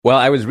Well,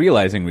 I was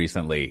realizing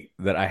recently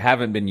that I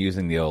haven't been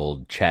using the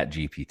old Chat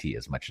GPT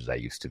as much as I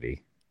used to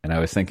be. And I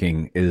was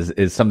thinking,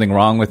 is something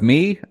wrong with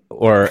me,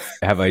 or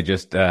have I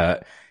just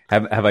have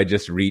I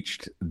just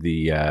reached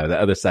the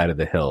other side of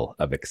the hill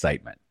of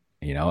excitement?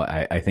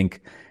 I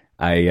think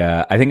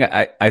I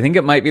think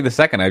it might be the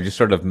second. I've just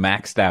sort of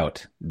maxed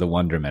out the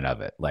wonderment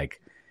of it.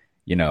 Like,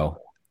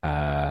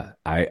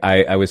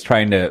 I was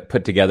trying to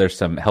put together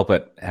some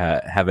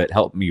have it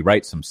help me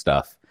write some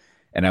stuff,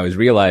 and I was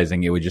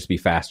realizing it would just be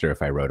faster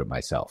if I wrote it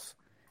myself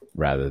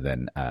rather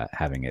than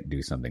having it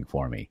do something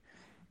for me.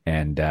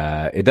 And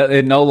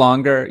it no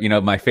longer,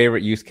 my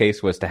favorite use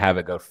case was to have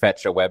it go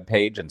fetch a web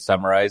page and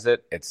summarize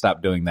it. It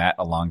stopped doing that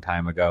a long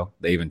time ago.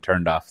 They even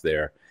turned off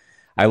their.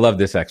 I love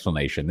this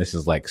explanation. This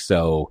is like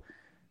so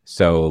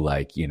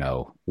like,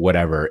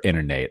 whatever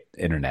internet.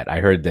 I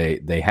heard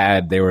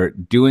they were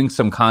doing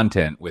some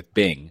content with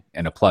Bing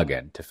and a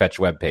plugin to fetch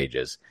web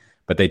pages,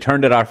 but they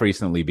turned it off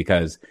recently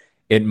because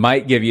it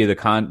might give you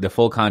the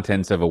full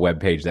contents of a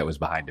web page that was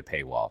behind a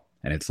paywall.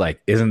 And it's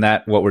like, isn't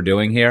that what we're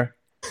doing here?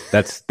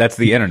 That's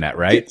the internet,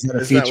 right?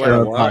 Is that what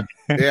I want?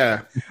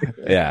 Yeah.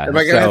 Yeah. Am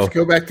I going to have to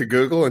go back to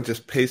Google and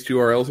just paste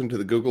URLs into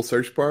the Google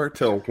search bar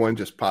till one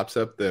just pops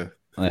up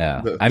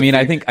I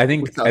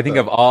think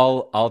of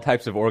all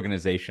types of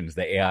organizations,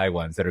 the AI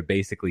ones that are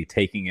basically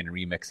taking and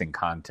remixing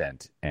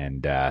content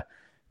and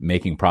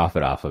making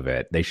profit off of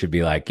it. They should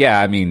be like, yeah,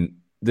 I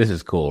mean, this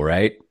is cool,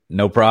 right?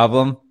 No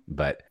problem.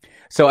 But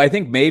so I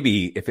think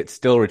maybe if it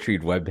still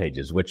retrieved web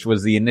pages, which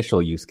was the initial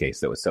use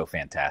case that was so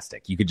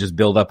fantastic, you could just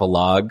build up a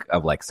log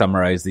of like,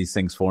 summarize these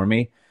things for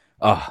me.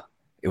 Oh,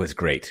 it was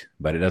great,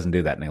 but it doesn't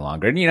do that any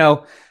longer. And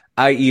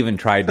I even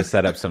tried to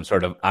set up some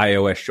sort of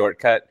iOS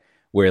shortcut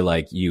where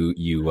like you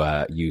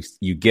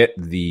get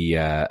the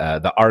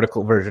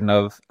article version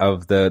of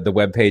the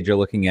web page you're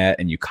looking at,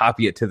 and you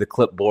copy it to the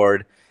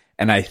clipboard.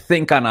 And I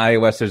think on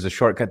iOS there's a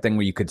shortcut thing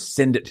where you could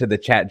send it to the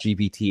Chat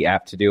GPT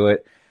app to do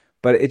it,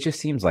 but it just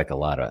seems like a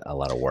lot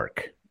of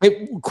work.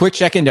 Wait, quick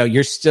check-in though.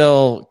 You're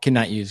still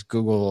cannot use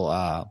Google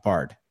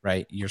Bard,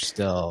 right? You're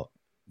still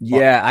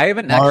I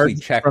haven't actually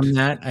checked from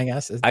that. I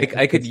guess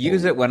I could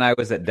use it when I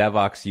was at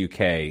Devox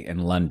UK in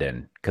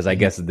London because I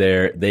guess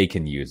they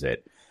can use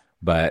it.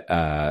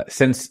 But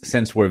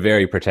since we're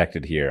very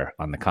protected here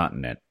on the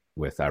continent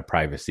with our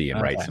privacy and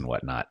rights and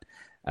whatnot,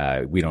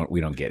 we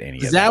don't get any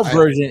of that. That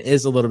version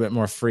is a little bit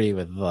more free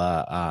with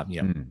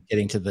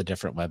getting to the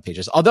different web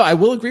pages. Although I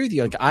will agree with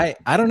you, like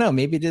I don't know,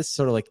 maybe it is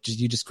sort of like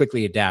you just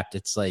quickly adapt.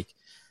 It's like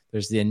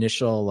there's the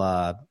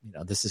initial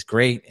this is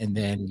great, and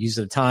then use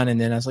it a ton, and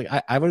then I was like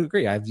I would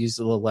agree. I've used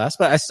it a little less,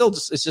 but I still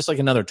it's just like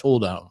another tool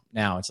though.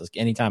 Now it's like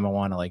anytime I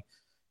want to like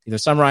either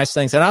summarize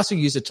things, and I also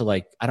use it to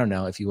like I don't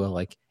know if you will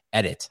like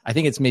edit. I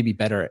think it's maybe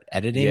better at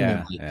editing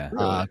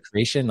than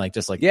creation, like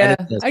just like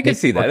edit this, I can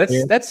see that.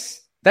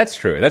 That's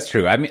true. That's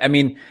true. I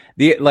mean,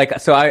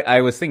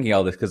 I was thinking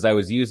all this because I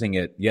was using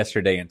it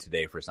yesterday and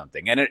today for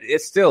something, and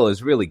it still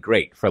is really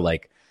great for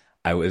like,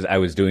 I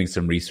was doing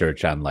some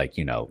research on like,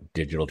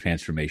 digital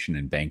transformation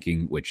in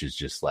banking, which is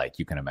just like,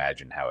 you can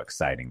imagine how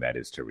exciting that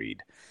is to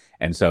read.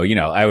 And so,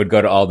 I would go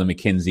to all the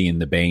McKinsey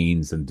and the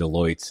Bains and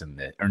Deloitte's and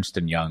the Ernst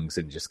and Young's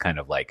and just kind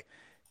of like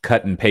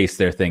cut and paste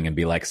their thing and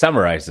be like,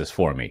 summarize this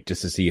for me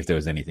just to see if there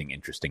was anything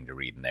interesting to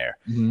read in there.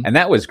 Mm-hmm. And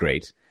that was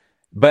great.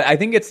 But I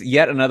think it's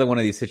yet another one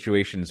of these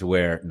situations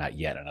where, not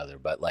yet another,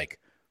 but like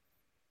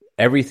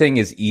everything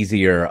is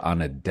easier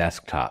on a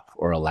desktop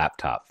or a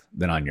laptop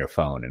than on your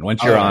phone. And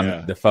once you're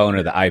on the phone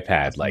or the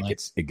iPad, like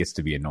it gets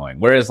to be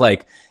annoying. Whereas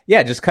like,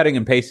 just cutting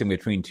and pasting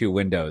between two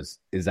windows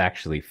is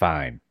actually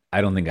fine.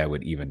 I don't think I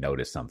would even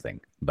notice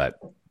something, but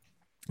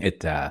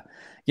it,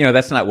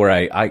 that's not where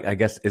I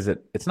guess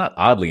it's not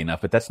oddly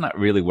enough, but that's not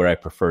really where I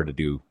prefer to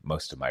do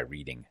most of my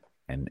reading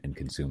and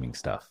consuming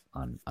stuff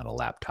on a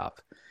laptop.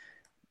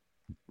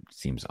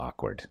 Seems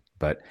awkward,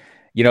 but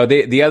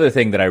the other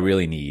thing that I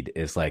really need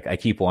is like I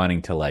keep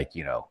wanting to like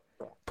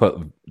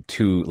put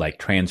 2 like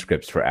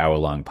transcripts for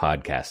hour-long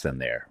podcasts in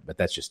there, but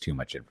that's just too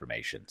much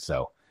information.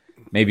 So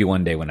maybe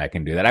one day when I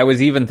can do that. I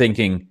was even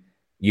thinking,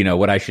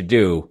 what I should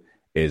do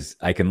is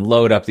I can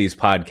load up these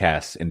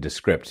podcasts into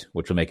Script,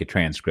 which will make a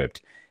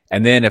transcript,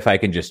 and then if I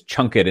can just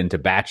chunk it into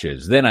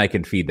batches, then I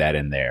can feed that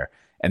in there,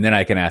 and then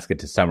I can ask it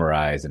to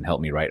summarize and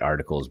help me write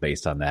articles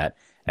based on that.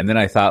 And then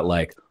I thought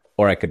like,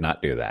 or I could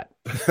not do that.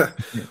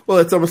 Well,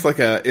 it's almost like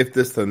a if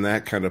this then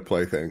that kind of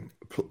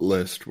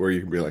list where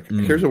you can be like,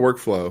 here's a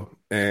workflow,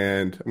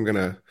 and I'm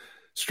gonna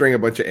string a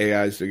bunch of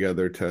AIs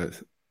together to,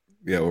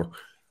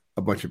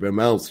 a bunch of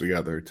MLs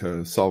together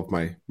to solve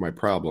my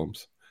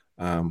problems.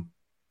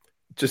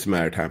 Just a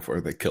matter of time before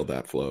they kill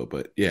that flow.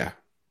 But yeah.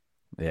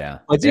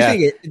 I do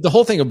think the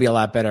whole thing will be a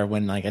lot better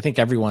when like I think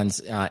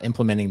everyone's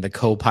implementing the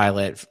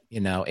Copilot,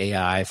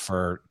 AI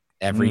for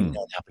every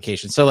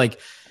application. So like,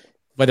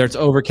 whether it's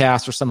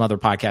Overcast or some other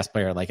podcast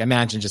player, like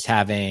imagine just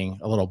having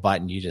a little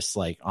button. You just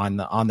like on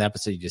the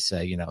episode, you just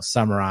say,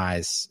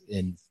 summarize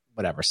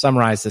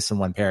this in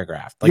one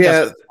paragraph.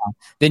 Like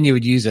then you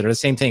would use it. Or the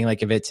same thing,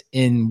 like if it's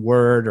in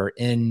Word or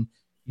in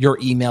your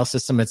email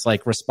system, it's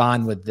like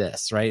respond with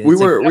this, right?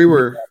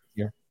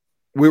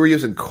 we were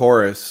using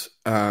Chorus,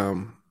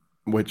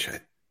 which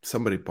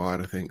somebody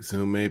bought, I think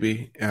Zoom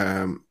maybe,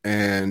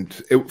 and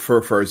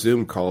for our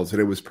Zoom calls,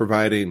 and it was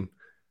providing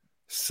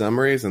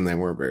summaries, and they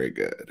weren't very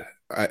good.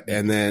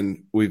 And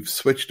then we've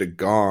switched to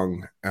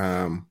Gong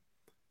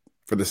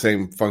for the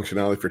same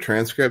functionality for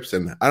transcripts,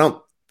 and I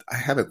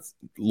haven't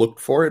looked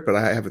for it, but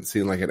I haven't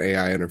seen like an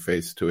AI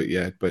interface to it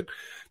yet. But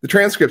the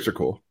transcripts are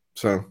cool,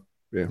 so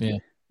yeah.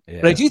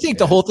 But I do think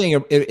the whole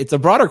thing, it's a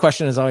broader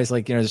question, is always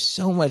like, there's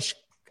so much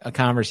a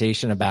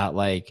conversation about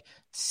like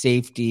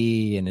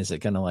safety and is it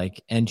going to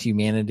like end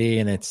humanity?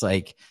 And it's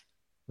like,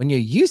 when you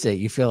use it,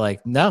 you feel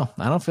like, no,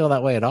 I don't feel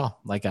that way at all.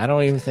 Like, I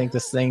don't even think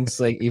this thing's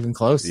like even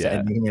close to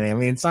ending. I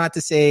mean, it's not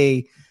to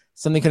say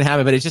something could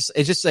happen, but it's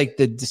just like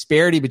the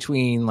disparity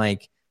between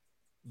like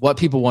what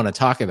people want to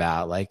talk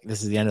about, like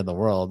this is the end of the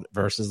world,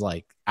 versus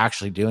like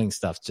actually doing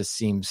stuff, just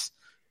seems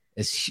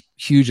as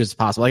huge as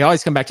possible. Like, I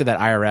always come back to that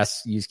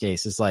IRS use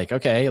case. It's like,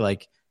 okay,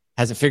 like,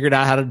 has it figured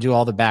out how to do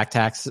all the back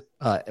tax,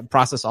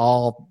 process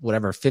all,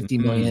 whatever, 50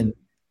 million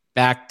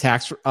back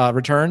tax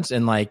returns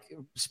and like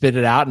spit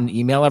it out and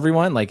email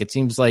everyone? Like, it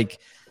seems like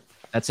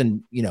that's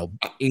an,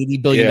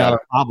 $80 billion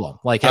problem.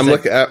 Like, I'm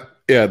looking at,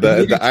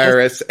 the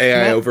IRS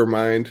AI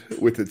overmind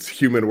with its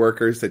human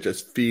workers that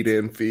just feed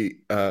in right.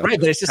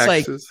 But it's just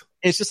taxes. like,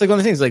 it's just like one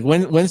of the things, like,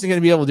 when's it going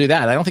to be able to do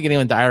that? I don't think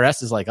anyone at the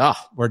IRS is like, oh,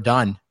 we're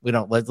done.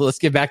 Let's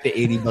give back the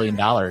 $80 billion.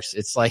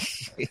 It's like,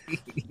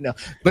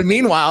 but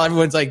meanwhile,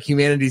 everyone's like,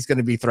 humanity's going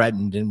to be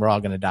threatened and we're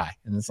all going to die.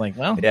 And it's like,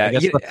 well, I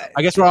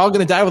guess we're all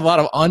going to die with a lot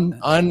of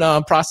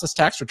unprocessed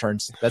tax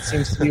returns. That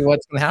seems to be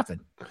what's going to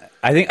happen.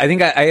 I think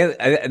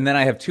and then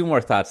I have two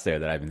more thoughts there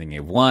that I've been thinking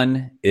of.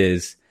 One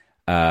is,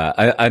 in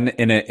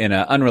an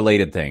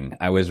unrelated thing,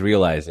 I was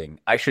realizing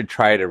I should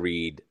try to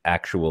read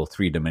actual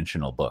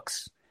 3-dimensional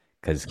books.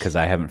 Because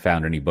I haven't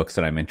found any books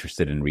that I'm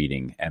interested in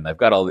reading, and I've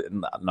got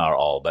not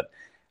all, but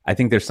I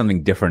think there's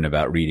something different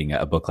about reading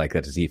a book like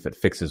that to see if it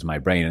fixes my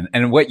brain.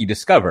 And what you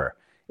discover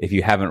if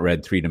you haven't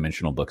read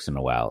 3-dimensional books in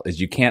a while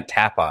is you can't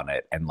tap on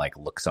it and like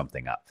look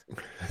something up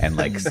and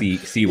like see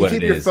what it is. You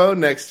keep your phone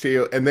next to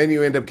you, and then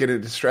you end up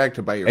getting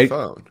distracted by your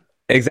phone.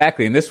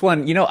 Exactly. And this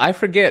one, I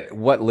forget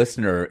what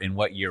listener in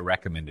what year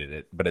recommended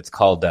it, but it's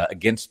called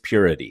Against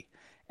Purity.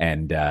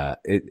 And,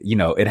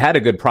 it had a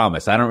good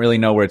promise. I don't really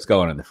know where it's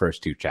going in the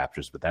first 2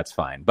 chapters, but that's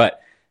fine.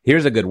 But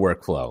here's a good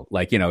workflow.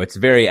 Like, it's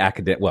very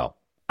academic. Well,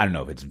 I don't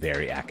know if it's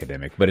very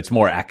academic, but it's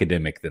more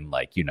academic than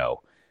like,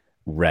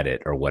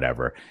 Reddit or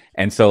whatever.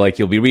 And so like,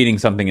 you'll be reading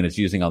something and it's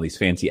using all these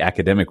fancy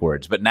academic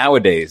words. But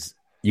nowadays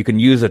you can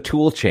use a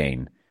tool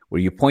chain where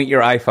you point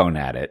your iPhone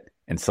at it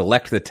and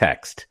select the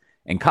text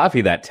and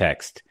copy that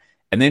text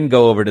and then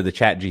go over to the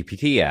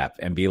ChatGPT app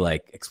and be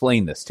like,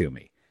 explain this to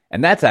me.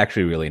 And that's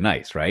actually really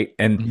nice, right?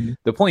 And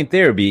the point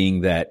there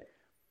being that,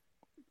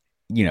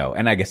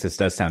 and I guess this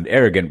does sound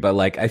arrogant, but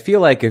like, I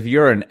feel like if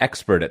you're an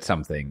expert at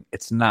something,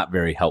 it's not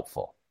very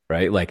helpful,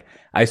 right? Like,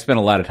 I spent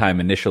a lot of time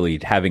initially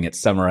having it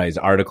summarize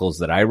articles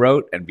that I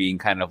wrote and being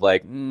kind of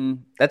like,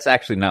 that's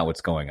actually not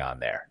what's going on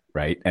there,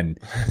 right? And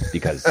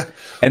because,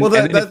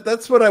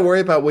 that's what I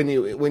worry about when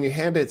you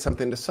hand it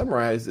something to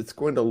summarize, it's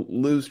going to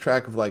lose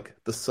track of like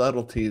the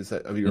subtleties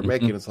that you're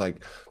making. It's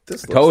like,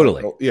 this looks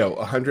totally like,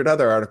 100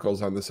 other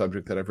articles on the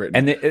subject that I've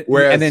written.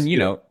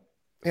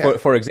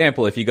 For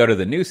example, if you go to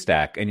the news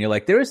stack and you're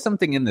like, there is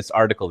something in this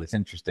article that's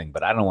interesting,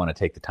 but I don't want to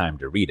take the time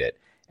to read it.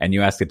 And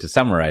you ask it to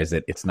summarize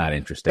it, it's not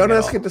interesting. Don't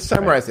ask it to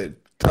summarize it.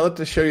 Tell it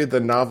to show you the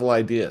novel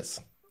ideas.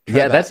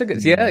 That's a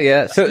good.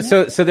 Yeah. So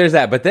there's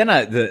that. But then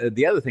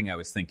the other thing I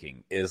was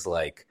thinking is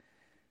like,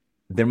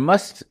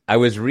 I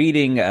was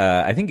reading.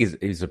 I think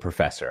he's a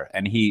professor,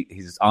 and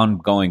he's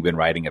ongoing been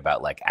writing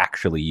about like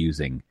actually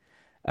using,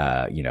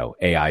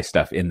 AI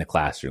stuff in the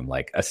classroom,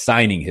 like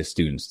assigning his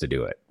students to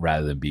do it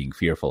rather than being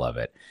fearful of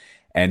it.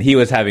 And he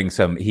was having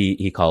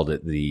he called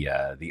it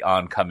the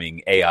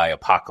oncoming AI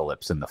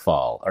apocalypse in the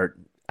fall, or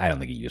I don't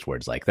think he used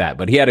words like that,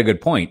 but he had a good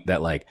point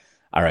that like,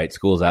 all right,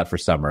 school's out for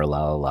summer,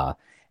 la la la.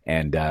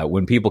 And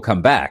when people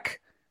come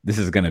back, this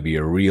is going to be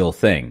a real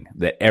thing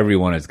that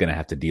everyone is going to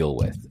have to deal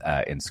with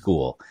in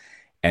school.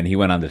 And he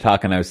went on to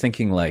talk, and I was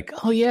thinking like,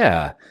 oh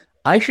yeah,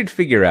 I should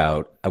figure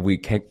out.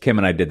 Kim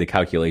and I did the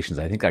calculations.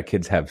 I think our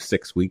kids have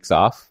 6 weeks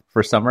off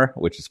for summer,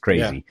 which is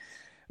crazy. Yeah.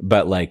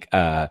 But like,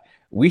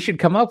 we should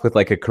come up with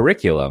like a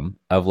curriculum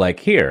of like,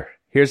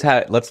 here's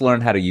how. Let's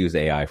learn how to use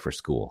AI for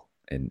school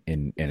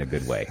in a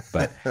good way.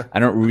 But I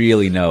don't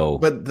really know.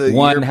 But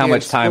how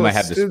much time I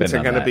have to spend on that. Students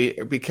are going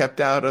to be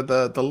kept out of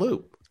the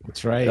loop.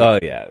 That's right. Oh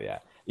yeah.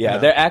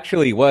 There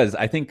actually was.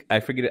 I think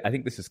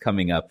this is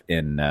coming up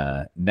in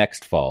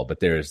next fall.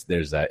 But there's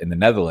in the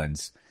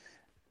Netherlands.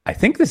 I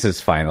think this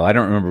is final. I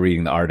don't remember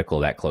reading the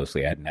article that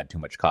closely. I hadn't had too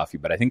much coffee,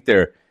 but I think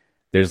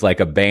there's like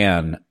a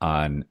ban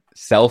on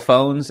cell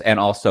phones and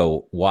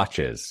also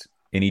watches,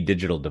 any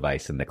digital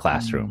device in the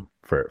classroom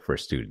for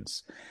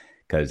students.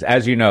 Because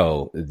as you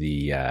know,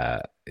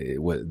 the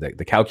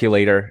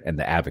calculator and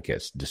the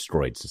abacus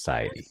destroyed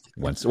society.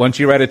 Once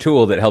you read a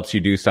tool that helps you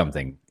do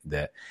something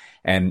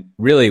and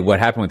really what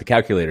happened with the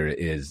calculator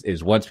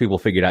is once people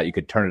figured out you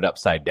could turn it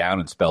upside down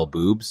and spell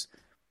boobs,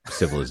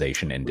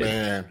 civilization ended.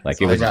 Man,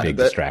 like it was a big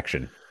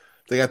distraction.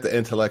 They got the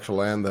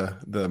intellectual and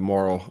the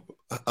moral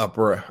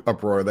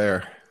uproar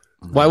there.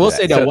 Well, I will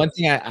say though, one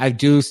thing I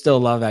do still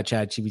love about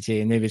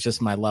ChatGPT, and maybe it's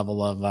just my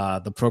level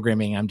of the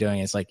programming I'm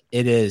doing, is like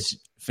it is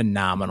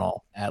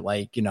phenomenal at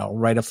like, you know,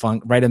 write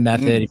a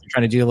method. If you're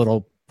trying to do a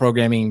little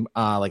programming,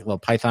 like a little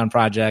Python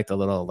project, a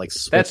little like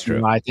that's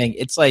true. I think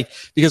it's like,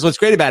 because what's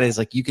great about it is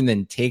like you can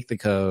then take the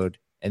code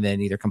and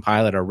then either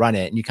compile it or run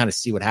it, and you kind of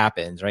see what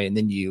happens, right? And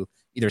then you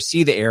either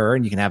see the error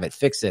and you can have it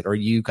fix it, or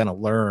you kind of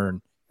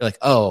learn. You're like,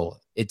 oh,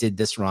 it did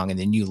this wrong, and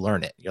then you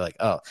learn it. You're like,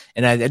 oh,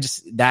 and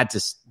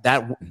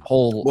that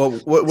whole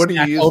what do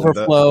you use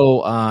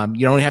Overflow?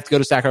 You don't have to go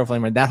to Stack Overflow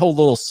anymore. That whole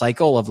little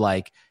cycle of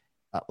like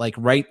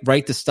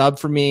write the stub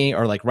for me,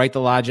 or like write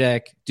the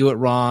logic, do it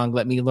wrong,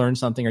 let me learn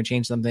something or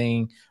change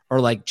something,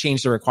 or like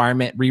change the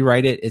requirement,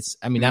 rewrite it.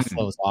 That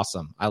flow is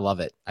awesome. I love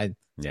it. I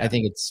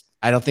think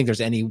I don't think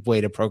there's any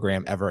way to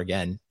program ever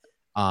again.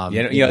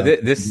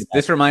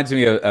 This reminds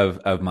me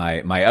of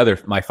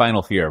my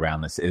final fear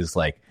around this is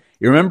like,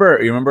 you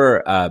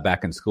remember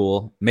back in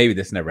school, maybe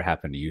this never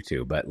happened to you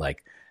too, but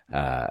like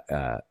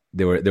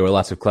there were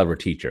lots of clever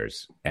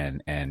teachers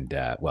and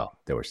well,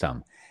 there were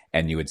some,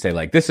 and you would say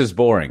like, this is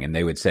boring, and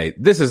they would say,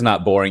 this is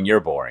not boring, you're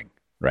boring,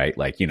 right?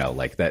 Like, you know,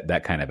 like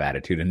that kind of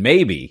attitude. And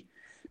maybe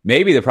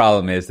the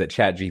problem is that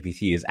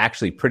ChatGPT is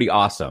actually pretty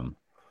awesome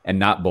and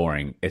not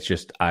boring. It's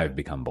just I've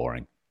become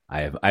boring.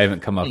 I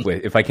haven't come up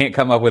with, if I can't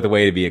come up with a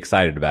way to be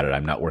excited about it,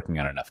 I'm not working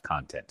on enough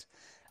content.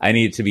 I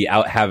need to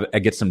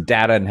get some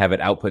data and have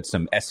it output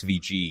some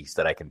SVGs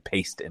that I can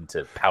paste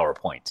into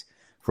PowerPoint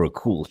for a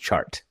cool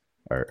chart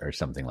or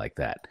something like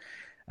that.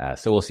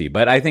 So we'll see.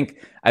 But I think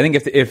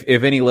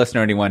if any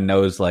listener, anyone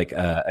knows like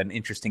an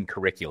interesting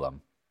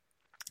curriculum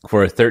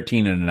for a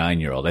 13 and a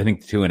 9-year-old, I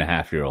think the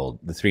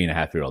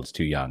 3.5-year-old's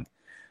too young,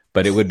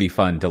 but it would be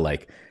fun to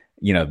like,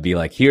 you know, be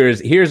like,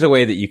 here's a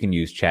way that you can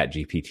use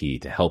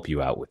ChatGPT to help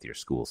you out with your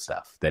school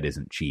stuff that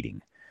isn't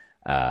cheating.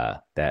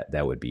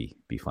 That would be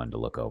fun to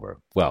look over.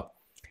 Well,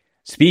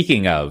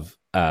 speaking of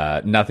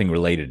nothing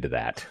related to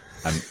that,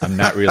 I'm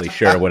not really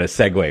sure what a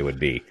segue would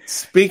be.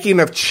 Speaking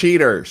of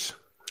cheaters,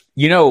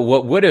 you know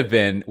what would have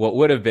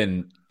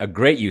been a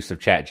great use of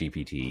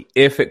ChatGPT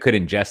if it could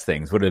ingest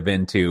things would have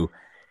been to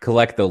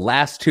collect the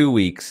last 2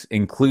 weeks,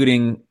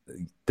 including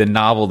the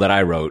novel that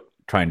I wrote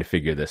trying to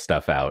figure this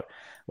stuff out,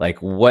 like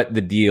what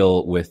the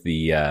deal with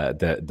the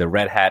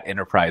Red Hat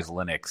Enterprise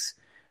Linux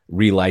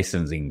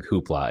relicensing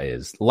hoopla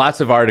is.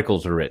 Lots of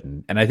articles were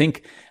written, and I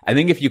think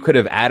if you could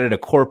have added a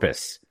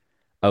corpus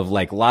of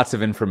like lots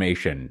of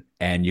information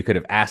and you could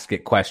have asked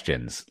it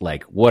questions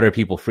like, what are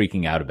people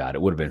freaking out about,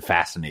 it would have been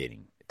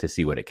fascinating to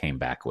see what it came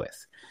back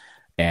with.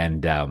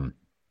 And I'm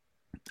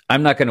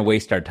not going to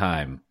waste our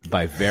time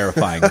by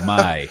verifying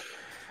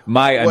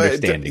my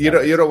understanding. You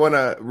don't want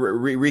to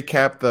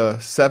recap the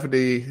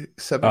 70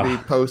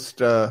 post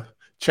chat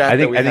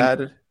that we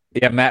had.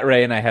 Yeah, Matt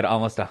Ray and I had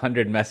almost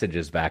 100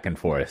 messages back and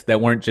forth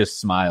that weren't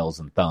just smiles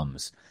and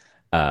thumbs,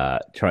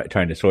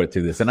 trying to sort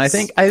through this. And I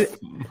think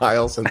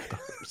smiles and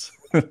thumbs.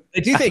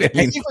 I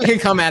think we can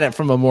come at it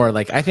from a more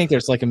like, I think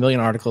there's like a million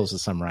articles to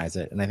summarize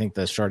it, and I think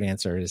the short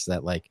answer is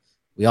that like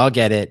we all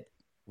get it.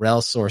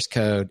 Rails source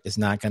code is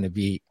not going to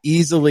be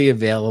easily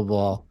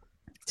available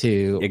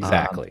to people.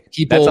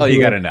 That's all you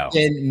got to know.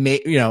 And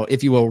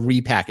if you will,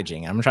 repackaging.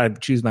 I'm gonna try to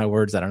choose my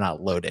words that are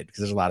not loaded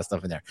because there's a lot of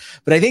stuff in there.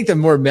 But I think the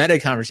more meta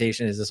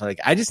conversation is this. Like,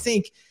 I just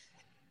think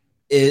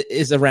it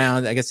is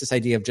around, I guess, this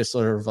idea of just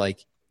sort of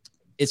like,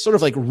 it's sort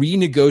of like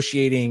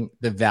renegotiating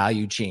the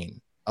value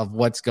chain of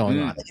what's going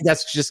on. I think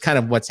that's just kind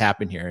of what's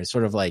happened here. It's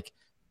sort of like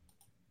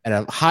at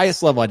a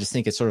highest level, I just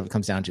think it sort of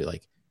comes down to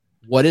like,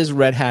 what is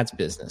Red Hat's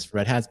business?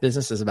 Red Hat's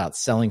business is about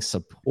selling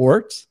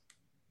support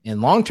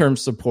and long-term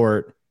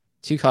support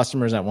to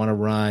customers that want to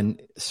run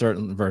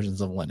certain versions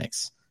of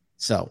Linux.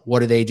 So what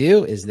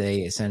do? Is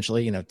they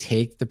essentially,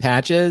 take the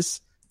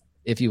patches,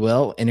 if you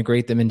will,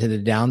 integrate them into the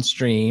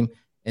downstream.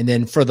 And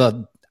then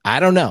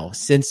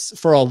since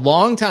for a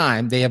long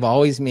time, they have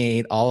always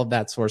made all of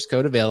that source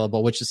code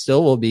available, which it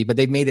still will be, but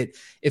they've made it,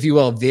 if you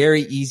will,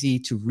 very easy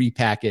to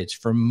repackage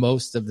for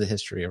most of the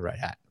history of Red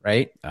Hat,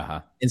 right? Uh-huh.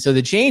 And so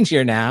the change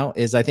here now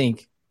is, I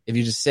think, if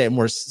you just say it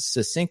more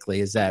succinctly,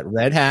 is that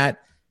Red Hat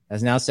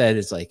has now said,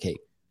 it's like, hey,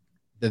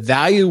 the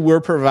value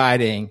we're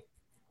providing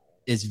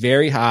is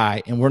very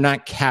high, and we're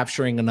not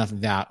capturing enough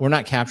we're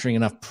not capturing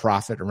enough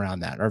profit around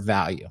that, or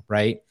value,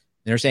 right? And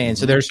they're saying,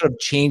 so they're sort of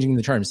changing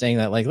the term, saying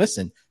that, like,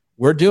 listen,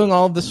 we're doing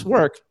all of this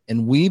work,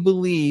 and we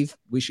believe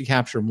we should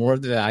capture more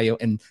of the value,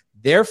 and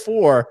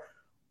therefore,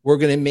 we're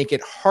going to make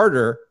it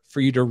harder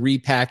for you to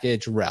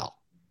repackage RHEL,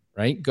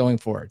 right, going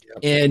forward. Yep.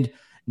 And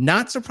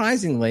not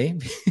surprisingly,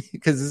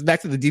 because it's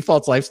back to the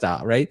defaults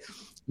lifestyle, right?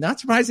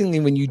 Not surprisingly,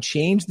 when you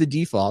change the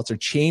defaults or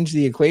change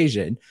the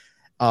equation,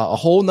 a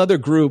whole nother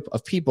group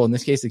of people, in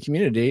this case, the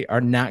community,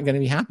 are not going to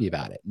be happy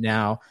about it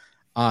now.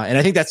 And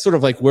I think that's sort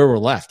of like where we're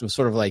left. It was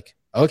sort of like,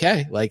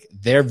 okay, like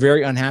they're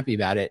very unhappy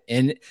about it.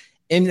 And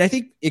I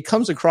think it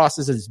comes across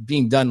as it's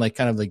being done like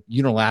kind of like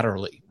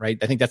unilaterally, right?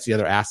 I think that's the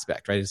other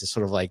aspect, right? It's just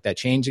sort of like that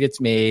change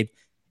gets made,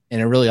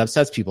 and it really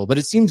upsets people. But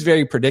it seems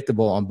very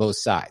predictable on both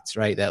sides,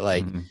 right? That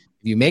like if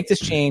you make this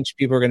change,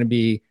 people are going to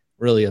be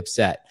really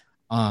upset.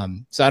 So I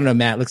don't know,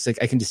 Matt. Looks like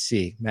I can just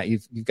see Matt.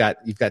 You've got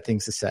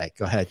things to say.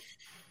 Go ahead.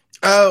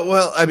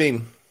 Well, I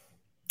mean,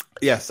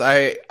 yes,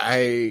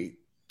 I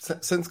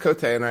since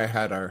Cote and I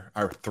had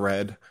our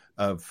thread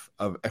of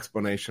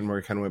explanation where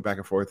we kind of went back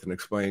and forth and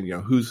explained,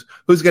 who's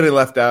getting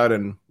left out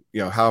and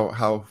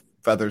how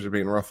feathers are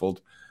being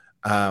ruffled.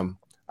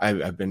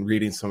 I've been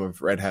reading some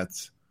of Red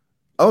Hat's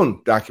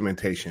own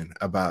documentation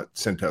about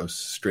CentOS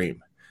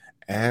Stream,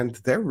 and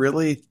they're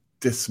really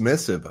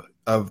dismissive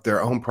of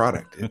their own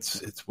product.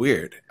 It's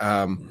weird.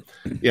 When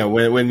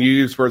you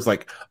use words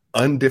like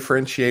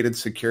undifferentiated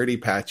security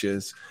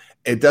patches,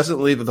 it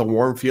doesn't leave the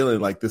warm feeling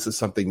like this is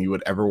something you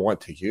would ever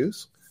want to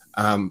use.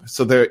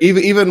 So they're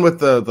even with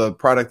the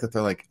product that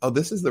they're like, oh,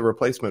 this is the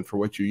replacement for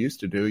what you used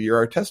to do. You're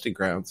our testing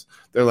grounds.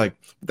 They're like,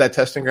 that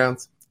testing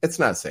grounds, it's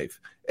not safe.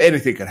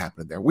 Anything could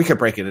happen there. We could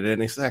break it at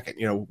any second.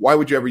 Why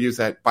would you ever use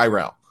that by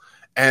RHEL?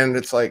 And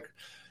it's like,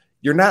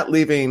 you're not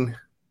leaving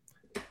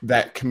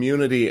that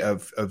community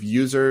of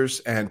users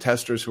and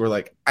testers who are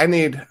like, I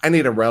need a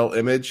RHEL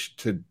image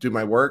to do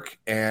my work,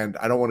 and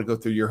I don't want to go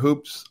through your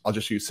hoops. I'll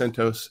just use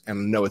CentOS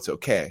and know it's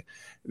okay.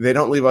 They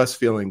don't leave us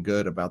feeling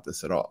good about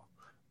this at all.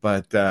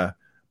 But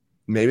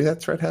maybe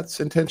that's Red Hat's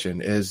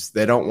intention, is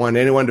they don't want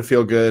anyone to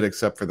feel good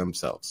except for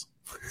themselves.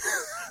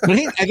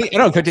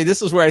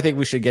 This is where I think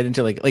we should get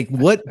into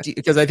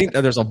because I think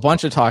there's a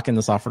bunch of talk in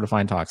the Software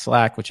Defined Talk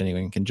Slack, which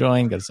anyone can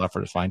join. Go to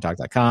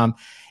softwaredefinedtalk.com.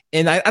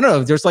 And I don't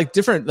know, there's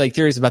different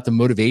theories about the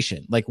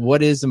motivation.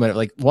 What is the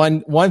motive?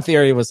 One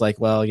theory was they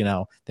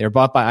were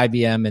bought by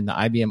IBM, and the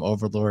IBM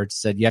overlords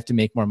said you have to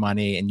make more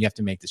money and you have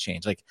to make the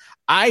change.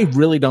 I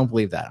really don't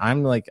believe that.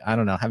 I'm I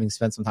don't know, having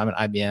spent some time at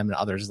IBM and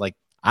others,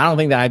 I don't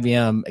think the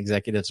IBM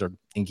executives are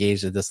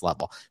engaged at this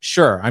level.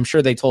 Sure, I'm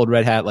sure they told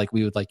Red Hat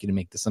we would like you to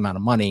make this amount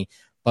of money,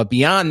 but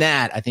beyond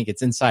that, I think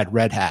it's inside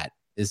Red Hat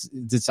is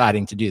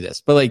deciding to do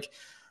this. But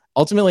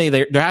ultimately,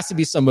 there has to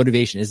be some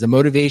motivation. Is the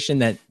motivation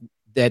that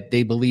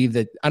they believe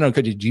that, I don't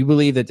know, do you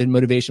believe that the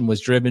motivation was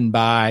driven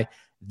by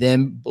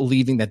them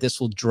believing that this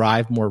will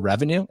drive more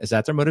revenue? Is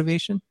that their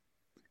motivation?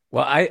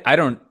 Well, I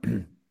don't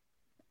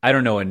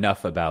know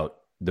enough about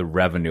the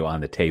revenue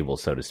on the table,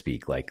 so to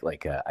speak. I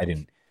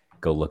didn't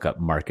go look up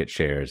market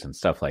shares and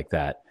stuff like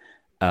that.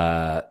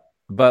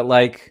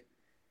 But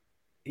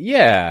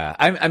yeah,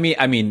 I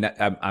mean,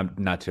 I'm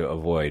not to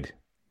avoid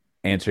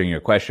answering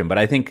your question, but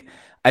I think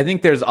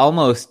there's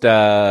almost,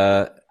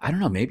 I don't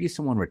know, maybe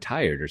someone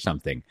retired or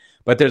something,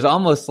 but there's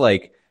almost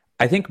I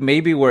think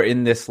maybe we're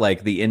in this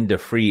the into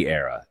free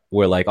era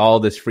where all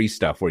this free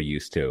stuff we're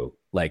used to,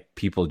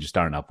 people just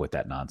aren't up with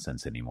that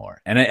nonsense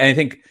anymore. And I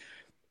think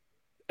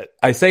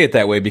I say it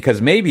that way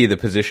because maybe the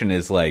position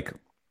is I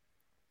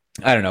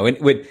don't know,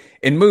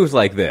 in moves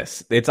like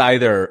this, it's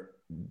either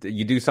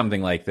you do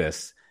something like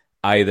this,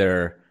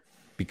 either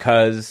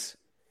because,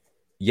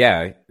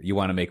 you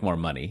want to make more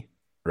money,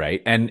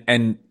 right?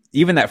 And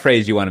even that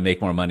phrase, you want to make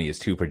more money, is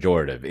too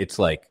pejorative. It's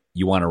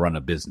you want to run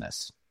a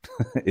business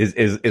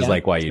is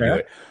why you do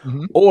it.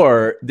 Mm-hmm.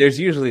 Or there's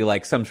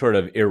usually some sort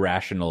of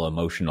irrational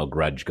emotional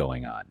grudge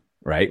going on,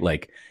 right?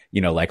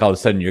 All of a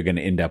sudden you're going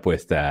to end up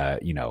with, a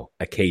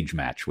cage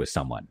match with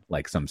someone,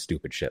 some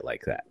stupid shit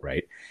like that,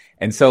 right?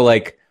 And so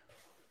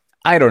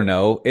I don't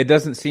know. It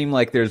doesn't seem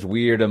like there's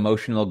weird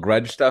emotional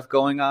grudge stuff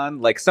going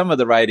on. Some of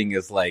the writing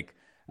is we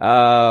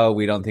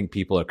don't think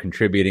people are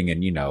contributing.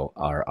 And,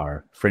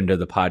 our friend of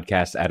the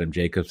podcast, Adam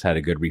Jacobs, had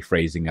a good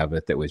rephrasing of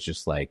it that was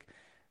just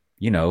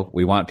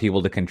we want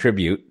people to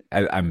contribute.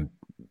 I'm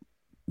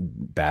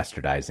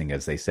bastardizing,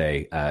 as they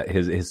say,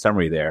 his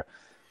summary there.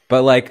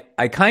 But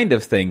I kind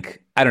of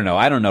think, I don't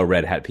know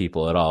Red Hat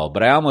people at all,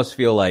 but I almost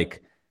feel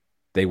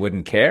they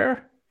wouldn't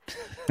care,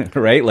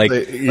 right?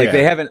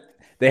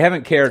 They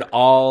haven't cared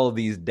all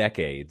these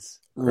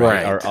decades,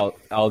 right? Or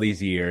all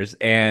these years.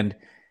 And,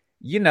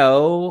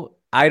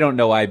 I don't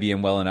know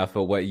IBM well enough,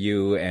 but what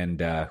you and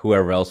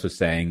whoever else was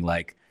saying,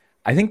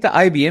 I think the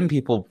IBM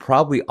people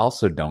probably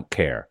also don't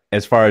care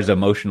as far as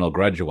emotional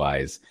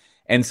grudge-wise.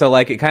 And so,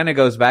 it kind of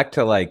goes back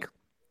to,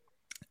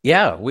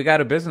 we got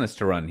a business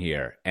to run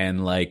here.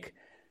 And,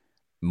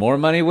 more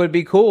money would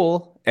be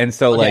cool. And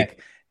so, okay.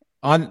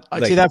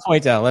 To that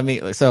point,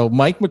 so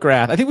Mike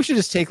McGrath, I think we should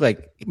just take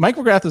Mike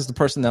McGrath is the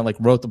person that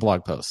wrote the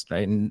blog post,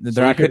 right? And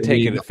they're not going to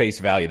take it at face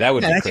value. That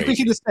would be crazy. I think we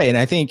should just say, and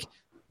I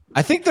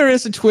think there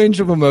is a twinge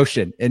of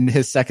emotion in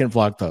his second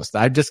blog post.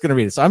 I'm just going to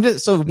read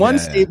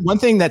it. One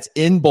thing that's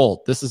in bold.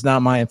 This is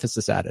not my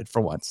emphasis added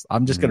for once.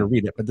 I'm just going to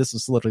read it, but this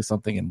is literally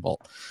something in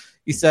bold.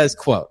 He says,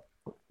 quote,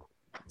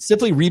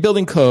 simply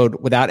rebuilding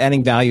code without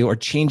adding value or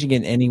changing it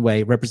in any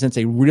way represents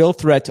a real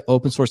threat to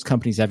open source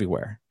companies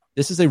everywhere.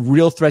 This is a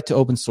real threat to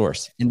open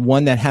source and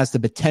one that has the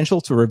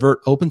potential to revert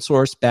open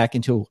source back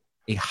into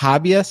a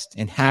hobbyist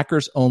and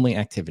hackers only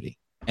activity,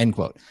 end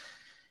quote.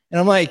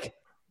 And I'm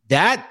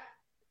that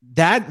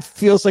that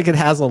feels like it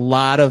has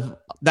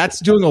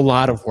that's doing a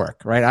lot of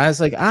work, right? I was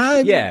like,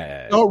 I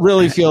don't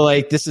really feel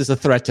like this is a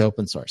threat to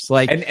open source.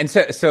 Like, and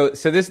so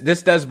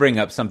this does bring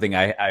up something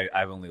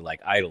I've only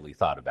like idly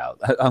thought about,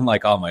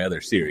 unlike all my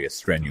other serious,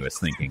 strenuous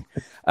thinking,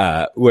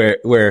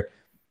 where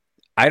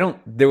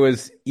there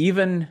was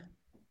even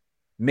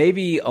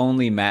maybe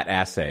only Matt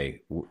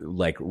Assay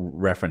like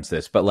referenced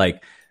this, but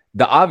like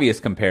the obvious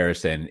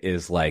comparison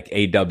is like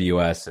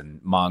AWS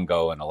and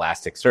Mongo and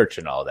Elasticsearch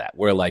and all that,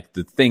 where like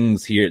the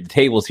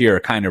tables here are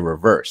kind of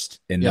reversed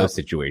in those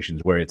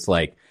situations where it's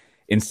like,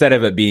 instead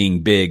of it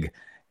being big,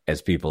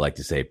 as people like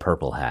to say,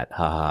 purple hat,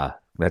 haha,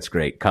 that's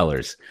great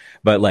colors.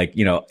 But like,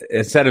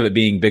 instead of it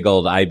being big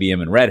old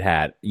IBM and Red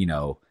Hat,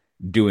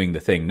 doing the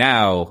thing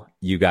now,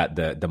 you got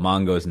the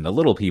Mongos and the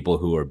little people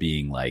who are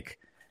being like,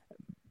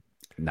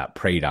 not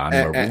preyed on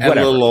or whatever. And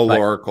little old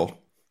Oracle.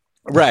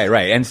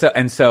 Right.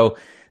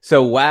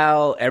 So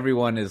while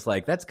everyone is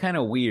like, that's kind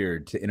of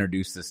weird to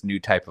introduce this new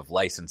type of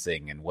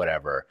licensing and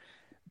whatever,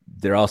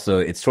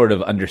 it's sort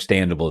of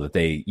understandable that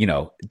they,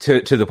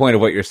 to the point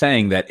of what you're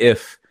saying, that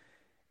if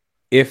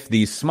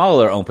these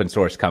smaller open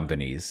source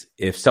companies,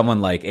 if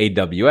someone like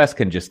AWS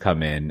can just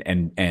come in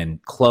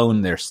and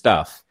clone their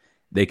stuff,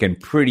 they can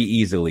pretty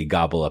easily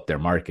gobble up their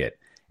market.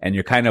 And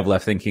you're kind of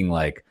left thinking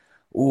like,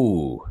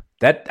 ooh,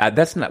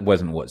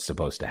 wasn't what's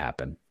supposed to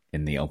happen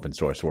in the open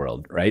source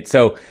world, right?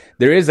 So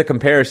there is a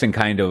comparison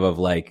kind of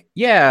like,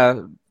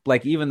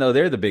 like even though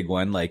they're the big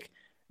one, like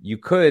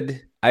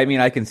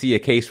I can see a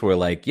case where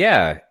like,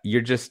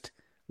 you're just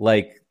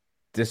like,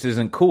 this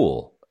isn't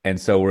cool.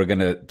 And so we're going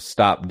to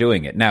stop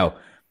doing it. Now,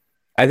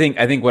 I think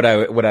what I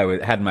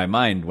had in my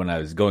mind when I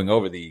was going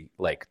over the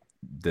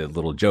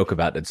little joke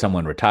about did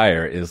someone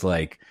retire is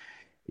like,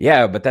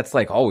 but that's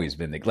like always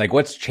been like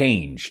what's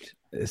changed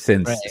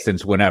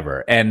since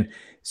whenever. And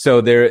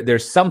so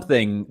there's some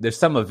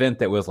event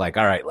that was like,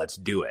 all right, let's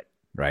do it.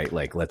 Right.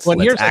 Like let's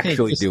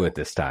actually do it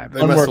this time.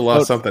 They must have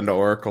lost something to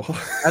Oracle.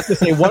 I have to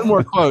say one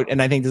more quote,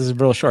 and I think this is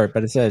real short,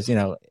 but it says,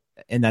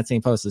 in that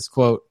same post, this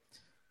quote,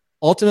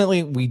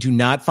 ultimately, we do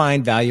not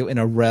find value in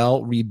a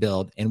RHEL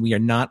rebuild, and we are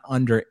not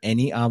under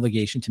any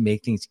obligation to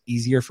make things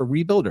easier for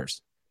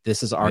rebuilders.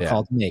 This is our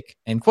call to make,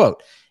 end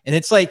quote. And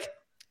it's like,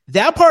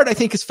 that part I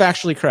think is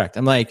factually correct.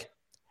 I'm like,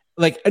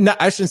 no,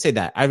 I shouldn't say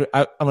that. I'm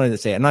going to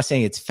say, I'm not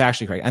saying it's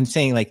factually correct. I'm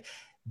saying like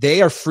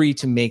they are free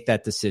to make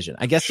that decision.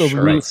 I guess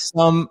there'll be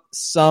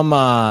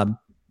some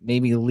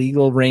maybe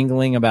legal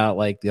wrangling about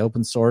like the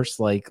open source,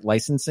 like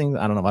licensing.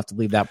 I don't know. I'll have to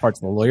leave that part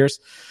to the lawyers,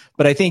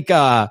 but I think,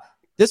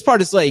 this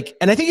part is like,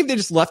 and I think if they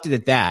just left it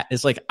at that,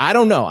 it's like, I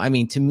don't know. I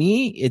mean, to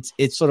me,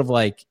 it's sort of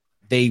like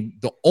the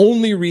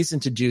only reason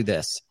to do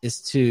this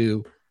is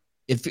to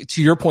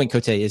your point,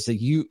 Cote, is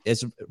that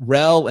as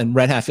RHEL and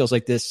Red Hat feels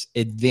like this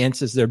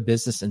advances their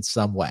business in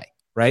some way,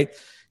 right?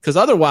 Because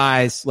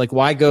otherwise, like,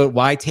 why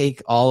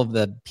take all of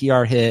the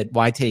PR hit?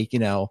 Why take,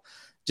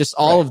 just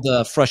all of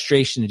the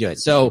frustration to do it?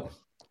 So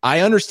I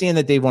understand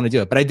that they want to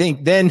do it, but I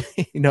think then,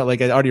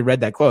 like I already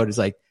read that quote, is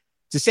like,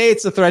 to say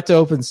it's a threat to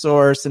open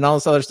source and all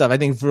this other stuff, I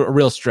think for a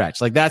real stretch.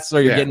 Like that's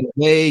where you're getting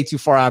way too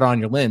far out on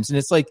your limbs. And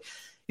it's like,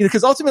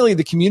 because ultimately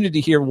the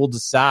community here will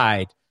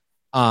decide,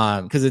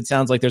 because it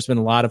sounds like there's been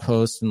a lot of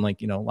posts and like,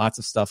 lots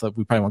of stuff that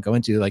we probably won't go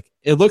into. Like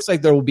it looks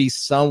like there will be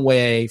some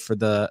way for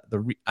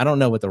I don't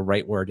know what the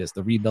right word is,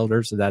 the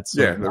rebuilders. So that's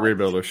the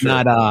rebuilders. Sure.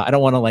 Not, I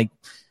don't want to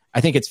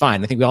I think it's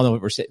fine. I think we all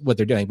know what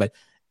they're doing, but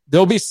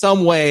there'll be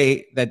some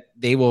way that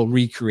they will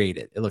recreate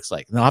it, it looks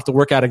like. And they'll have to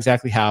work out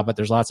exactly how, but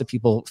there's lots of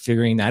people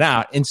figuring that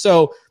out. And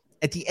so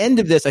at the end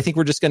of this, I think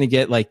we're just going to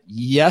get like,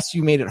 yes,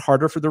 you made it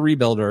harder for the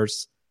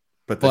rebuilders.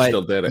 But they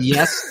still did it.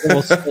 Yes, it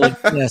will still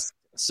exist.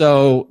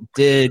 So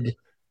did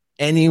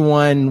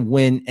anyone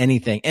win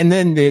anything? And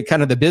then the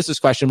kind of the business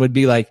question would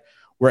be like,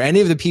 were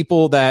any of the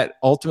people that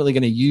ultimately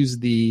going to use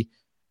the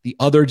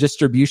other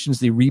distributions,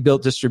 the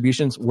rebuilt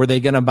distributions, were they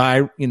going to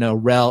buy,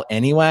 RHEL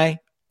anyway?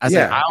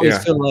 I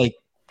always feel like,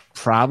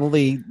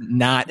 probably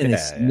not in a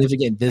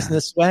significant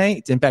business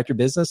way to impact your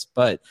business,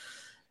 but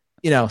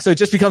so it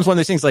just becomes one of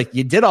those things like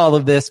you did all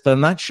of this, but I'm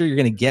not sure you're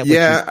going to get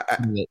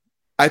what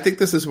I think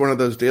this is one of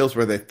those deals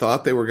where they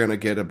thought they were going to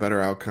get a better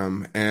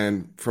outcome.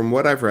 And from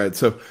what I've read,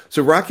 so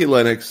Rocky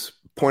Linux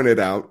pointed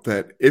out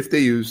that if they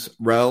use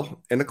RHEL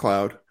in the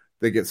cloud,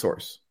 they get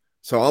source.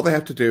 So all they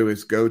have to do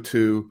is go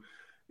to,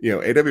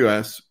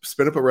 AWS,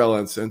 spin up a RHEL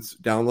instance,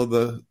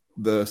 download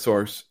the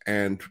source,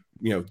 and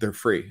they're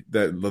free.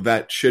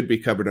 That should be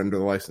covered under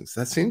the license.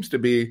 That seems to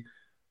be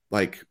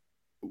like,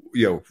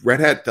 Red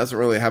Hat doesn't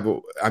really have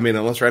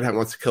unless Red Hat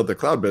wants to kill their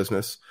cloud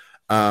business,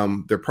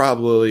 they're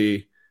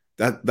probably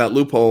that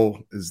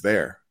loophole is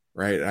there,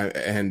 right?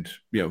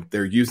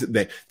 They're using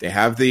they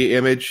have the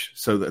image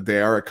so that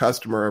they are a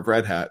customer of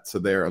Red Hat, so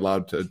they're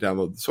allowed to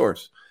download the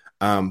source.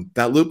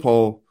 That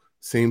loophole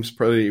seems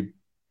pretty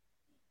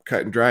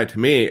cut and dry to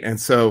me. And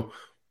so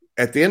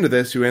at the end of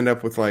this, you end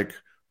up with like,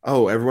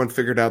 oh, everyone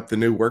figured out the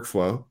new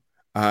workflow.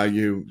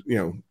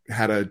 You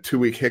had a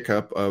 2-week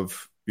hiccup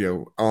of,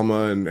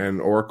 Alma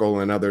and Oracle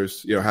and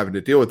others, having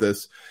to deal with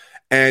this.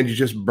 And you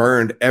just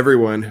burned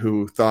everyone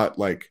who thought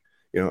like,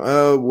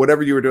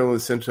 whatever you were doing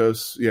with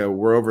CentOS,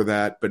 we're over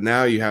that. But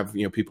now you have,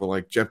 people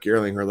like Jeff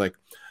Gerling who are like,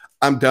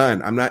 I'm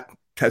done. I'm not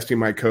testing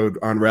my code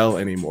on RHEL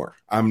anymore.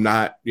 I'm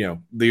not,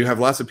 you have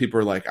lots of people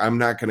who are like, I'm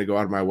not going to go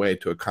out of my way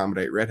to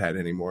accommodate Red Hat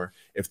anymore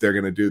if they're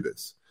going to do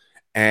this.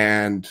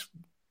 And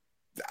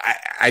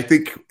I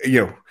think,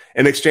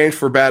 in exchange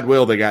for bad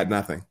will, they got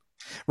nothing.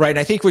 Right.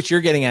 I think what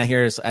you're getting at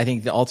here is, I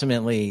think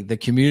ultimately the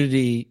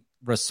community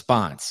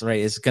response, right,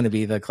 is going to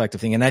be the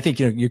collective thing. And I think,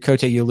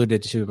 Cote, you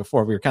alluded to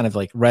before, we were kind of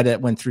like Reddit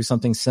went through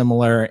something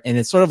similar, and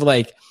it's sort of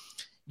like,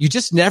 you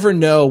just never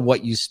know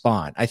what you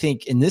spawn. I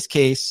think in this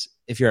case,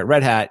 if you're at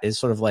Red Hat, is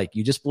sort of like,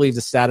 you just believe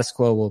the status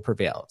quo will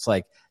prevail. It's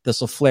like,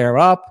 this will flare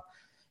up,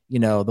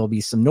 there'll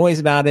be some noise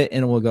about it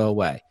and it will go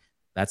away.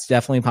 That's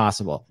definitely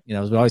possible.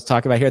 As we always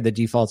talk about here, the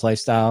default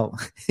lifestyle,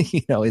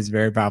 is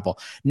very powerful.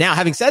 Now,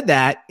 having said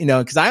that,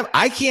 because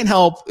I can't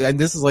help, and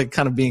this is like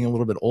kind of being a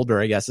little bit older,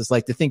 I guess, it's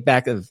like to think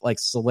back of like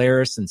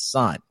Solaris and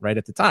Sun, right?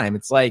 At the time,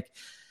 it's like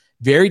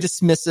very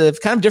dismissive,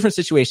 kind of different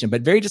situation,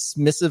 but very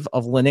dismissive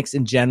of Linux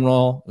in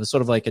general. It was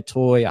sort of like a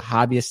toy, a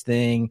hobbyist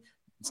thing.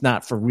 It's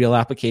not for real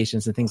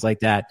applications and things like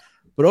that.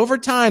 But over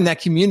time, that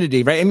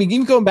community, right? I mean,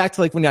 even going back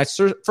to like when I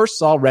first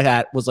saw Red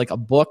Hat was like a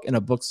book in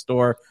a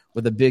bookstore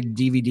with a big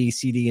DVD,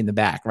 CD in the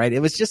back, right?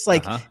 It was just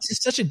like, It's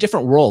just such a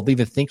different world,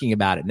 even thinking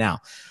about it now.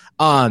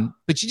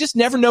 But you just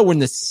never know when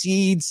the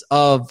seeds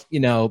of,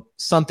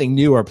 something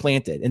new are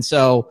planted. And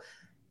so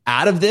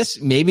out of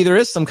this, maybe there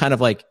is some kind of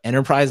like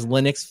enterprise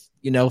Linux,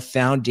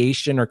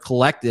 foundation or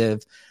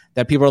collective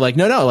that people are like,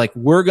 no, like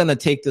we're going to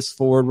take this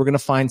forward. We're going to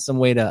find some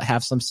way to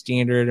have some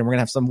standard, and we're going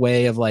to have some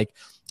way of like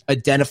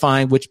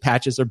identifying which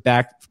patches are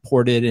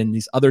backported, and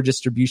these other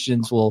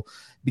distributions will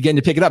begin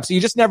to pick it up. So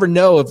you just never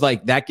know if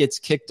like that gets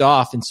kicked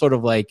off, and sort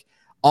of like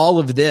all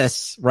of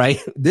this, right?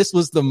 This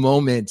was the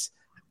moment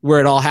where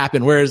it all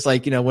happened. Whereas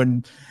like,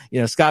 when,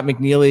 Scott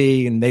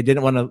McNeely and they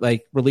didn't want to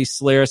like release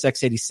Solaris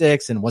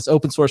x86 and was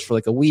open source for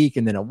like a week,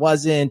 and then it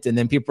wasn't. And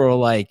then people were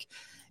like,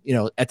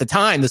 at the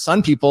time, the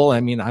Sun people, I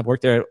mean, I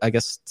worked there, I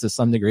guess, to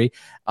some degree,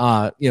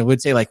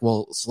 would say like,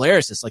 well,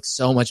 Solaris is like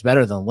so much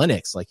better than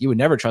Linux. Like you would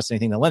never trust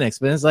anything to Linux,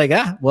 but it's like,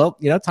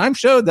 time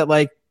showed that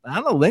like,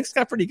 I don't know, Linux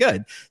got pretty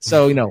good.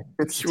 So, time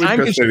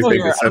can show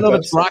you, I don't know if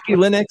it's Rocky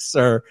Linux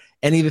or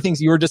any of the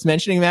things you were just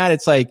mentioning, Matt.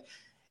 It's like,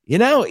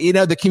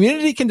 the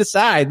community can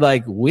decide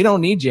like, we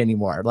don't need you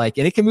anymore. Like,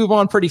 and it can move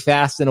on pretty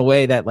fast in a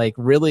way that like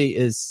really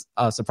is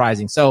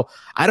surprising. So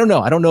I don't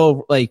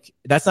know, like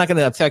that's not going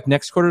to affect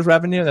next quarter's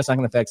revenue. That's not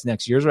going to affect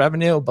next year's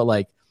revenue, but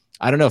like,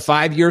 I don't know,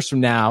 5 years from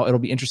now, it'll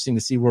be interesting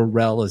to see where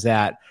RHEL is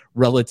at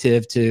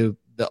relative to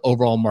the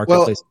overall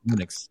marketplace of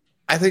Linux.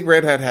 I think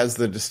Red Hat has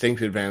the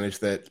distinct advantage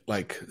that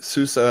like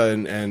SUSE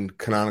and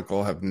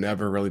Canonical have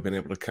never really been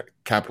able to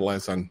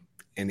capitalize on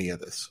any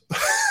of this.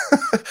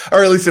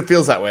 Or at least it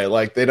feels that way.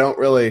 Like they don't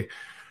really,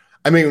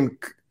 I mean,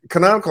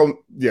 Canonical,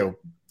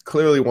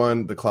 clearly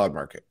won the cloud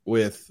market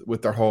with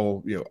their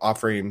whole,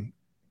 offering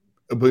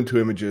Ubuntu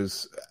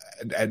images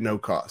at no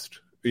cost,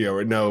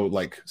 or no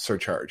like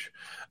surcharge.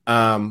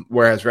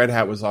 Whereas Red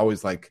Hat was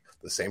always like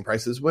the same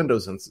price as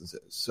Windows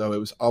instances. So it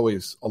was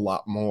always a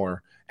lot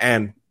more.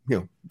 And,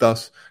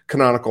 thus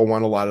Canonical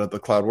won a lot of the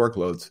cloud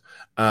workloads.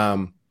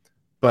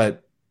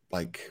 But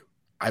like,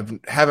 I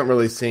haven't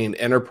really seen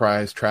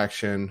enterprise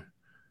traction.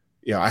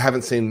 I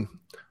haven't seen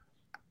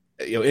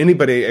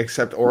anybody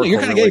except Oracle. You're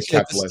kind of getting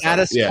the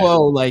status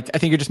quo. Like I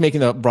think you're just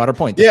making the broader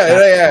point.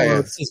 Yeah.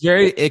 It's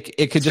very.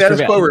 It could status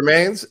just quo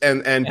remains,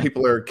 and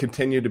people are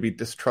continue to be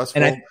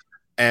distrustful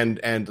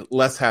and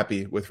less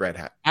happy with Red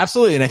Hat.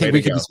 Absolutely, and I think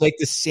we could just make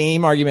the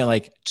same argument.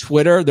 Like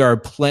Twitter, there are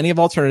plenty of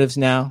alternatives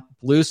now.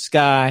 Blue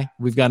Sky,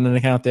 we've got an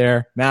account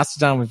there.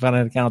 Mastodon, we've got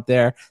an account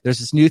there. There's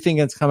this new thing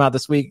that's come out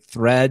this week,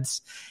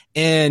 Threads,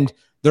 and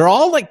they're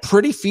all like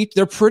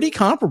they're pretty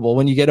comparable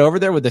when you get over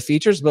there with the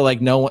features, but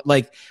like no one,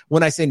 like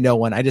when I say no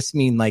one, I just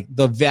mean like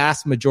the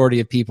vast majority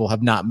of people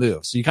have not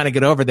moved. So you kind of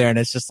get over there and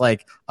it's just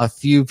like a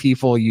few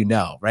people,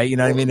 right? You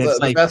know what I mean? It's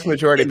the vast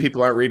majority of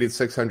people aren't reading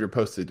 600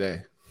 posts a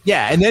day.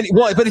 Yeah. And then,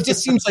 but it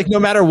just seems like no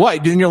matter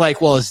what, then you're like,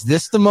 well, is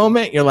this the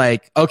moment? You're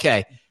like,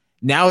 okay,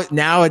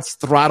 now it's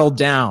throttled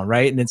down,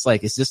 right? And it's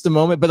like, is this the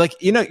moment? But like,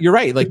 you're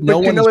right. Like no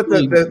one. What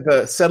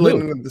the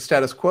settling of the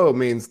status quo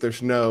means?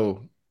 There's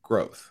no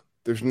growth.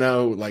 There's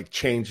no like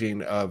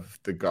changing of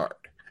the guard.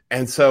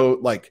 And so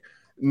like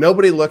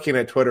nobody looking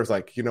at Twitter is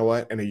like, you know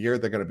what? In a year,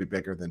 they're going to be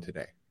bigger than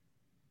today.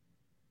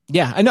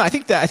 Yeah, I know. I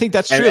think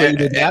that's true.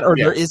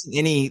 There isn't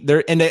any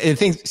there. And I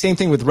think same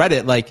thing with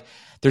Reddit. Like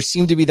there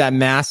seemed to be that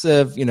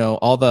massive,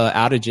 all the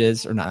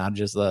outages or not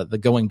outages, the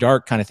going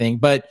dark kind of thing.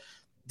 But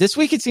this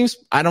week it seems,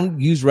 I don't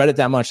use Reddit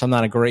that much. I'm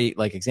not a great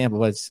like example,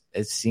 but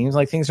it seems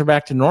like things are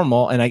back to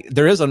normal. And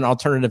there is an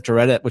alternative to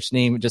Reddit, which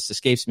name just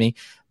escapes me.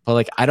 But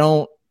like, I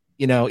don't,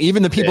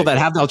 even the people that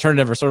have the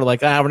alternative are sort of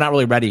like, we're not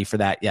really ready for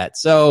that yet.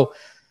 So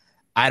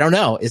I don't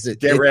know. Is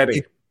it get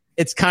ready?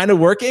 It's kind of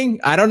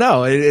working. I don't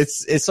know.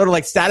 It's sort of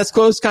like status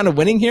quo is kind of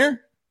winning here.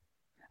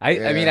 I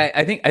mean,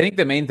 I think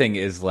the main thing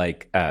is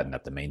like,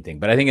 not the main thing,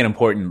 but I think an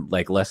important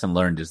like lesson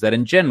learned is that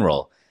in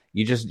general,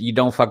 you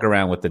don't fuck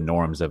around with the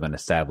norms of an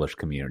established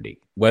community,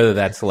 whether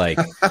that's like,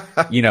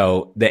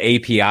 the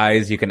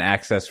APIs you can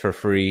access for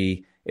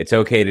free. It's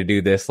okay to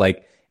do this.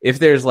 Like if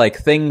there's like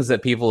things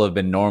that people have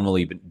been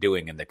normally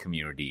doing in the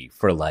community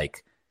for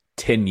like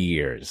 10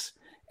 years,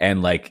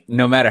 and like,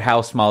 no matter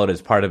how small it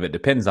is, part of it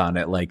depends on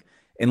it. Like,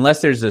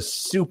 unless there's a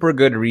super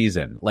good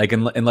reason, like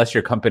unless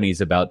your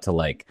company's about to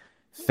like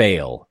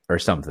fail or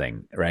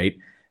something, right?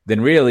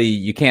 Then really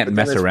you can't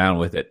mess around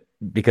with it,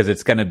 because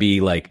it's going to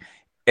be like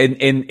in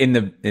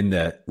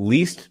the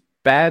least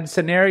bad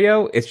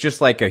scenario, it's just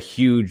like a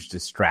huge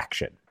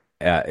distraction,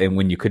 and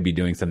when you could be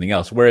doing something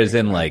else. Whereas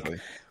in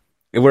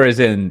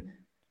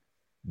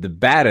the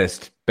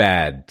baddest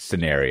bad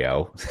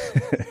scenario,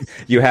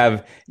 you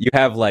have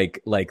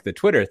like the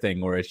Twitter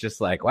thing where it's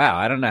just like, wow,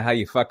 I don't know how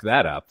you fucked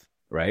that up,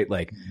 right?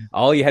 Like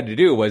all you had to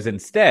do was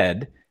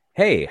instead,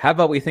 hey, how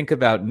about we think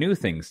about new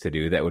things to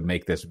do that would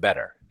make this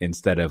better,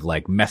 instead of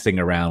like messing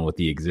around with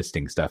the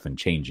existing stuff and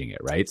changing it,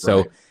 right?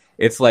 So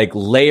it's like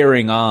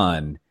layering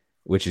on,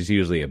 which is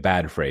usually a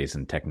bad phrase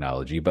in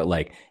technology, but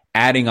like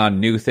adding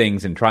on new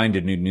things and trying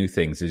to do new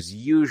things is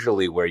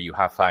usually where you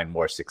find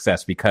more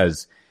success,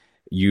 because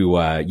you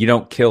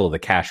don't kill the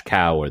cash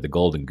cow or the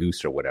golden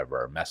goose or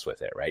whatever, or mess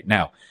with it, right?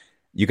 Now,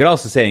 you could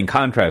also say, in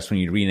contrast, when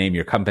you rename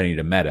your company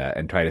to Meta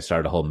and try to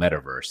start a whole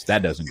metaverse,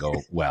 that doesn't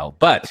go well.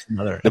 But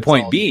the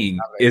point being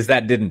is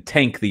that didn't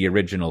tank the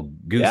original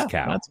goose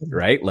cow,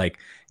 right? Like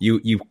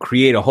you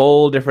create a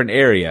whole different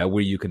area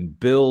where you can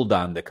build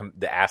on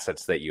the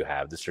assets that you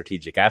have, the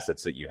strategic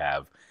assets that you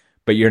have,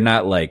 but you're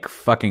not like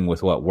fucking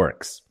with what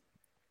works.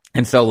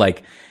 And so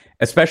like,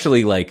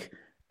 especially like,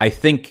 I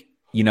think,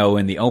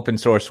 in the open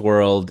source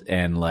world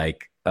and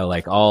like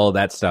all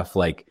that stuff,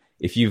 like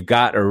if you've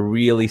got a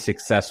really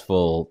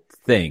successful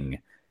thing,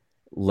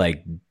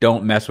 like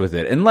don't mess with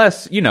it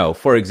unless,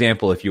 for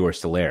example, if you were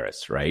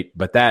Solaris, right?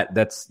 But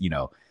that's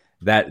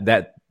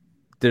that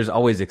there's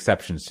always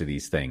exceptions to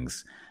these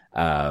things.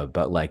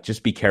 But like,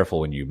 just be careful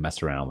when you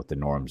mess around with the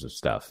norms of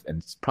stuff.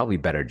 And it's probably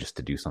better just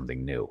to do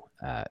something new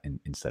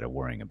instead of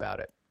worrying about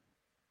it.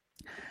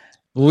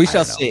 Well, we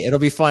shall see. It'll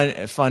be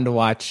fun to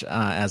watch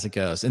as it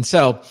goes. And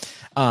so,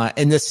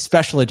 in this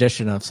special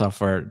edition of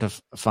Software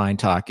Defined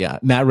Talk,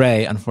 Matt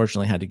Ray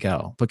unfortunately had to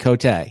go, but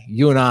Cote,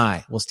 you and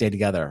I will stay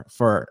together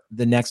for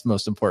the next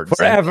most important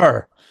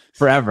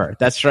forever.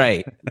 That's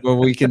right, where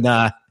we can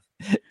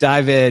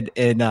dive in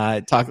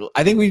and talk.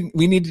 I think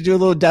we need to do a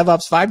little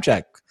DevOps vibe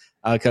check,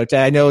 Cote.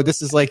 I know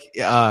this is like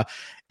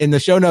in the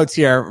show notes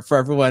here for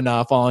everyone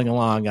following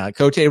along.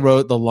 Cote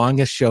wrote the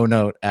longest show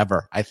note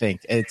ever. I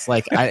think it's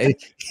like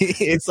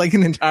it's like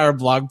an entire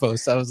blog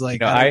post. I was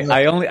like,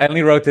 I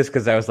only wrote this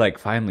because I was like,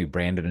 finally,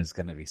 Brandon is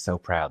going to be so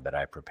proud that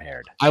I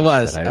prepared. I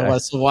was.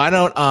 So why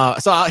don't?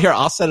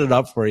 I'll set it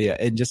up for you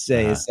and just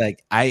say it's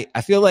like I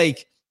feel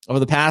like over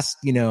the past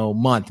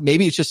month,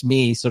 maybe it's just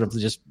me sort of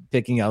just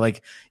picking out,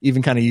 like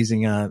even kind of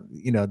using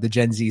the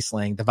Gen Z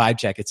slang, the vibe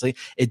check. It's like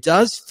it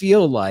does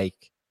feel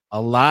like a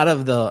lot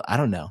of the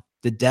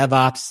the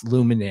DevOps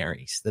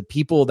luminaries, the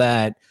people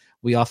that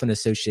we often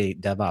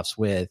associate DevOps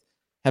with,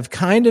 have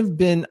kind of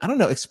been,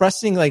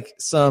 expressing like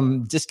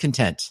some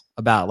discontent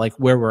about like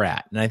where we're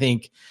at. And I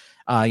think,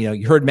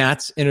 you heard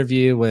Matt's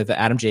interview with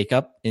Adam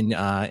Jacob, and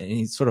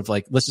he's sort of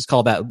like, let's just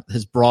call that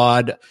his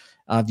broad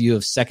view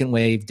of second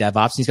wave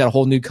DevOps. He's got a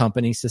whole new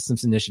company,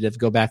 Systems Initiative.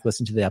 Go back,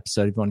 listen to the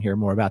episode if you want to hear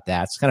more about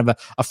that. It's kind of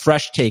a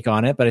fresh take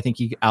on it, but I think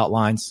he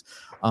outlines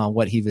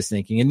what he was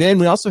thinking. And then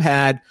we also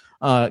had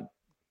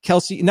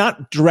Kelsey,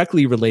 not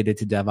directly related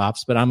to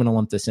DevOps, but I'm going to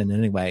lump this in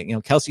anyway.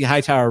 Kelsey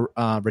Hightower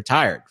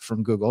retired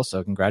from Google,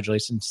 so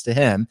congratulations to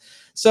him.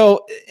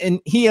 So,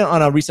 and he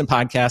on a recent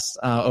podcast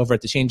over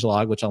at the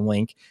Changelog, which I'll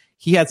link,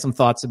 he had some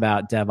thoughts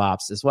about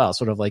DevOps as well.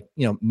 Sort of like,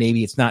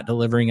 maybe it's not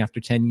delivering after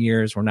 10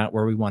 years. We're not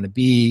where we want to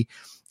be.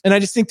 And I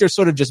just think there's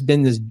sort of just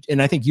been this, and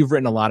I think you've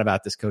written a lot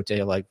about this, Cote,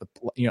 like,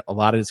 a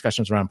lot of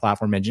discussions around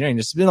platform engineering.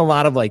 There's been a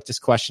lot of like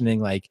just questioning,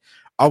 like,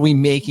 are we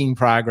making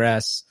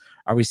progress?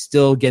 Are we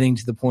still getting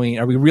to the point?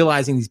 Are we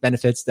realizing these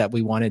benefits that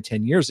we wanted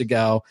 10 years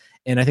ago?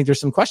 And I think there's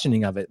some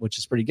questioning of it, which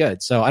is pretty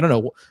good. So I don't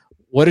know.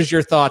 What is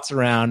your thoughts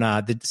around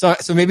so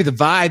maybe the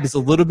vibe is a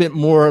little bit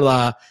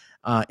more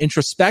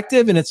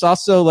introspective, and it's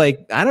also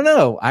like, I don't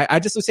know. I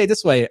just would say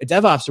this way: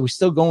 DevOps, are we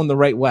still going the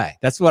right way?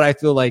 That's what I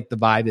feel like the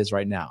vibe is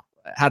right now.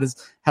 How does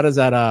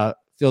that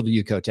feel to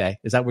you, Cote?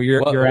 Is that where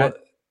you're at?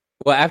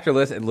 Well, after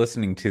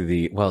listening to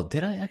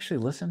did I actually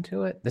listen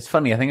to it? That's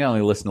funny. I think I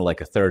only listened to like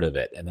a third of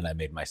it, and then I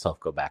made myself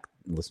go back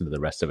and listen to the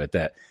rest of it.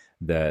 That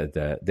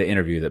the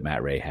interview that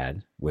Matt Ray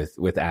had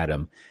with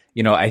Adam,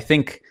 I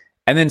think,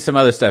 and then some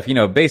other stuff.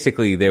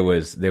 Basically there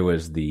was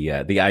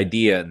the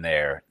idea in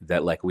there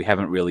that like we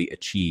haven't really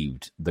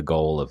achieved the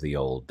goal of the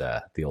old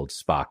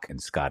Spock and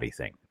Scotty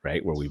thing,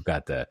 right? Where we've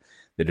got the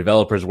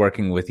developers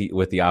working with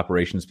the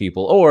operations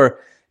people, or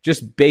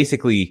just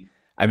basically.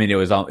 I mean, it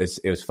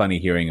was funny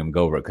hearing him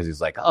go over it because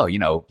he's like,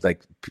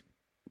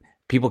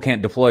 people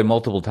can't deploy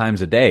multiple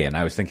times a day. And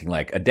I was thinking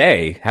like, a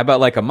day? How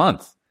about like a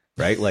month?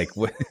 right? Like,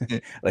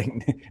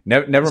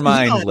 never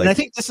mind. Like, and I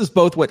think this is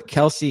both what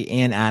Kelsey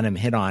and Adam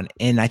hit on.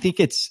 And I think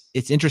it's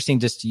interesting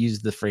just to use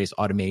the phrase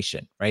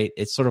automation, right?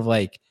 It's sort of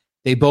like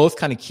they both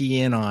kind of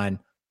key in on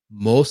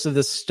most of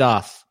the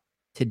stuff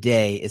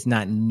today is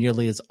not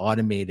nearly as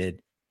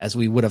automated as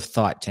we would have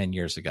thought 10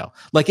 years ago.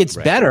 Like it's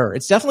better.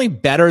 It's definitely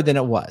better than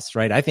it was,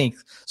 right? I think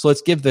so.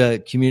 Let's give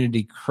the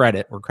community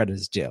credit where credit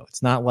is due.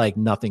 It's not like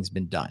nothing's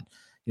been done.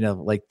 You know,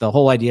 like the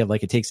whole idea of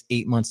like it takes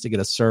 8 months to get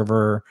a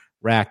server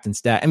racked and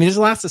stacked. I mean, there's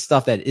lots of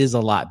stuff that is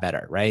a lot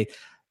better, right?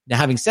 Now,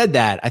 having said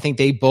that, I think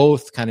they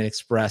both kind of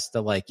expressed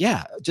that like,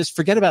 yeah, just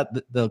forget about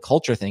the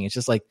culture thing. It's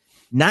just like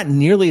not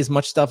nearly as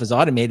much stuff is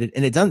automated,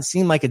 and it doesn't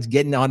seem like it's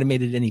getting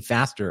automated any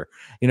faster.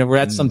 You know, we're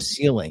at some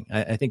ceiling.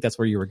 I think that's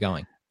where you were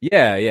going.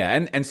 Yeah.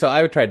 And so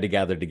I tried to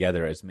gather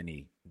together as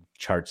many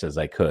charts as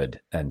I could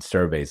and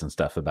surveys and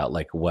stuff about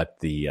like what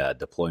the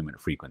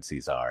deployment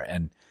frequencies are.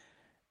 And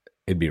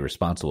it'd be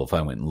responsible if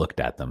I went and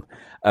looked at them.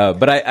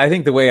 But I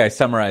think the way I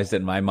summarized it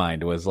in my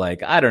mind was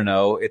like, I don't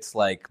know, it's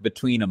like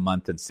between a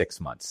month and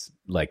 6 months,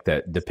 like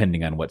that,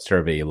 depending on what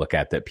survey you look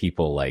at, that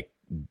people like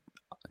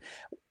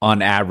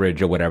on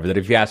average or whatever, that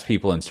if you ask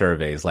people in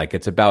surveys, like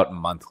it's about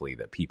monthly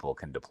that people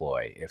can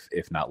deploy,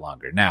 if not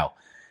longer. Now,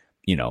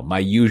 you know, my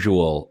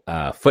usual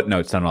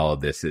footnotes on all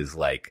of this is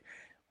like,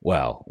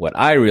 well, what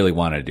I really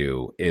want to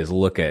do is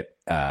look at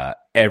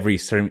every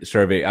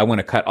survey. I want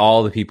to cut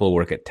all the people who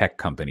work at tech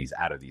companies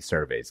out of these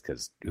surveys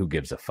because who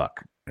gives a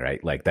fuck,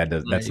 right? Like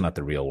that's not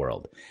the real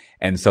world.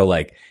 And so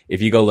like,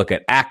 if you go look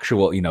at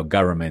actual, you know,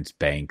 governments,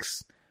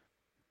 banks,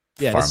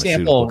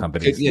 pharmaceutical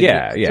companies.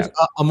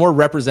 A more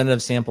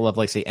representative sample of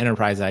like, say,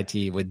 enterprise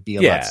IT would be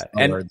a lot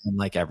smaller than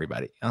like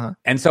everybody.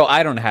 And so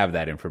I don't have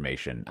that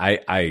information.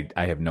 I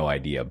have no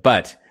idea,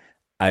 but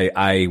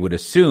I would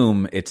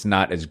assume it's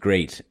not as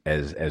great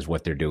as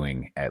what they're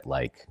doing at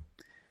like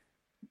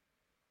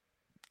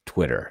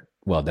Twitter.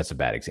 Well, that's a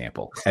bad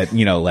example. At,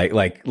 you know,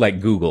 like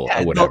Google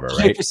or whatever,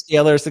 right?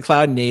 Hyperscalers, the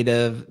cloud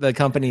native, the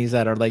companies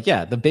that are like,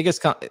 the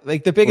biggest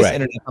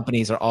internet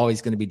companies are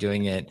always going to be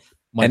doing it.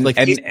 And a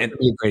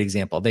great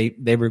example. They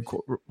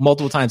record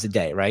multiple times a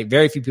day, right?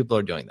 Very few people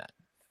are doing that.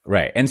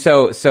 Right. And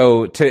so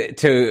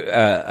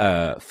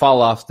to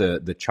fall off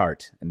the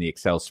chart in the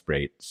Excel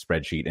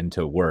spreadsheet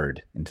into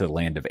Word, into the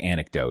land of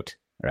anecdote,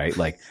 right?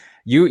 Like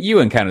you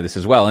encounter this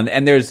as well.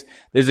 And there's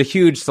a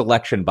huge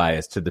selection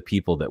bias to the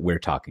people that we're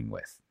talking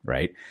with,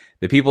 right?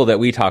 The people that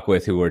we talk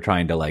with who are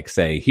trying to like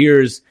say,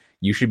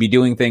 you should be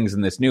doing things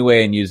in this new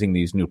way and using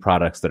these new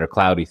products that are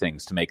cloudy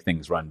things to make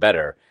things run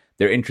better.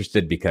 They're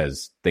interested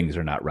because things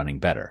are not running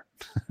better,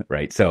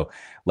 right? So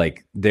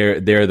like they're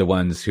the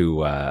ones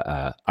who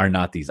are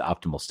not these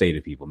optimal state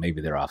of people.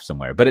 Maybe they're off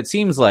somewhere. But it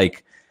seems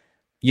like,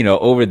 you know,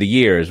 over the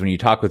years, when you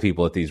talk with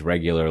people at these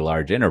regular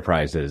large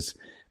enterprises,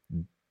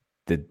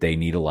 that they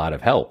need a lot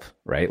of help,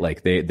 right?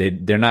 Like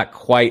they're not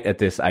quite at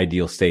this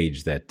ideal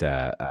stage that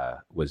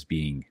was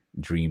being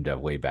dreamed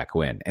of way back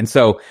when. And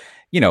so,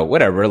 you know,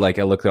 whatever, like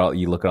you look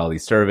at all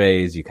these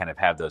surveys, you kind of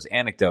have those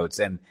anecdotes,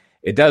 and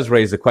it does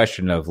raise the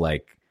question of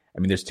like, I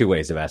mean, there's two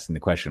ways of asking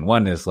the question.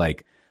 One is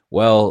like,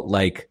 well,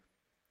 like,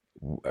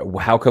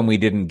 how come we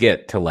didn't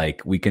get to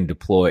like, we can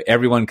deploy,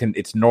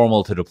 it's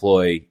normal to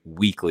deploy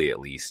weekly at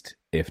least,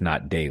 if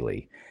not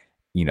daily.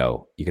 You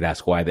know, you could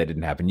ask why that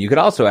didn't happen. You could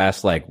also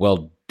ask like,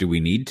 well, do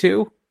we need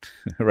to?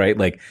 Right?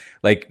 Like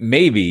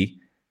maybe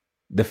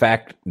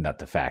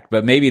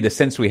maybe the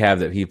sense we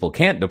have that people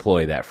can't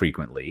deploy that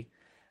frequently,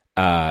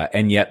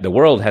 and yet the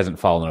world hasn't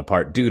fallen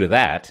apart due to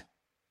that,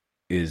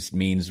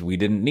 means we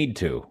didn't need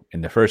to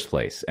in the first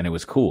place, and it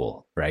was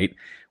cool, right?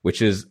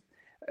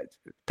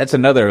 That's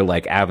another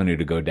like avenue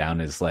to go down,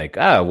 is like,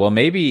 well,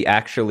 maybe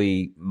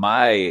actually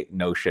my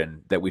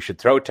notion that we should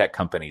throw tech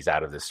companies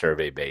out of the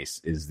survey base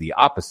is the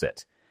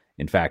opposite.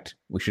 In fact,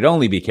 we should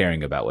only be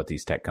caring about what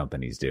these tech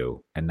companies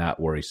do and not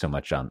worry so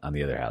much on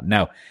the other hand.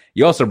 Now,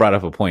 you also brought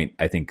up a point,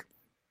 I think,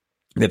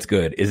 that's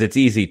good, is it's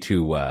easy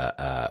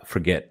to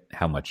forget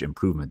how much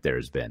improvement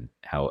there's been,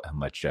 how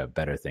much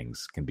better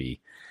things can be.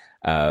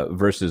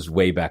 Versus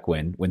way back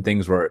when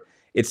things were,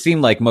 it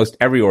seemed like most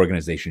every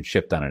organization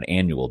shipped on an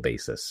annual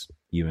basis,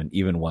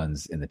 even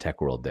ones in the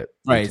tech world that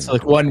so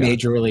like one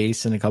major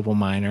release and a couple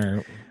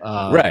minor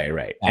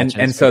right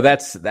and so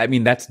that's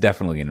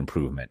definitely an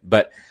improvement.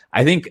 But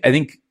I think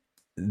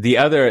the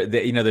other,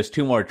 you know, there's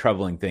two more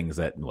confounding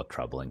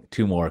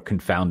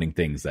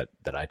things that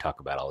I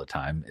talk about all the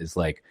time, is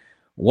like,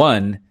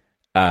 one,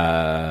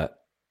 there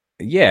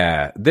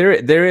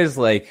is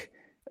like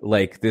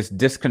this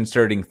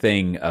disconcerting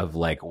thing of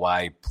like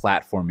why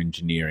platform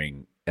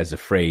engineering as a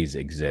phrase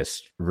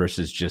exists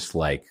versus just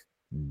like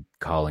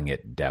calling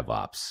it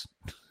DevOps,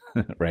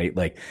 right?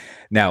 Like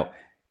now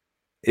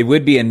it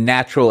would be a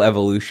natural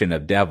evolution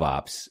of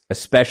DevOps,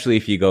 especially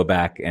if you go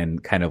back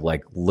and kind of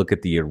like look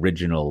at the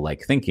original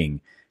like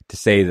thinking, to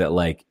say that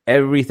like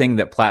everything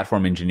that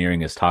platform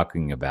engineering is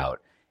talking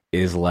about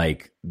is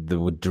like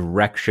the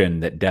direction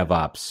that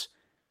DevOps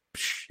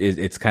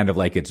it's kind of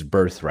like its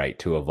birthright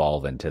to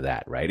evolve into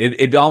that, right?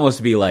 It'd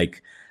almost be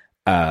like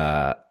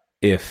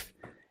if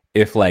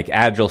if like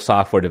agile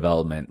software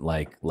development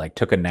like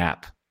took a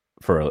nap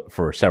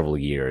for several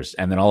years,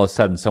 and then all of a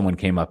sudden someone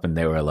came up and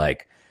they were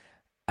like,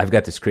 I've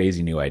got this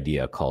crazy new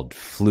idea called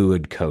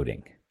fluid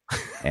coding.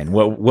 And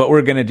what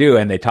we're going to do,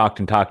 and they talked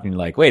and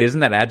like, wait,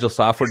 isn't that agile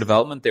software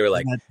development? They were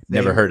like,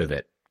 never heard of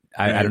it.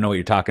 I don't know what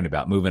you're talking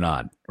about. Moving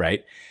on.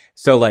 Right.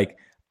 So like,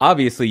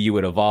 obviously you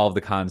would evolve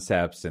the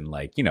concepts, and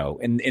like, you know,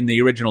 in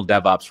the original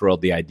DevOps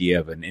world, the idea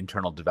of an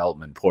internal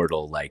development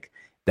portal, like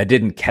that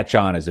didn't catch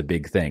on as a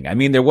big thing. I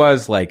mean, there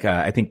was like,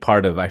 I think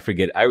part of, I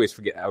always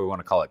forget, I want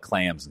to call it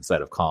clams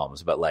instead of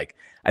calms, but like,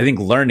 I think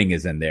learning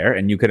is in there,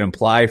 and you could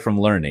imply from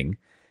learning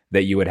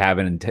that you would have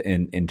an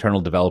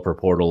internal developer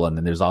portal. And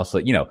then there's also,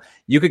 you know,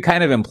 you could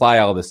kind of imply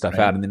all this stuff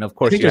out. And then of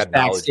course you have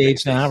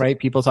Backstage now, right?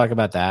 People talk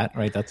about that,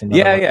 right? That's another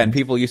yeah. And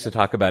people used to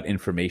talk about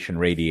information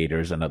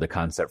radiators, another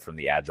concept from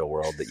the agile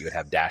world, that you would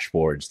have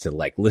dashboards to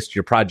like list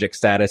your project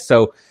status.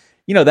 So,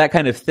 you know, that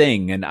kind of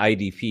thing. And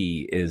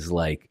IDP is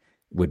like,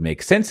 would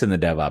make sense in the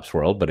DevOps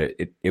world, but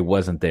it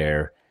wasn't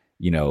there,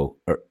 you know,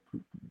 or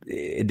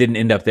it didn't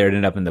end up there. It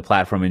ended up in the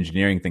platform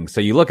engineering thing. So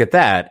you look at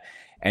that,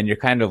 and you're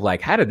kind of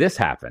like, how did this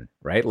happen?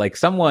 Right? Like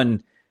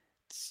someone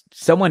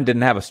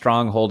didn't have a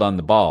strong hold on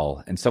the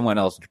ball, and someone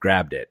else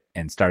grabbed it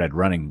and started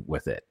running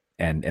with it.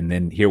 And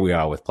then here we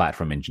are with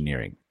platform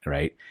engineering,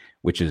 right?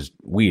 Which is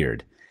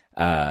weird.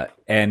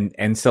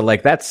 And so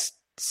like, that's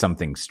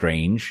something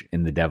strange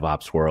in the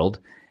DevOps world.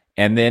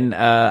 And then,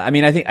 I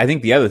mean, I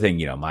think the other thing,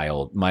 you know, my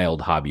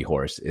old hobby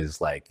horse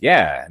is like,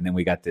 yeah. And then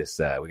we got this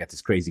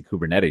crazy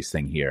Kubernetes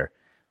thing here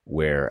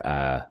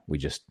where, we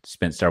just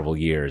spent several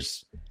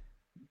years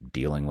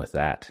dealing with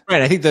that.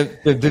 Right. I think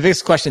the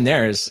biggest question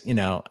there is, you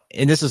know,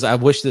 and I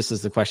wish this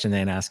is the question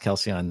they asked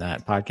Kelsey on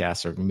that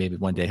podcast, or maybe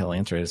one day he'll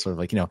answer it. It's sort of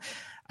like, you know,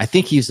 I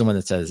think he's the one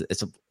that says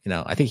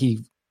I think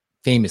he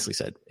famously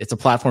said it's a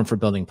platform for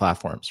building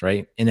platforms.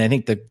 Right. And I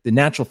think the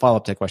natural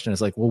follow-up to that question is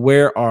like, well,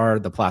 where are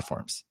the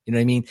platforms? You know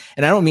what I mean?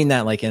 And I don't mean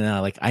that like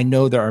I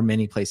know there are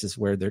many places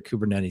where their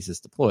Kubernetes is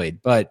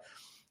deployed, but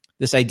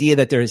this idea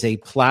that there is a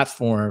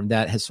platform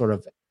that has sort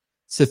of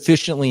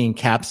sufficiently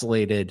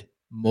encapsulated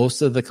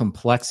most of the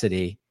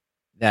complexity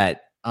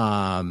that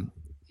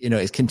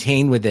is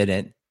contained within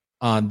it,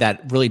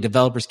 that really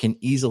developers can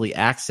easily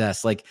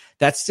access, like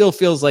that still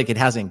feels like it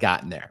hasn't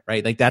gotten there,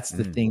 right? Like that's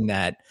the thing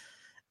that,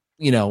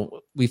 you know,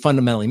 we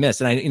fundamentally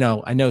miss. And I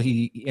know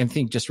I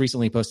think just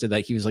recently posted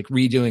that he was like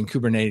redoing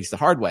Kubernetes the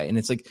hard way, and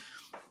it's like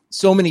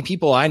so many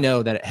people I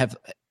know that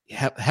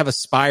have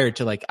aspired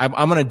to like, I'm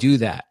going to do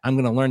that, I'm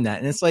going to learn that,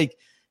 and it's like,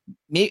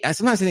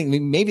 sometimes I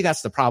think maybe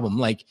that's the problem,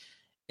 like.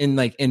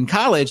 In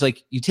college,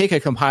 like you take a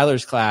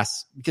compilers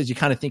class because you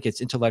kind of think it's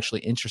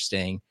intellectually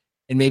interesting,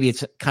 and maybe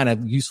it's kind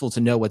of useful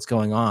to know what's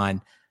going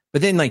on.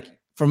 But then like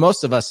for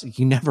most of us,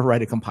 you never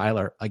write a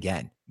compiler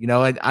again. You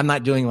know, I'm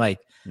not doing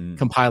like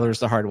compilers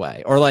the hard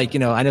way, or like,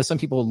 you know, I know some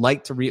people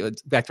like to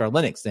back to our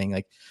Linux thing.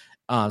 Like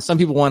some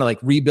people want to like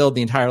rebuild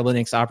the entire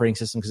Linux operating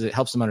system because it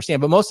helps them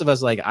understand. But most of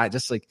us like, I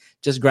just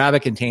grab a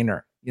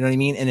container, you know what I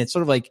mean? And it's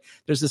sort of like,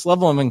 there's this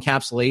level of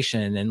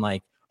encapsulation and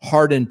like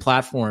hardened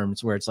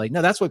platforms where it's like,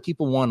 no, that's what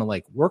people want to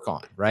like work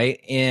on.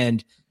 Right.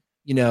 And,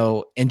 you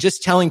know, and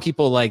just telling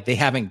people like they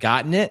haven't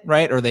gotten it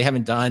right, or they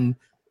haven't done,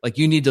 like,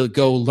 you need to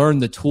go learn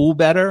the tool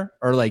better,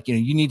 or like, you know,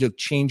 you need to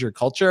change your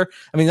culture.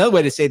 I mean, another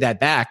way to say that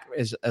back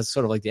is as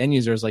sort of like the end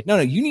user is like, no,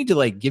 you need to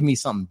like give me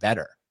something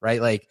better. Right.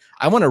 Like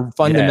I want to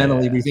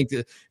fundamentally rethink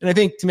it. And I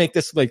think to make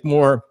this like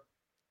more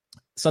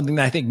something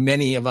that I think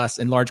many of us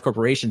in large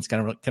corporations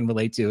can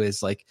relate to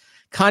is like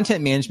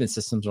content management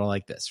systems are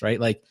like this, right?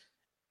 Like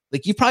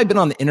you've probably been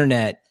on the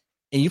internet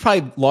and you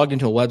probably logged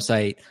into a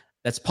website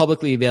that's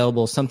publicly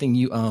available, something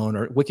you own,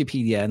 or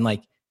Wikipedia, and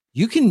like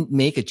you can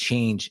make a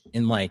change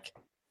in like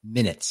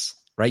minutes,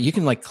 right? You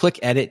can like click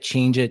edit,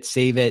 change it,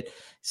 save it.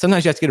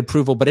 Sometimes you have to get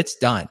approval, but it's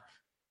done.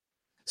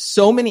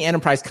 So many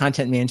enterprise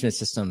content management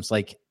systems,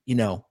 like, you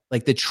know,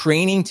 like the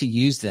training to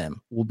use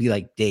them will be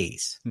like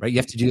days, right? You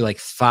have to do like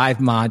 5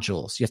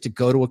 modules. You have to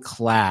go to a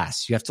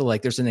class. You have to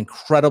like, there's an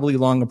incredibly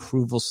long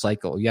approval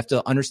cycle. You have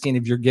to understand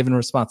if you're given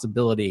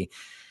responsibility.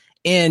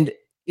 And,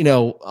 you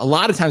know, a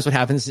lot of times what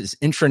happens is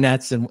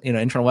intranets and, you know,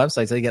 internal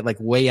websites, they get like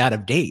way out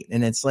of date.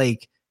 And it's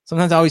like,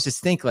 sometimes I always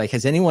just think like,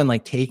 has anyone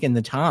like taken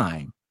the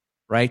time,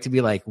 right, to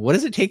be like, what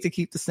does it take to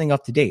keep this thing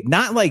up to date?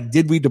 Not like,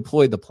 did we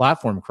deploy the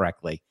platform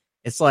correctly?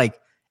 It's like,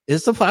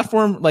 is the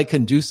platform like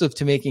conducive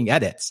to making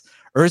edits?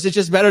 Or is it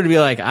just better to be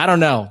like, I don't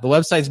know, the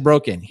website's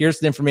broken. Here's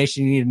the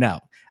information you need to know.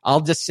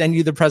 I'll just send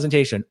you the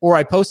presentation. Or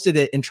I posted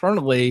it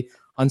internally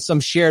on some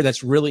share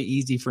that's really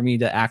easy for me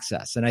to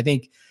access. And I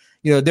think,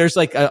 you know, there's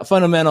like a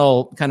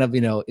fundamental kind of,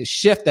 you know,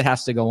 shift that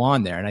has to go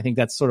on there. And I think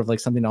that's sort of like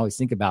something I always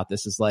think about.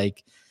 This is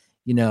like,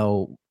 you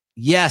know,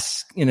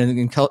 yes, you know,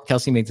 and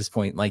Kelsey made this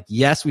point, like,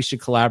 yes, we should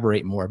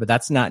collaborate more, but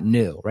that's not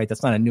new, right?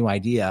 That's not a new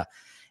idea.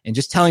 And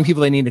just telling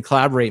people they need to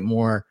collaborate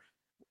more,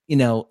 you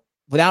know,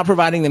 without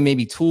providing them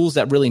maybe tools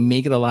that really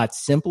make it a lot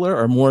simpler,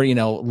 or more, you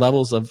know,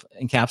 levels of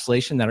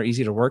encapsulation that are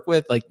easy to work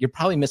with, like you're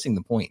probably missing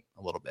the point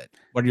a little bit.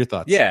 What are your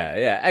thoughts?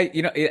 Yeah.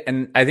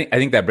 I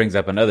think that brings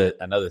up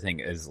another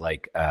thing is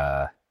like,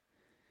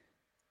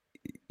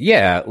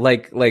 Yeah,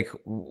 like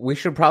we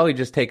should probably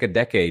just take a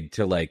decade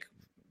to like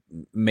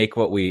make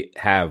what we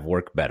have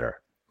work better.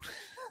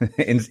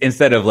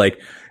 Instead of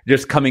like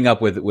just coming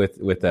up with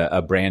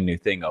a brand new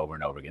thing over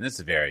and over again. This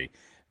is a very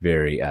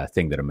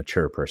thing that a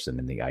mature person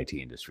in the IT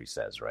industry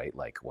says, right?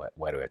 Like,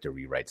 why do I have to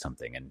rewrite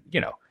something? And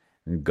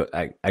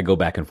I go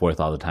back and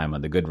forth all the time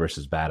on the good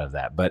versus bad of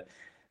that. But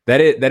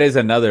that is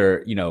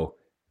another,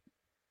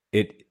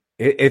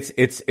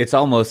 it's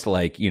almost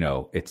like,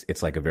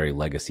 it's like a very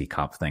legacy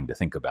comp thing to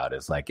think about.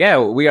 Is like, yeah,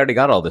 we already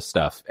got all this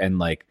stuff, and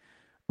like,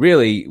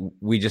 really,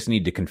 we just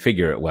need to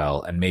configure it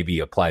well and maybe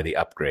apply the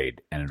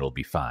upgrade and it'll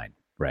be fine,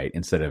 right?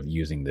 Instead of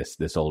using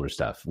this older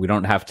stuff. We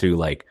don't have to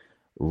like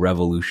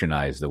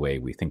revolutionize the way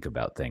we think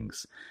about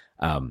things,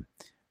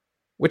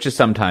 which is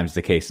sometimes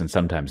the case and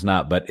sometimes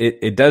not. But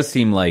it does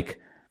seem like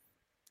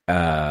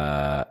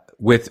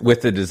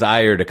with the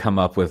desire to come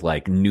up with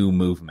like new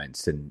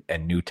movements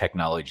and new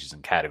technologies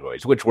and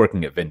categories, which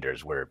working at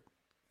vendors we're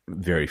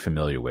very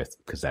familiar with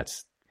because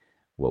that's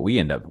what we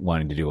end up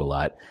wanting to do a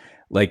lot.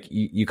 Like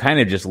you kind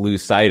of just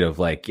lose sight of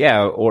like,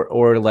 yeah,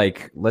 or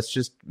like, let's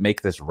just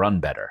make this run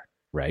better.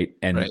 Right.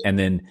 And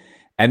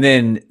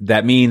then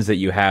that means that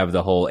you have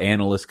the whole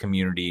analyst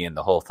community and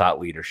the whole thought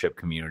leadership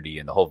community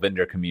and the whole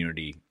vendor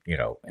community,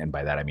 and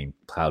by that, I mean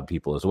cloud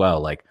people as well,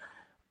 like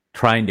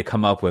trying to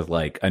come up with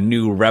like a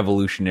new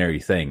revolutionary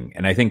thing.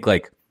 And I think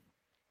like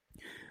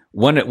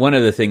one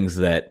of the things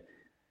that,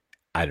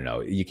 I don't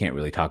know, you can't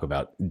really talk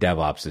about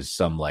DevOps as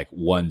some like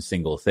one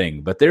single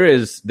thing, but there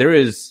is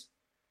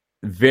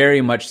very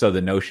much so the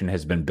notion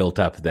has been built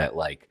up that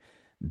like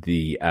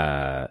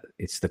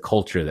it's the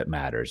culture that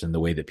matters and the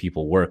way that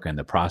people work and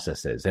the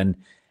processes. And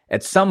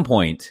at some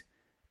point,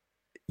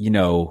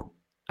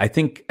 I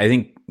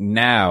think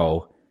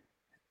now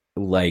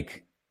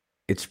like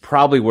it's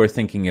probably worth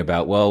thinking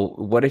about, well,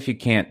 what if you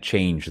can't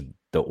change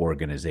the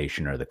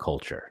organization or the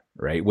culture,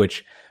 right?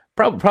 Which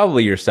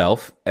probably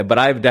yourself, but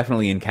I've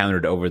definitely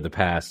encountered over the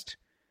past,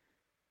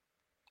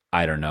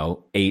 I don't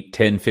know, 8,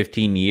 10,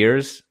 15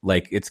 years.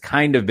 Like it's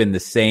kind of been the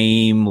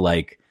same,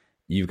 like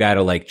you've got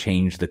to like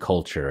change the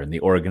culture and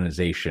the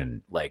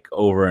organization like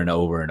over and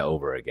over and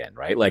over again,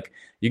 right? Like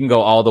you can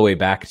go all the way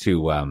back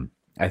to,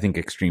 I think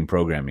Extreme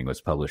Programming was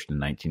published in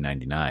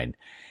 1999.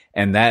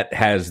 And that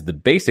has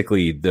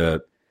basically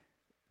the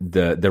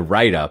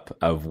write-up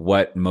of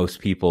what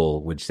most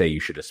people would say you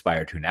should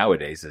aspire to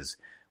nowadays is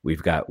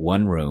we've got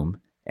one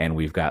room and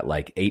we've got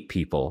like 8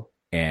 people.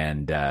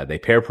 And they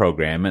pair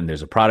program, and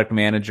there's a product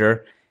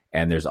manager,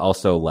 and there's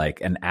also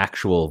like an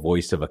actual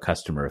voice of a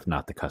customer, if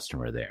not the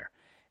customer there.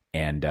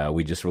 And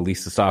we just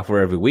release the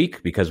software every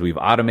week because we've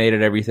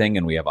automated everything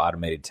and we have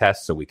automated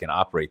tests so we can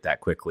operate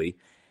that quickly.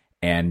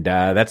 And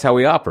that's how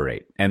we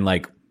operate. And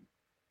like,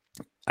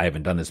 I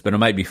haven't done this, but it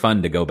might be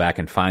fun to go back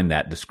and find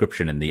that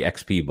description in the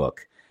XP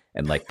book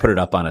and like put it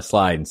up on a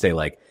slide and say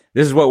like,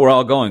 this is what we're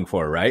all going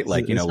for, right?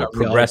 Like, we're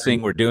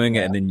progressing, we're doing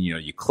it. And then,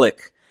 you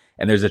click.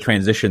 And there's a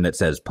transition that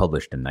says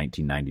published in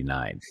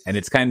 1999. And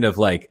it's kind of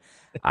like,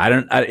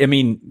 I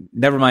mean,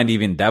 never mind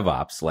even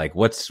DevOps. Like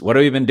what have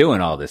we been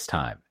doing all this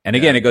time? And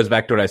again, it goes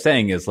back to what I was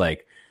saying is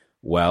like,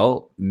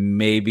 well,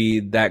 maybe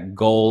that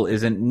goal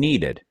isn't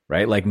needed,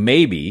 right? Like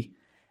maybe,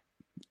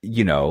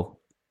 the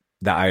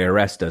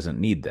IRS doesn't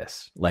need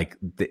this. Like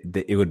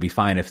it would be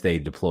fine if they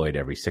deployed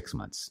every 6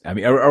 months. I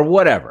mean, or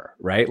whatever,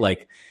 right?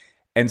 Like,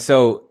 and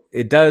so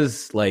it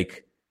does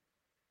like,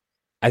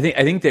 I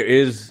think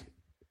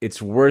it's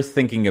worth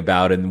thinking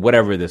about, and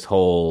whatever this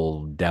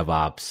whole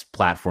DevOps,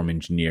 platform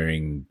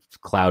engineering,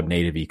 cloud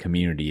native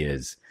community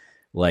is,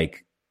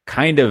 like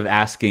kind of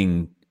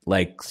asking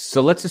like,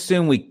 so let's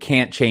assume we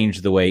can't change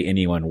the way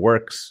anyone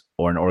works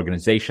or an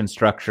organization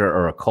structure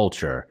or a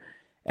culture,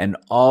 and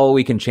all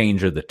we can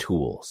change are the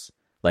tools.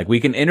 Like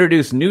we can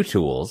introduce new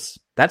tools,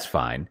 that's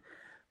fine,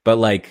 but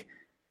like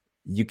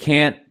you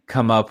can't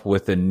come up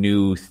with a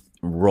new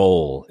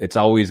role. It's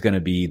always going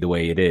to be the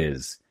way it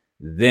is.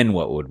 Then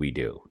what would we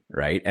do?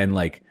 Right. And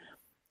like,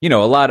 a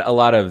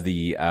lot of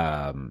the,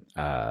 I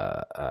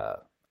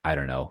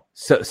don't know,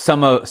 so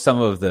some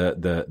of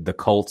the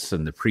cults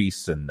and the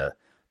priests and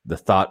the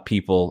thought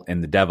people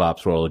in the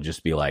DevOps world would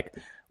just be like,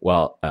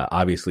 well,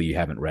 obviously you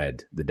haven't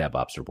read the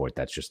DevOps report.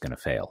 That's just going to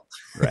fail.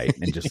 Right.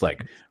 And just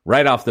like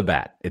right off the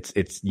bat,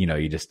 it's,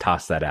 you just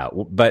toss that out.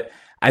 But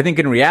I think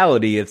in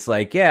reality, it's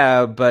like,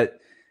 yeah, but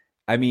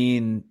I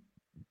mean,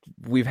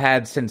 we've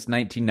had since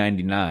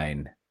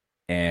 1999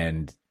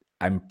 and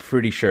I'm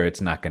pretty sure it's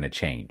not going to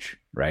change,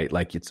 right?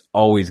 Like it's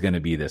always going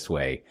to be this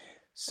way.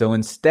 So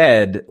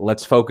instead,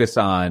 let's focus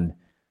on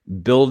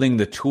building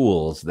the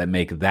tools that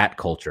make that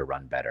culture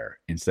run better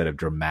instead of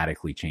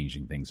dramatically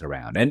changing things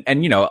around. And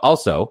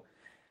also,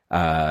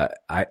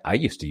 I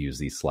used to use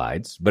these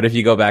slides, but if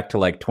you go back to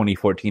like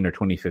 2014 or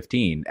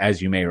 2015,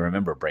 as you may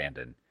remember,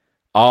 Brandon,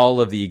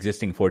 all of the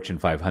existing Fortune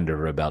 500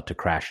 are about to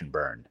crash and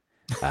burn.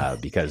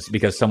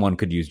 Because someone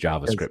could use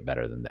JavaScript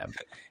better than them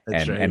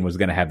and was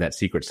going to have that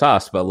secret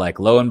sauce. But like,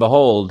 lo and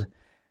behold,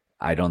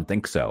 I don't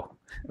think so.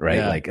 right?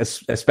 Yeah. Like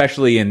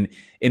especially in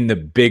the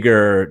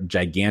bigger,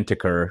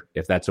 giganticer,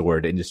 if that's a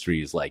word,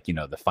 industries like, you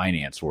know, the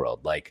finance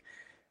world. Like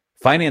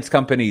finance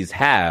companies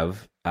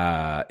have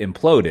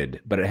imploded,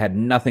 but it had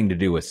nothing to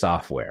do with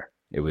software.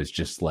 It was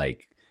just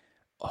like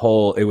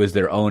it was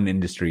their own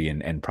industry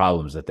and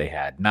problems that they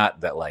had.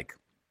 Not that, like,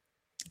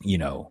 you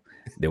know,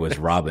 there was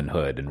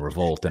Robinhood and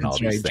Revolt and all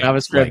these things.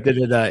 JavaScript like,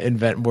 didn't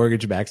invent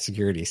mortgage-backed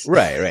securities.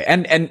 Right.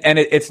 And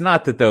it's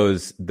not that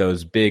those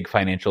big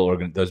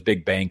those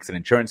big banks and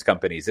insurance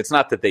companies, it's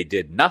not that they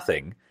did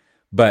nothing,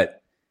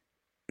 but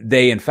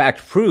they in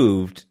fact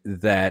proved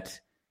that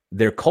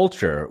their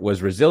culture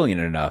was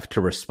resilient enough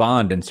to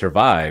respond and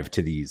survive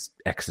to these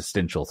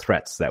existential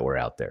threats that were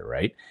out there,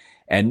 right?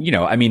 And, you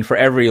know, I mean, for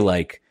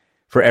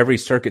every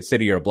Circuit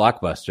City or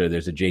Blockbuster,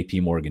 there's a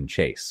JP Morgan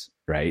Chase,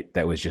 right?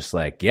 That was just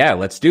like, yeah,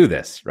 let's do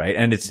this, right?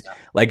 And it's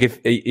like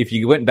if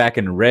you went back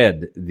and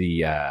read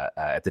the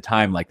at the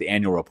time, like the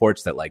annual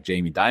reports that like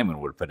Jamie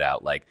Dimon would put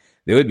out, like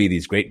there would be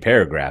these great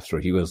paragraphs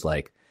where he was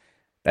like,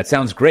 "That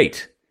sounds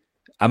great.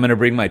 I'm going to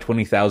bring my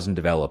 20,000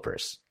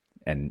 developers,"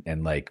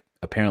 and like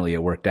apparently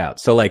it worked out.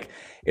 So like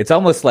it's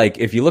almost like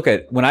if you look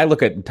at when I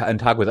look at and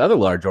talk with other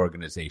large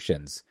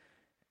organizations,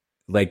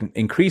 like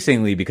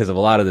increasingly because of a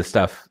lot of the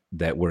stuff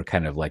that we're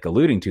kind of like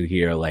alluding to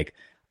here, like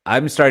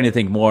I'm starting to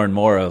think more and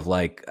more of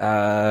like,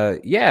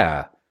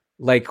 yeah,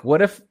 like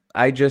what if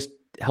I just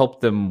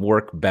help them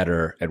work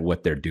better at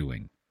what they're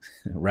doing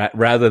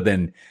rather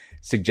than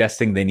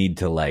suggesting they need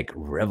to like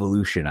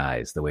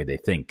revolutionize the way they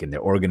think in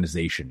their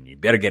organization. You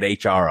better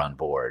get HR on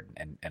board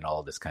and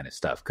all this kind of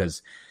stuff.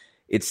 Cause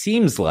it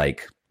seems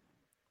like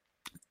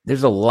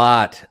there's a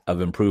lot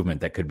of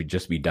improvement that could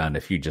just be done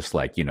if you just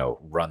like, you know,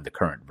 run the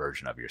current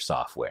version of your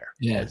software.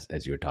 Yeah.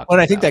 As you were talking about. Well,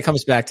 I think that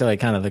comes back to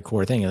like kind of the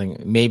core thing. I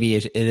think maybe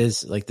it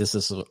is like, this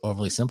is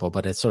overly simple,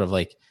 but it's sort of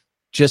like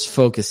just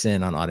focus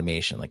in on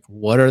automation. Like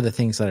what are the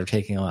things that are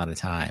taking a lot of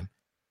time?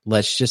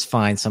 Let's just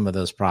find some of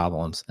those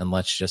problems and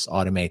let's just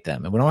automate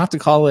them. And we don't have to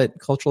call it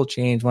cultural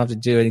change. We don't have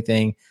to do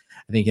anything.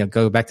 I think, you know,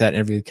 go back to that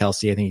interview with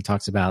Kelsey. I think he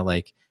talks about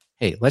like,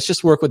 hey, let's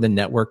just work with the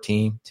network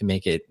team to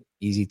make it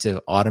easy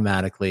to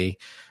automatically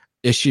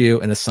issue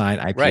and assign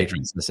IP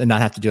addresses and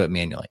not have to do it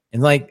manually.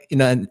 And like, you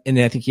know, and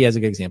I think he has a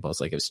good example.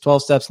 It's like, it was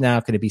 12 steps now.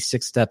 Could it be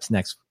 6 steps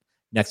next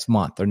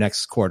month or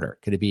next quarter?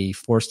 Could it be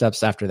 4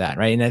 steps after that?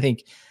 Right. And I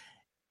think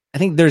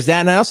there's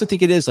that. And I also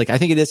think it is like, I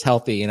think it is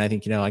healthy. And I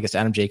think, you know, I guess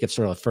Adam Jacobs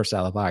sort of first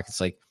out of the box. It's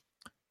like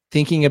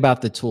thinking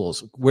about the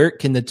tools. Where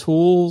can the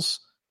tools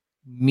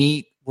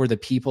meet where the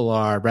people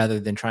are rather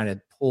than trying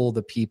to pull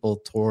the people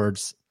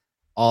towards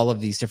all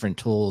of these different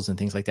tools and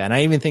things like that. And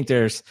I even think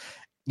there's,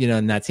 you know,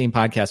 in that same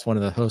podcast, one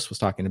of the hosts was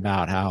talking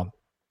about how,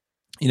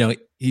 you know,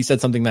 he said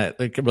something that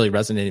like really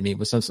resonated with me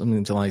with something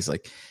until he's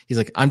like,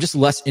 I'm just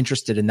less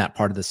interested in that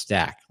part of the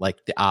stack,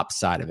 like the ops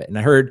side of it. And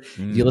I heard if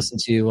you listen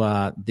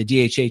to the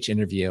DHH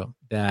interview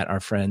that our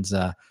friends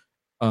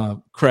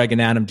Craig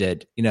and Adam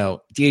did, you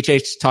know,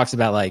 DHH talks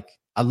about like,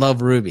 I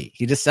love Ruby.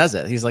 He just says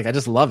it. He's like, I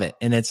just love it.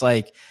 And it's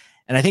like,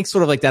 and I think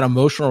sort of like that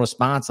emotional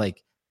response,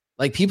 like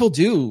people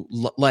do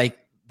like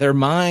their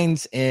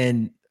minds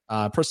and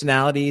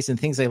personalities and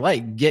things they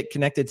like get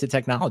connected to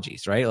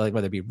technologies, right? Like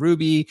whether it be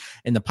Ruby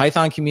in the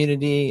Python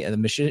community and the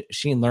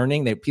machine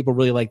learning, that people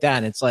really like that.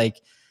 And it's like,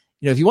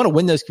 you know, if you want to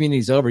win those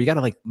communities over, you got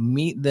to like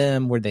meet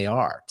them where they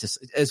are just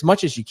as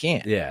much as you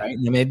can. Yeah. Right?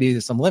 And there may be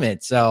some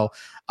limit. So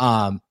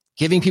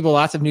giving people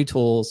lots of new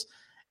tools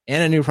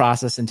and a new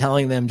process and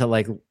telling them to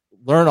like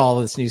learn all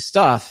of this new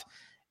stuff,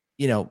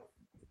 you know,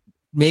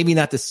 maybe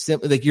not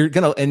like you're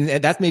going to,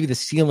 and that's maybe the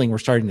ceiling we're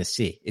starting to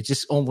see. It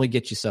just only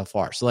gets you so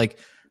far. So like,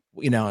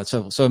 you know,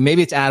 so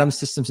maybe it's Adam's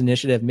Systems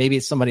Initiative. Maybe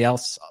it's somebody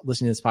else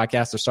listening to this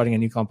podcast or starting a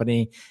new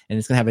company and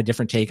it's going to have a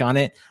different take on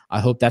it. I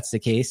hope that's the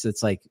case.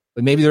 It's like,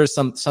 but maybe there's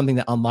something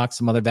that unlocks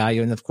some other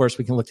value. And of course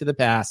we can look to the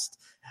past.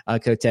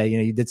 Cote, you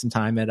know, you did some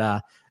time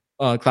at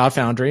Cloud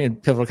Foundry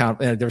and Pivotal.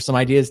 There were some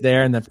ideas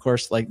there. And of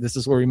course, like this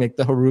is where we make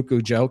the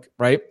Heroku joke,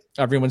 right?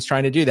 Everyone's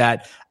trying to do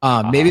that.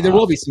 Maybe there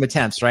will be some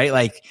attempts, right?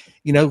 Like,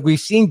 you know, we've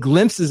seen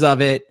glimpses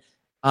of it.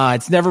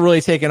 It's never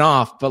really taken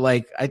off, but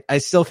like, I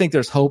still think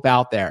there's hope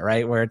out there,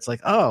 right? Where it's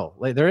like, oh,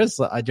 like there is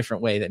a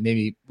different way that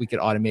maybe we could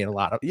automate a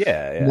lot of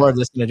more of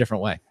this in a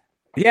different way.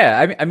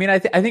 Yeah. I mean, I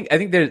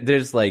think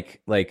there's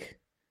like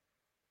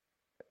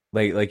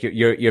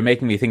you're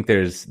making me think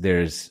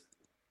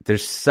there's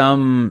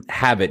some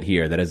habit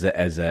here that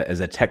as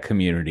a tech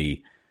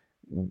community,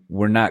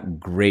 we're not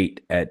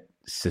great at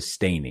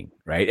sustaining.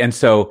 Right.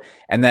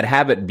 And that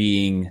habit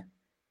being,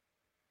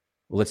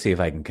 let's see if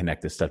I can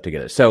connect this stuff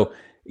together. So,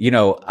 you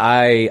know,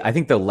 I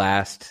think the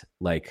last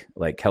like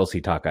Kelsey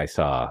talk I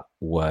saw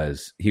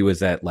was he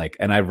was at like,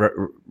 and I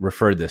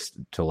referred this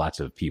to lots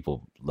of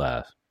people,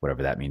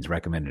 whatever that means,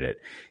 recommended it.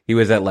 He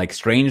was at like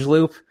Strange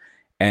Loop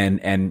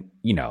and,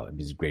 you know,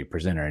 he's a great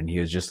presenter. And he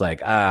was just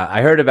like,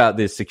 I heard about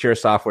this secure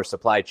software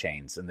supply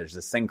chains and there's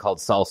this thing called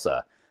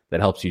Salsa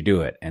that helps you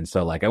do it. And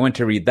so like, I went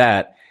to read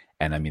that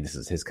and I mean, this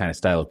is his kind of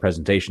style of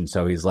presentation.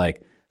 So he's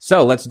like,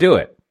 so let's do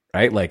it.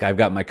 Right. Like I've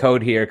got my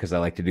code here because I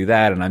like to do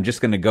that. And I'm just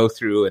going to go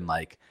through and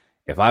like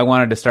if I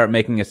wanted to start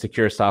making a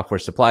secure software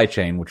supply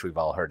chain, which we've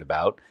all heard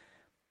about,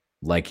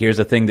 like, here's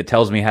a thing that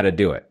tells me how to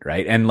do it,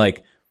 right? And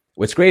like,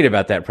 what's great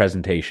about that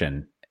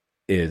presentation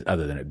is,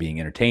 other than it being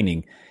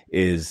entertaining,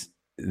 is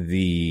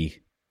the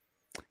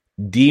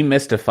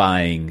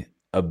demystifying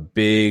a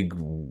big,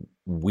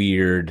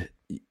 weird,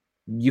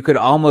 you could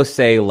almost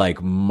say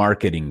like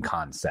marketing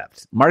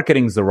concept.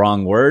 Marketing's the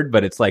wrong word,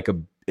 but it's like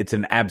it's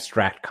an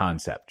abstract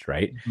concept,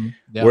 right? Mm-hmm.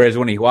 Yep. Whereas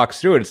when he walks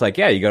through it, it's like,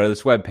 yeah, you go to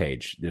this web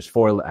page. There's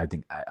 4, I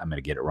think I'm going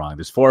to get it wrong.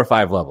 There's 4 or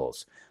 5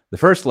 levels. The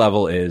first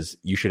level is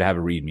you should have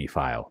a README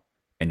file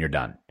and you're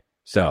done.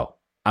 So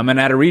I'm going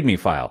to add a README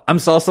file. I'm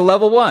salsa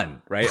level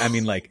 1, right? I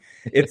mean, like,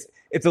 it's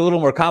a little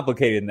more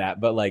complicated than that,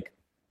 but like,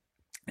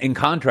 in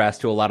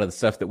contrast to a lot of the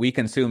stuff that we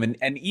consume,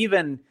 and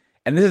even,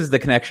 and this is the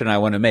connection I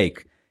want to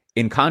make,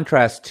 in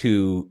contrast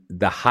to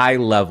the high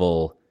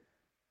level,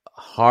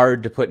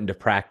 hard to put into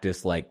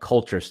practice, like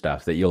culture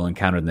stuff that you'll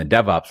encounter in the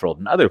DevOps world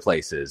and other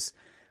places,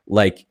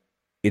 like,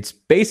 it's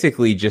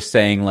basically just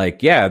saying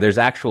like, yeah, there's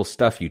actual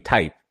stuff you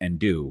type and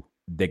do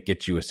that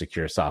gets you a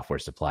secure software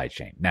supply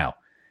chain. Now,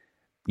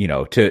 you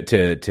know,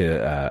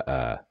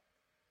 to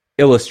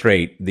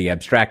illustrate the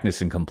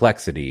abstractness and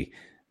complexity,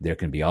 there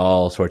can be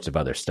all sorts of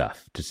other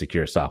stuff to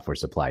secure software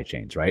supply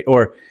chains, right?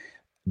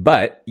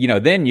 But, you know,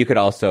 then you could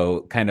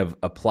also kind of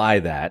apply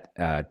that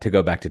to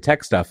go back to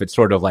tech stuff. It's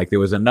sort of like there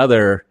was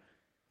another,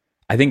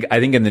 I think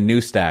in the new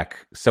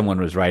stack,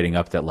 someone was writing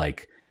up that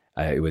like,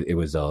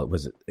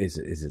 is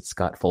it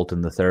Scott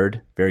Fulton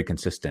III? Very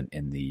consistent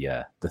in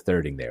the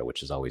thirding there,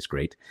 which is always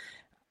great.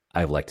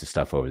 I've liked his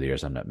stuff over the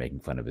years. I'm not making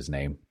fun of his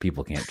name.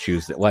 People can't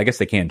choose it. Well, I guess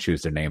they can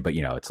choose their name, but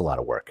you know, it's a lot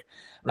of work.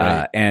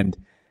 Right. And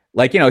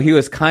like, you know, he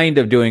was kind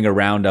of doing a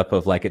roundup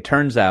of like, it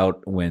turns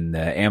out when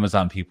the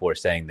Amazon people were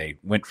saying they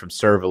went from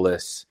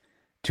serverless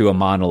to a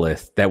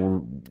monolith, that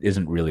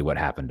isn't really what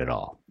happened at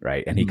all.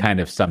 Right. And he kind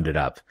of summed it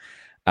up.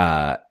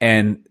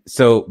 And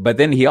so, but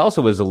then he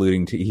also was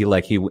alluding to,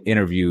 he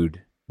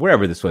interviewed,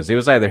 wherever this was, it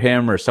was either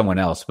him or someone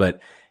else, but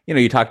you know,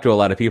 you talk to a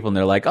lot of people and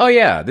they're like, oh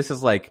yeah, this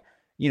is like,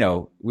 you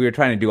know, we were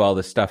trying to do all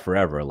this stuff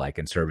forever, like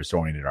in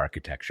service-oriented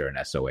architecture and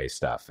SOA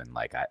stuff. And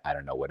like, I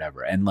don't know,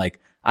 whatever. And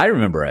like, I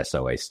remember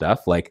SOA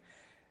stuff. Like,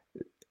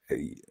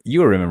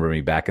 you remember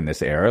me back in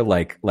this era.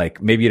 Like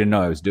maybe you didn't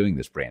know I was doing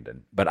this,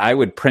 Brandon, but I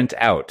would print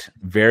out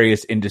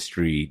various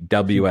industry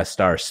WS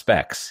star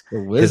specs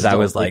because I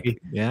was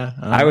like,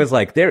 I was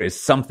like, there is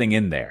something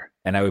in there.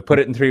 And I would put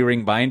it in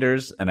 3-ring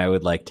binders and I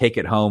would like take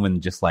it home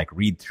and just like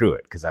read through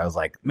it. Cause I was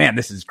like, man,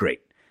 this is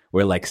great.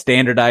 We're like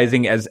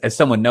standardizing, as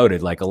someone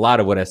noted, like a lot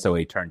of what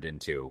SOA turned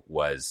into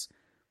was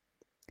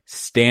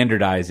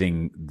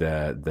standardizing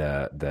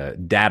the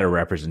data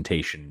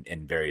representation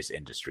in various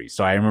industries.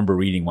 So I remember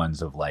reading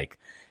ones of like,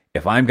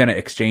 if I'm going to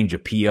exchange a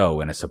PO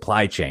in a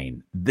supply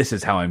chain, this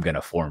is how I'm going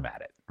to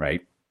format it,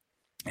 right?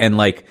 And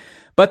like,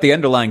 but the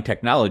underlying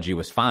technology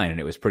was fine and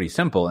it was pretty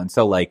simple. And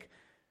so like,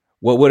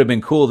 what would have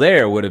been cool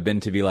there would have been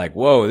to be like,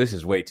 whoa, this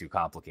is way too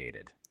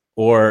complicated.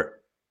 Or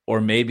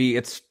maybe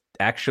it's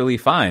actually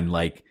fine.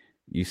 Like,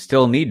 you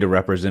still need to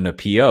represent a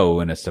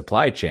PO in a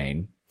supply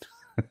chain,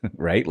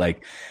 right?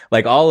 Like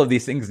all of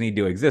these things need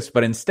to exist.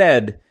 But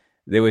instead,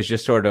 there was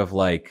just sort of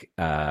like,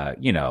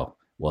 you know,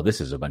 well,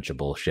 this is a bunch of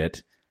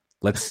bullshit.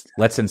 Let's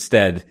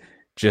instead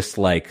just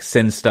like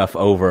send stuff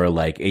over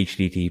like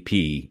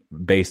HTTP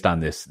based on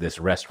this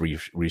REST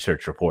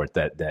research report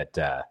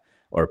that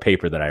or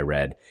paper that I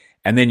read.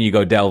 And then you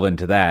go delve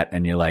into that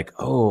and you're like,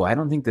 oh, I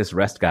don't think this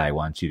REST guy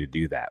wants you to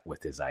do that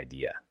with his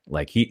idea.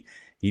 Like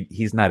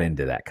he's not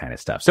into that kind of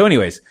stuff. So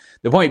anyways,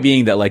 the point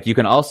being that like you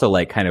can also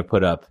like kind of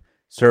put up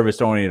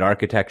service-oriented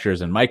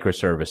architectures and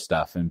microservice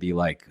stuff and be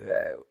like,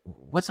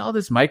 what's all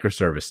this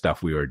microservice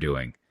stuff we were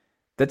doing?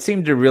 That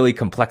seemed to really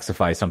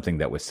complexify something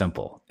that was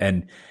simple.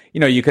 And, you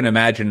know, you can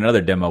imagine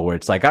another demo where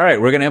it's like, all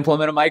right, we're going to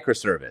implement a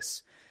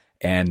microservice.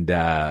 And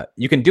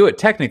you can do it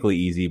technically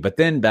easy, but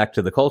then back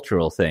to the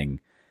cultural thing,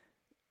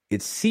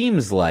 it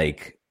seems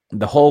like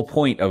the whole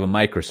point of a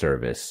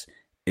microservice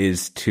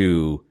is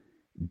to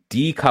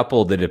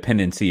decouple the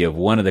dependency of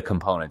one of the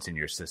components in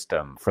your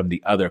system from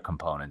the other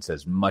components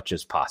as much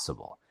as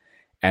possible.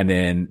 And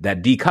then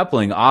that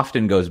decoupling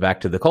often goes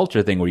back to the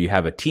culture thing where you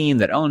have a team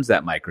that owns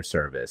that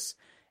microservice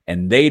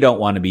and they don't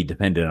want to be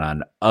dependent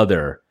on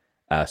other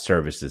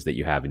services that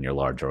you have in your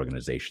large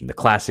organization. The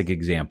classic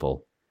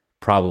example,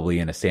 probably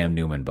in a Sam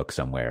Newman book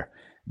somewhere,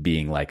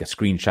 being like a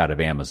screenshot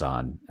of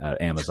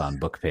Amazon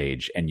book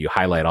page, and you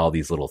highlight all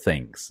these little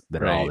things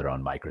that are all their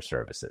own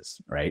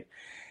microservices, right?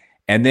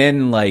 And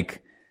then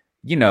like,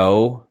 you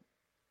know,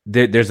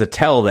 there's a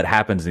tell that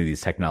happens in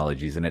these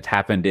technologies, and it's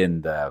happened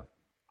in the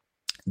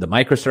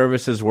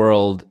microservices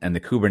world and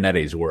the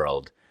Kubernetes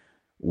world,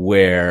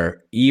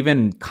 where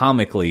even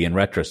comically in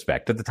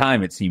retrospect, at the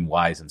time it seemed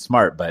wise and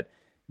smart, but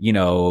you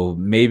know,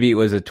 maybe it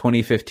was a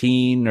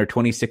 2015 or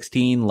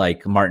 2016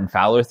 like Martin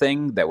Fowler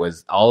thing that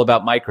was all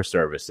about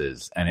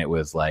microservices, and it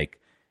was like,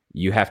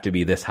 you have to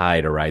be this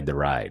high to ride the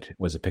ride. It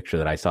was a picture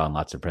that I saw in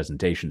lots of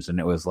presentations, and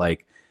it was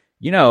like,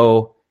 you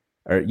know,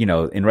 or, you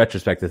know, in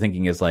retrospect, the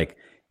thinking is like,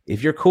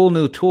 if your cool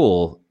new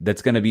tool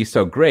that's going to be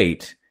so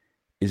great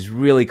is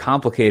really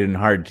complicated and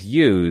hard to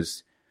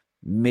use,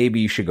 maybe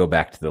you should go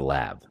back to the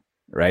lab,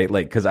 right?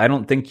 Like, because I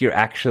don't think you're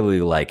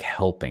actually like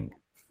helping,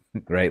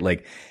 right?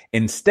 Like,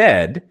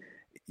 instead,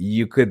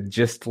 you could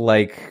just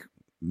like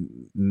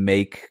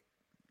make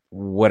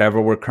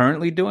whatever we're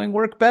currently doing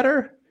work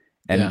better.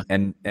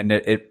 And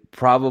it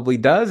probably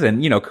does.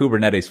 And,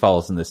 Kubernetes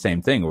falls in the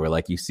same thing where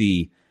like you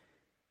see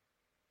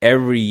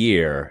every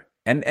year,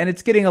 and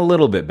it's getting a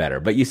little bit better,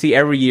 but you see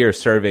every year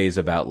surveys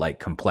about like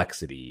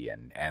complexity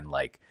and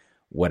like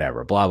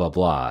whatever, blah, blah,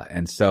 blah.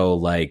 And so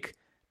like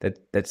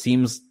that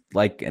seems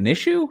like an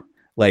issue.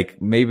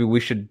 Like maybe we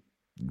should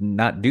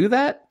not do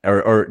that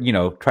or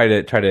try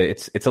to,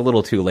 it's a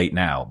little too late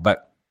now.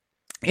 But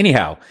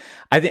anyhow,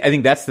 I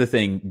think that's the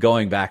thing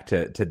going back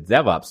to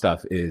DevOps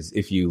stuff is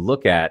if you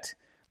look at,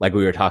 like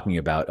we were talking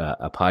about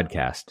a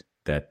podcast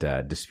that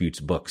disputes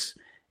books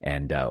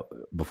and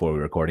before we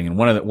were recording, and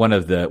one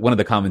of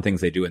the common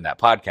things they do in that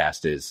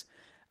podcast is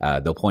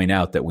they'll point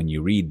out that when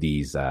you read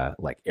these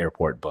like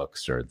airport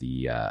books or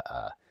the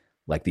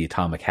like the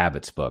Atomic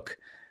Habits book,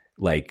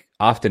 like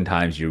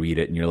oftentimes you read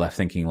it and you're left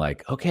thinking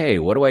like, okay,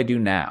 what do I do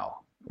now?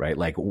 Right?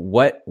 Like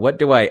what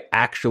do I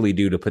actually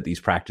do to put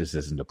these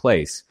practices into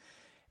place?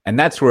 And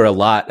that's where a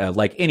lot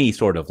like any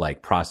sort of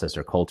like process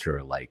or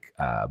culture, like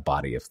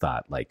body of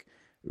thought, like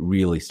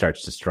really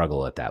starts to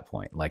struggle at that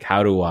point. Like,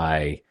 how do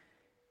I,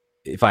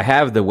 if I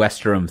have the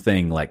Westerum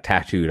thing like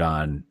tattooed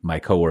on my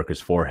coworker's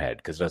forehead,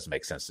 because it doesn't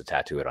make sense to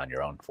tattoo it on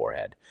your own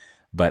forehead,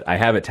 but I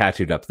have it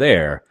tattooed up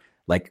there,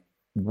 like,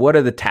 what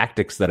are the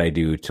tactics that I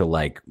do to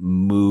like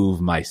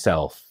move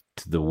myself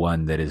to the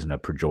one that isn't a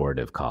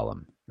pejorative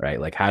column, right?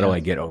 Like, how do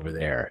I get over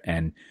there?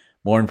 And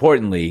more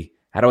importantly,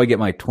 how do I get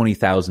my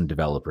 20,000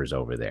 developers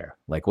over there?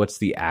 Like, what's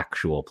the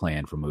actual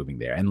plan for moving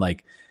there? And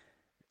like,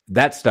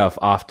 that stuff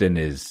often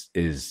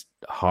is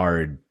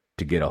hard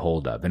to get a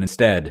hold of. And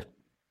instead,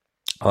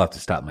 I'll have to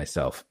stop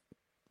myself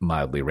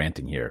mildly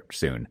ranting here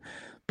soon.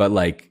 But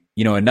like,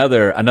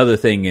 another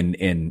thing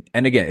and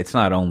again, it's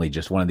not only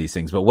just one of these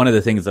things, but one of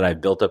the things that I've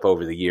built up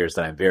over the years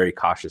that I'm very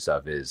cautious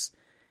of is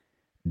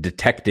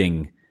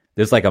detecting.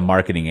 There's like a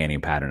marketing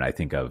aiming pattern I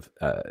think of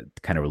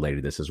kind of related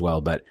to this as well.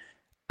 But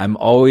I'm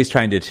always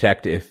trying to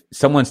detect if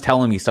someone's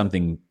telling me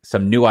something,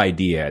 some new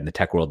idea in the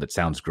tech world that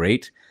sounds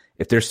great,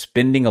 if they're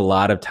spending a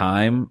lot of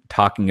time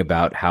talking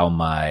about how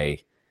I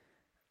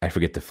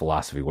forget the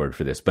philosophy word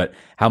for this, but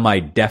how my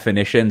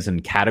definitions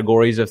and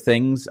categories of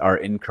things are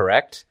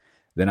incorrect,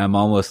 then I'm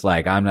almost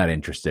like, I'm not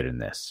interested in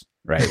this,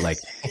 right? Like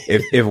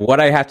if what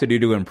I have to do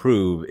to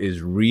improve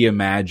is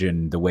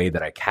reimagine the way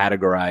that I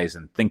categorize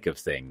and think of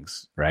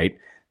things, right?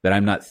 That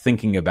I'm not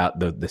thinking about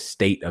the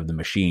state of the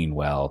machine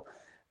well,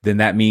 then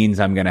that means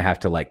I'm going to have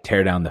to like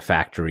tear down the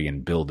factory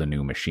and build a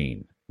new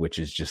machine, which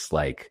is just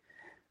like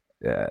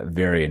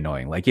very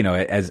annoying. Like,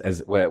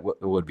 as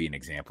what would be an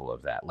example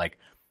of that? Like,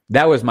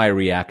 that was my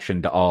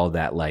reaction to all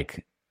that,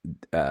 like,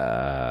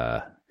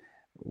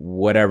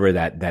 whatever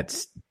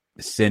that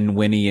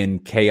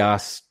Sinwinian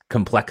chaos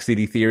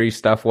complexity theory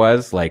stuff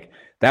was. Like,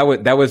 that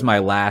was my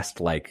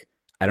last, like,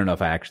 I don't know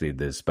if I actually did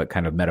this, but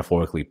kind of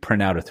metaphorically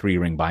print out a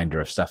 3-ring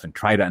binder of stuff and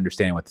try to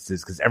understand what this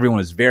is, because everyone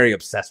was very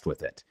obsessed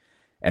with it.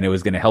 And it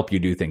was going to help you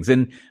do things.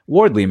 And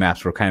Wardley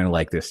maps were kind of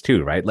like this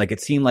too, right? Like,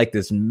 it seemed like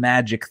this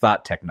magic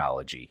thought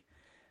technology.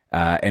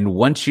 And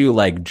once you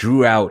like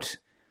drew out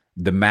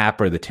the map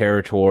or the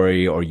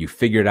territory, or you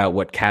figured out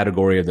what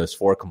category of those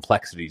 4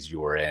 complexities you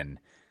were in,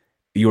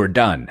 you were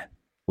done.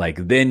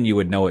 Like, then you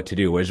would know what to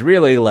do. Whereas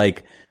really,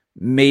 like,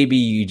 maybe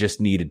you just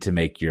needed to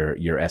make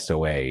your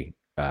SOA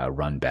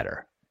run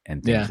better,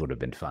 and things would have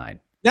been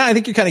fine. Yeah, I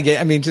think you kind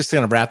of just to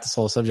kind of wrap this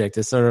whole subject,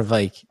 it's sort of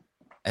like,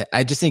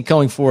 I just think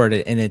going forward,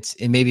 and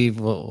maybe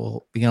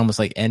we'll be almost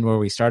like end where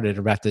we started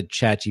about the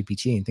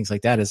ChatGPT and things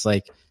like that. Is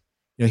like,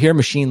 here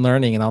machine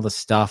learning and all this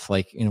stuff.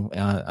 Like,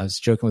 I was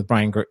joking with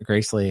Brian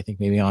Gracely, I think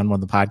maybe on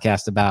one of the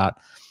podcasts about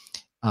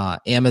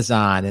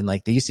Amazon, and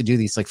like they used to do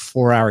these like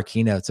 4-hour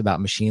keynotes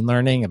about machine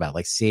learning, about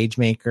like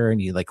SageMaker,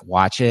 and you like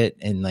watch it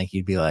and like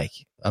you'd be like,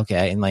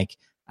 okay, and like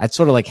I'd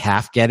sort of like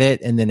half get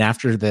it, and then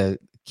after the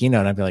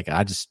keynote, I'd be like,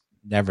 I just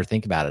never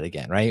think about it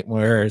again, right?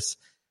 Whereas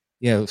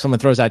someone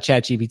throws out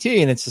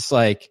ChatGPT and it's just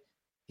like,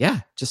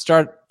 yeah, just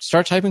start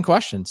typing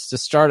questions,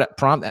 just start at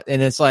prompt.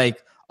 And it's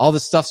like all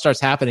this stuff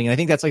starts happening. And I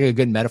think that's like a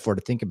good metaphor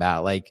to think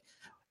about. Like,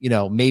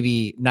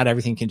 maybe not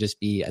everything can just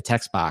be a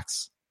text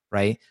box,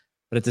 right?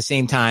 But at the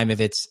same time, if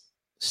it's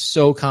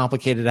so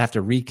complicated, I have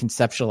to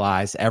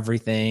reconceptualize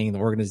everything, the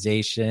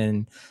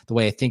organization, the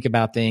way I think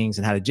about things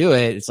and how to do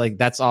it. It's like,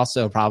 that's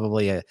also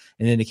probably an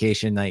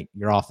indication that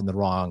you're off in the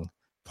wrong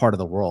part of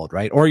the world,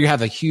 right? Or you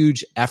have a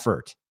huge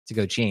effort to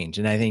go change.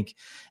 And I think,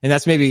 and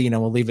that's maybe,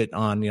 we'll leave it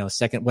on,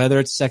 whether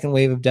it's second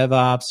wave of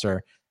DevOps,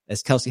 or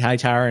as Kelsey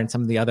Hightower and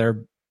some of the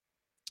other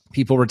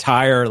people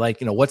retire, like,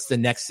 what's the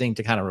next thing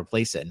to kind of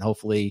replace it? And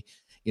hopefully,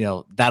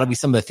 that'll be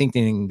some of the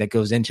thinking that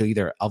goes into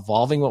either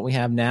evolving what we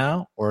have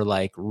now or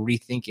like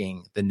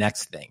rethinking the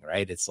next thing,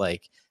 right? It's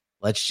like,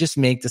 let's just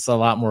make this a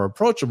lot more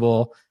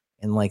approachable,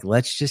 and like,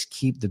 let's just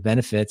keep the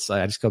benefits.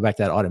 I just go back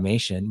to that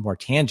automation, more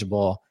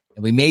tangible,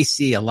 And we may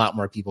see a lot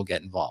more people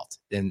get involved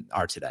than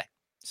are today.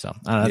 So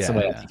that's the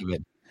way I think of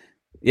it.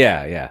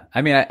 Yeah.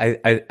 I mean,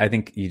 I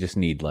think you just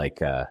need like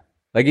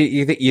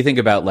you think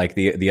about like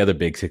the other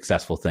big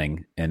successful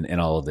thing in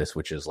all of this,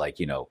 which is like,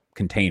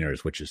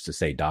 containers, which is to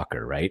say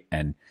Docker, right?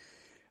 And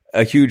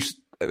a huge,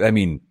 I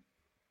mean,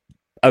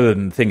 other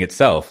than the thing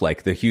itself,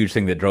 like the huge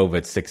thing that drove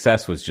its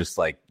success was just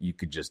like you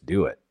could just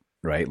do it,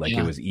 right? Like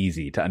it was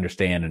easy to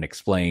understand and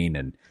explain,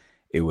 and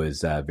it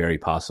was very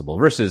possible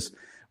versus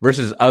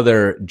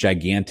other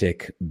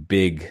gigantic,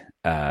 big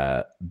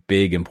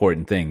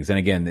important things. And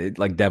again,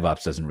 like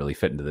DevOps doesn't really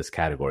fit into this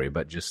category,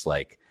 but just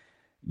like,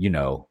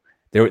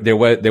 there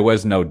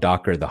was no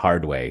Docker the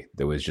hard way.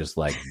 There was just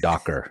like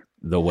Docker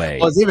the way.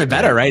 Well, it's even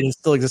better, right? It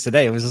still exists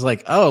today. It was just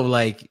like,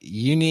 like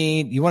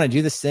you want to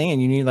do this thing, and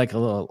you need like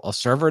a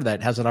server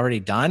that has it already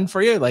done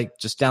for you. Like,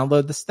 just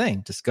download this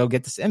thing, just go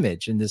get this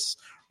image and just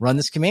run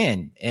this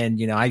command.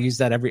 And I use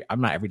that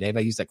I'm not every day, but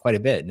I use that quite a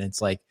bit. And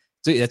it's like,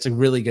 that's a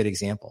really good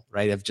example,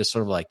 right? Of just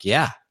sort of like,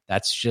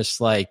 that's just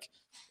like,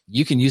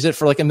 you can use it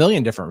for like a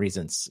million different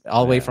reasons,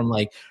 all the way from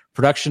like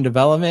production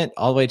development,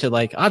 all the way to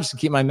like, I'll just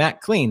keep my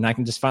Mac clean. I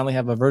can just finally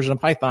have a version of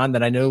Python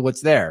that I know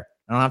what's there.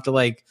 I don't have to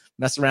like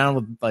mess around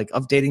with like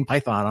updating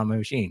Python on my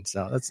machine.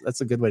 So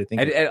that's a good way to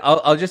think. And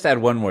I'll just add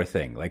one more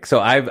thing. Like, so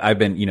I've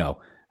been,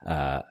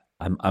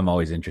 I'm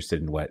always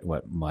interested in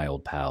what my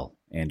old pal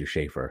Andrew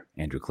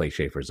Clay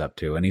Schaefer's up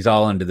to, and he's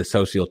all into the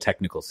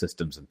socio-technical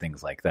systems and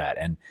things like that.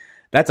 And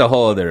that's a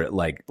whole other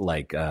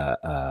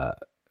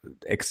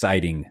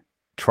exciting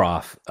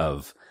trough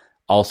of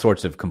all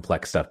sorts of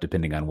complex stuff,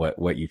 depending on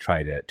what you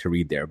try to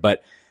read there.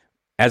 But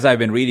as I've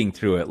been reading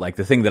through it, like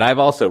the thing that I've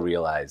also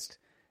realized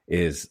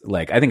is,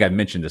 like, I think I've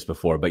mentioned this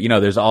before, but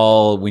there's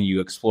when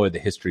you explore the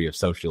history of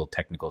social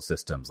technical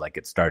systems, like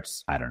it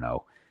starts, I don't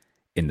know,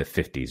 in the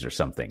 50s or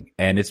something.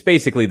 And it's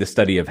basically the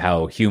study of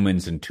how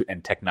humans and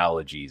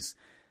technologies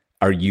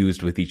are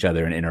used with each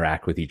other and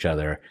interact with each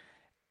other.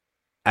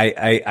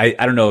 I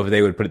don't know if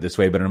they would put it this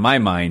way, but in my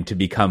mind, to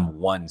become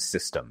one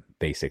system,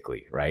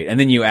 basically, right? And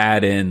then you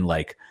add in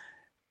like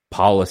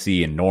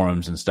policy and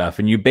norms and stuff,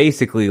 and you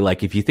basically,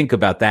 like, if you think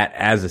about that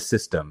as a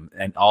system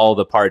and all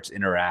the parts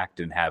interact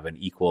and have an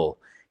equals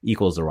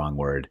the wrong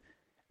word,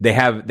 they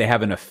have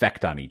an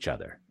effect on each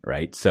other,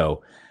 right?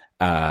 So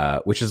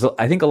which is,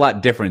 I think, a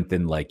lot different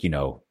than like,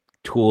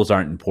 tools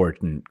aren't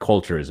important,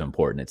 culture is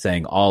important. It's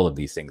saying all of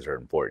these things are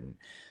important.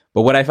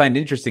 But what I find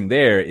interesting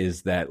there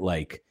is that,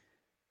 like,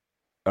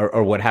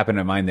 or what happened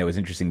in mine that was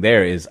interesting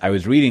there is I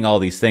was reading all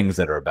these things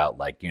that are about,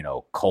 like,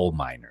 coal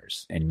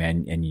miners and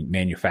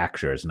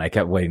manufacturers. And I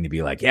kept waiting to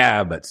be like,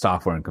 yeah, but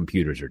software and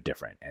computers are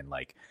different. And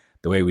like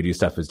the way we do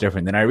stuff is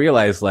different. Then I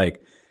realized,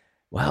 like,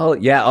 well,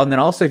 yeah. And then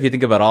also, if you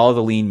think about all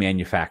the lean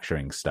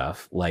manufacturing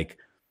stuff, like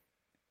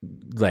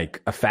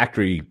a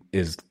factory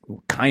is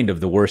kind of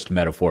the worst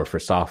metaphor for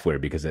software,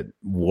 because it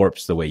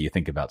warps the way you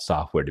think about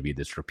software to be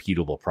this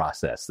repeatable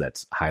process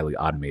that's highly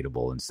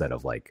automatable instead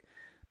of like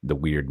the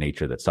weird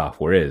nature that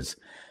software is.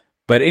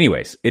 But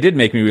anyways, it did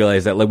make me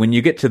realize that, like, when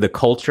you get to the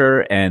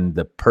culture and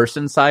the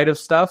person side of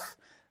stuff,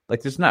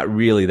 like, there's not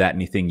really that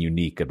anything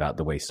unique about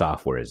the way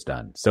software is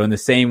done. So in the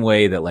same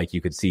way that, like,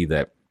 you could see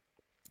that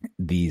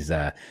these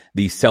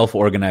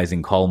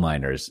self-organizing coal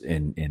miners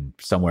in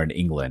somewhere in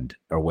England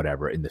or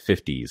whatever in the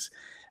 50s,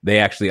 they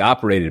actually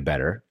operated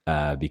better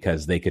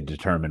because they could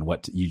determine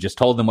you just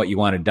told them what you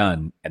wanted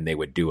done, and they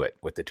would do it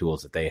with the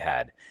tools that they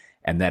had.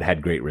 And that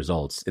had great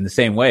results. In the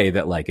same way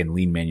that, like, in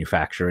lean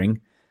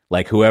manufacturing,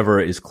 like, whoever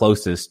is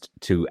closest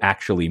to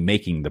actually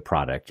making the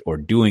product or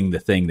doing the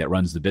thing that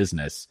runs the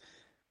business,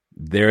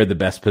 they're the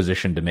best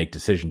position to make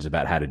decisions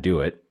about how to do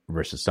it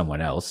versus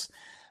someone else.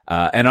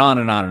 And on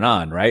and on and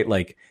on, right?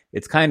 Like,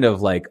 it's kind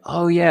of like,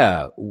 oh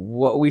yeah,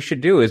 what we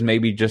should do is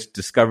maybe just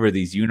discover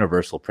these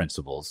universal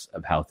principles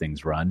of how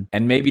things run,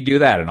 and maybe do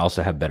that and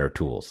also have better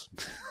tools,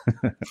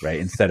 right?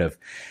 Instead of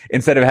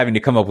having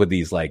to come up with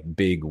these like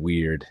big,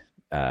 weird,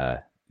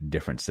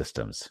 different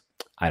systems.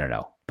 I don't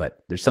know,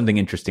 but there's something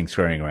interesting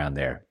scurrying around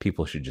there.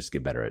 People should just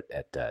get better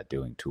at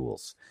doing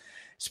tools.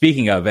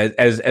 Speaking of,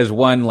 as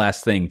one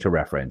last thing to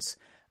reference,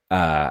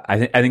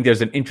 I think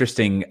there's an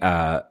interesting,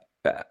 I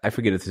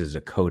forget if this is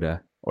a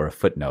coda or a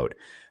footnote,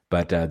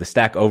 but the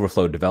Stack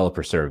Overflow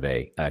developer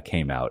survey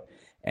came out.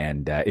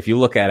 And if you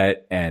look at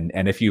it, and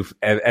if you,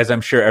 as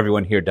I'm sure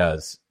everyone here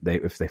does,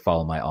 if they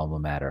follow my alma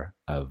mater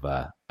of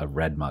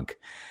RedMonk,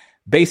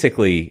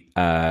 basically,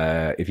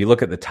 if you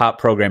look at the top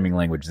programming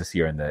language this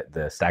year in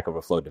the Stack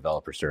Overflow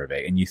developer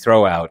survey, and you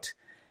throw out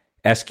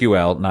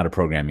SQL, not a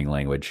programming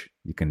language,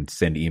 you can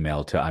send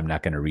email to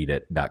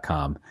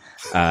imnotgonnareadit.com,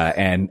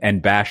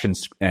 and Bash and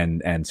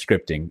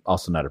scripting,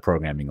 also not a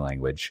programming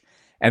language.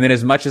 And then,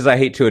 as much as I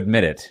hate to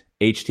admit it,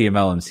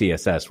 HTML and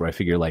CSS, where I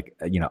figure, like,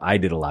 I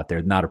did a lot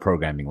there, not a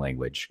programming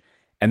language.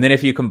 And then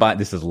if you combine,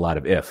 this is a lot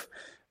of if,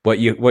 what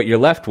you're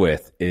left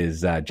with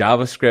is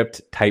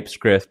JavaScript,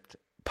 TypeScript,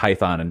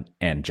 Python,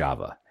 and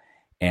Java.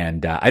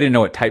 And I didn't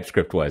know what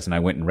TypeScript was, and I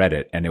went and read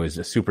it, and it was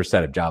a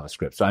superset of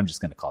JavaScript. So I'm just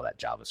going to call that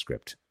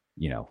JavaScript,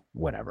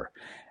 whatever.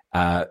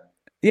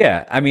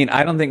 Yeah, I mean,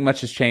 I don't think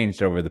much has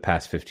changed over the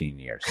past 15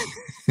 years.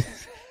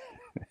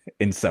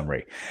 In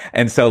summary.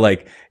 And so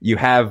like you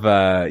have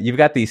you've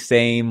got these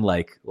same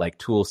like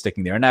tools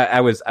sticking there. And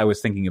I was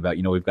thinking about,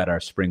 we've got our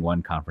Spring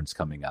One conference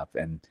coming up,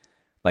 and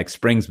like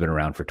Spring's been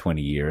around for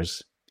 20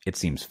 years. It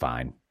seems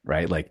fine,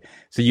 right? Like,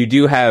 so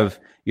you have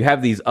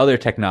these other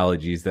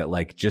technologies that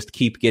like just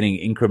keep getting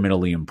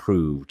incrementally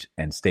improved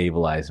and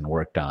stabilized and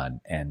worked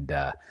on. And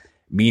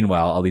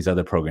meanwhile, all these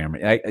other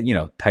programming,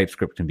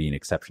 TypeScript can be an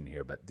exception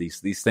here, but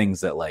these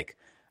things that like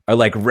are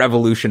like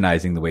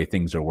revolutionizing the way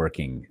things are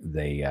working,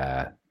 they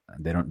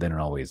don't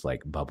always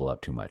like bubble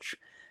up too much.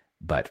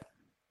 But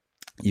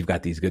you've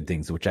got these good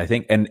things, which I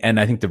think, and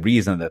I think the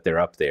reason that they're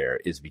up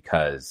there is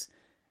because,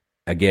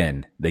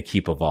 again, they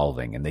keep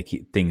evolving and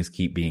things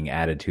keep being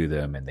added to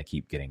them, and they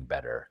keep getting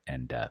better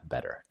and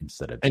better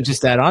instead of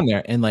just add on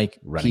there, and like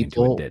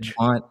people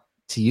want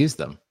to use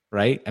them,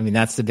 right? I mean,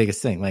 that's the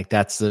biggest thing. Like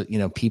that's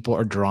the people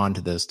are drawn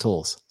to those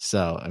tools.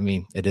 So I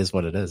mean, it is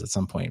what it is at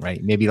some point, right?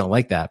 Maybe you don't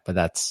like that, but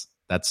that's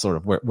sort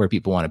of where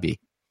people want to be.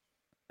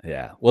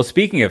 Yeah. Well,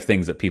 speaking of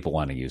things that people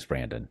want to use,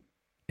 Brandon,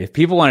 if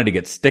people wanted to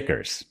get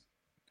stickers,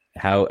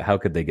 how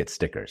could they get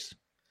stickers?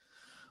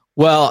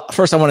 Well,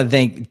 first I want to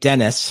thank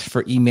Dennis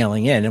for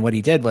emailing in. And what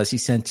he did was he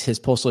sent his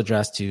postal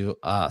address to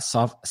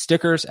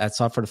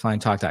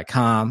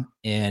stickers@softwaredefinedtalk.com.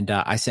 And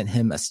I sent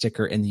him a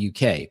sticker in the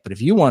UK. But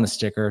if you want a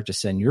sticker,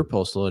 just send your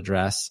postal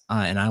address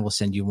and I will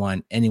send you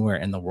one anywhere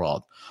in the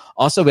world.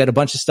 Also, we had a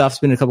bunch of stuff. It's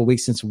been a couple of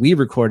weeks since we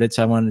recorded,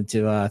 so I wanted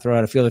to throw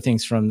out a few other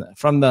things from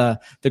the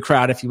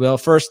crowd, if you will.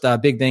 First,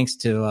 big thanks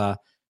to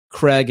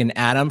Craig and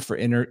Adam for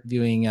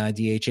interviewing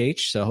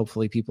DHH. So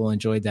hopefully people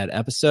enjoyed that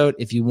episode.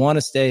 If you want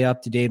to stay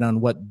up to date on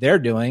what they're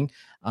doing,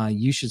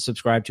 you should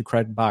subscribe to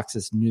Craig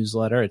Box's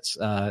newsletter. It's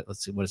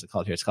let's see, what is it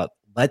called here? It's called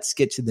Let's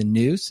Get to the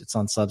News. It's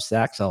on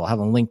Substack, so I'll have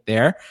a link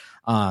there.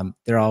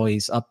 They're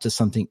always up to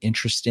something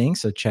interesting,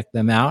 so check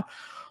them out.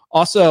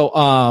 Also,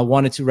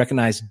 wanted to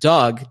recognize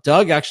Doug.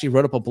 Doug actually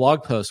wrote up a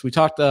blog post. We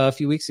talked a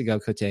few weeks ago,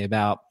 Cote,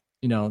 about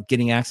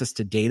getting access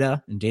to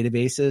data and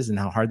databases and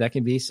how hard that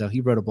can be. So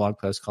he wrote a blog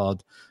post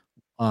called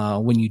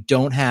 "When You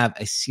Don't Have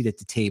a Seat at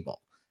the Table."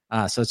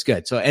 So it's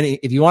good. So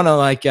if you want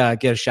to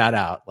get a shout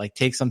out, like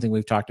take something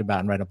we've talked about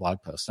and write a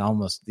blog post.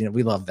 Almost,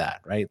 we love that,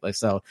 right? Like,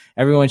 so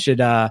everyone should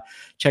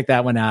check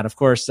that one out. Of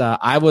course,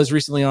 I was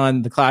recently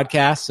on the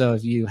Cloudcast. So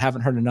if you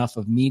haven't heard enough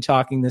of me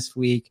talking this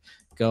week,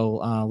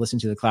 go listen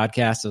to the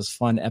Cloudcast. It was a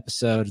fun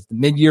episode. It's the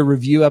mid-year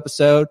review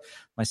episode.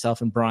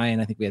 Myself and Brian,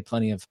 I think we had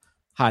plenty of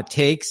hot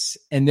takes.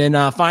 And then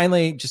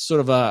finally, just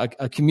sort of a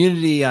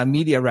community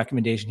media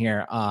recommendation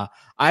here.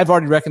 I've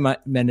already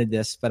recommended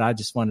this, but I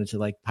just wanted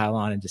to pile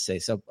on and just say,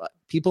 so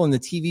people in the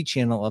TV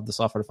channel of the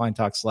Software Defined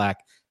Talk Slack,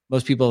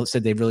 most people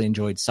said they really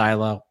enjoyed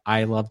Silo.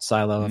 I loved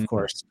Silo, of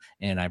course,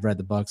 and I've read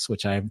the books,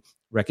 which I've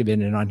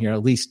recommended on here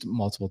at least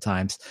multiple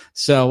times.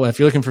 So if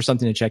you're looking for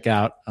something to check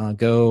out,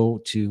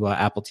 go to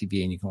Apple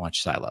TV and you can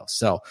watch Silo.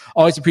 So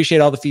always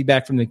appreciate all the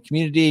feedback from the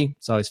community.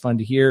 It's always fun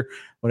to hear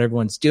what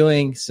everyone's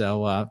doing.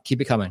 So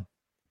keep it coming.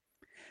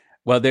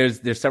 Well,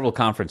 there's several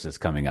conferences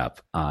coming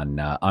up on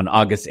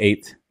August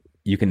 8th.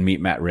 You can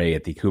meet Matt Ray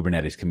at the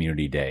Kubernetes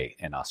Community Day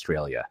in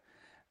Australia.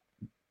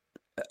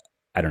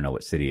 I don't know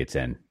what city it's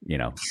in,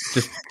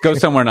 just go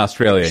somewhere in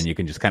Australia and you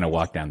can just kind of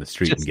walk down the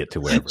street and get to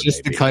wherever.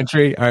 Just the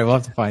country. All right. We'll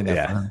have to find out.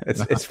 Yeah.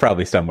 It's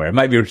probably somewhere. It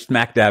might be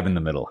smack dab in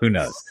the middle. Who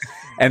knows?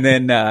 And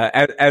then,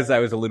 as I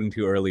was alluding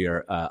to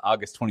earlier,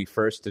 August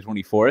 21st to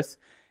 24th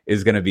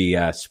is going to be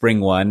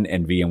Spring One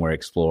and VMware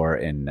Explore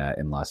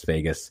in Las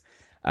Vegas.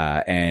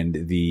 And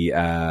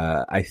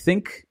I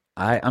think,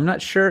 I'm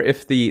not sure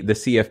if the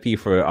CFP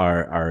for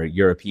our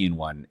European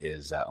one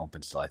is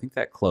open still. I think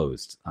that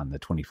closed on the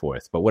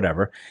 24th, but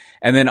whatever.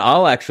 And then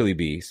I'll actually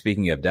be,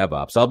 speaking of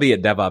DevOps, I'll be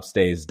at DevOps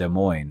Days Des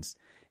Moines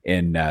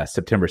in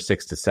September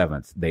 6th to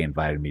 7th. They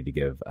invited me to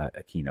give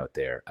a keynote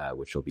there,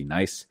 which will be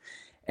nice.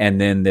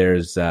 And then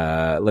there's,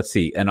 let's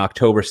see, on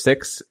October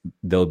 6th,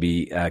 there'll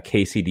be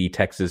KCD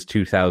Texas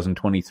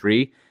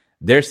 2023.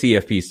 Their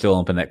CFP is still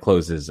open. That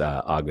closes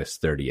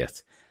August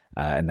 30th.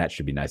 And that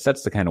should be nice.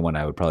 That's the kind of one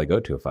I would probably go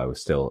to if I was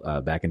still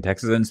back in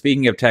Texas. And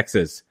speaking of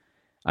Texas,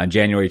 on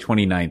January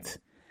 29th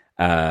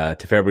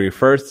to February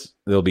 1st,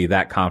 there'll be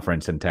that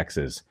conference in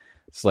Texas.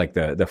 It's like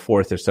the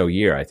fourth or so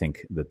year, I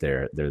think, that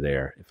they're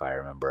there, if I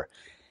remember.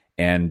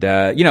 And,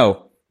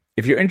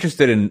 if you're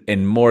interested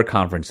in more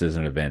conferences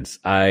and events,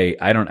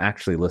 I don't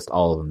actually list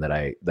all of them that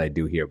I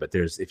do here. But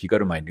if you go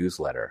to my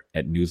newsletter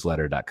at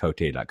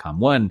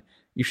newsletter.cote.com,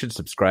 you should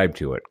subscribe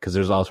to it because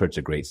there's all sorts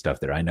of great stuff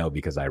there. I know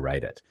because I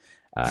write it.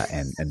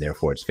 And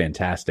therefore it's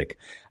fantastic.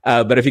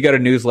 But if you go to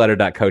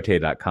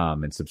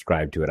newsletter.cote.com and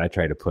subscribe to it, I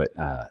try to put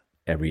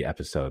every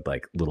episode,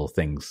 like little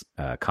things,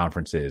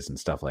 conferences and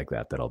stuff like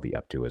that I'll be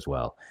up to as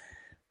well.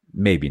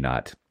 Maybe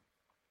not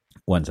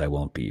ones I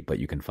won't be, but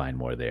you can find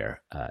more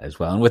there as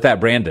well. And with that,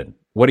 Brandon,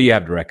 what do you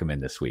have to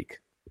recommend this week?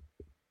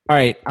 All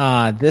right.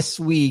 This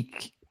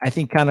week, I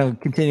think kind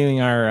of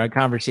continuing our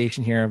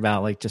conversation here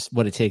about just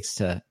what it takes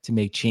to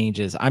make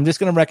changes. I'm just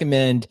going to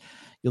recommend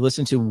you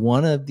listen to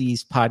one of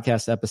these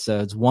podcast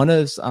episodes. One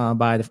is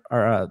by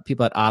the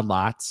people at Odd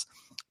Lots,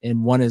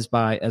 and one is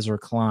by Ezra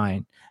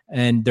Klein.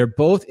 And they're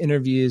both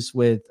interviews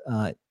with,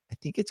 I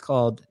think it's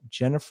called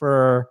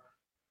Jennifer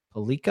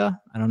Palika.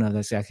 I don't know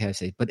that's exactly how to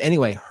say it. But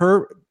anyway,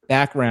 her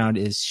background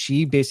is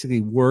she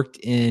basically worked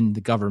in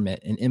the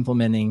government and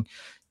implementing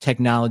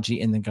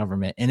technology in the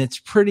government. And it's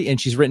pretty, and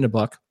she's written a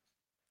book.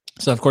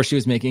 So of course she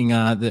was making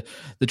the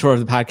tour of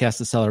the podcast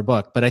to sell her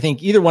book. But I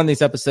think either one of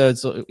these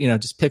episodes,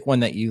 just pick one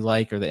that you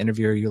like or the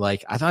interviewer you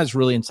like. I thought it was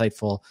really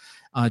insightful.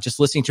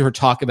 Just listening to her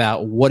talk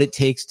about what it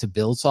takes to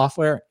build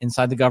software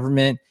inside the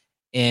government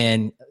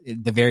and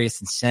the various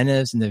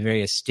incentives and the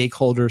various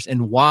stakeholders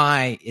and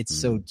why it's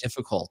so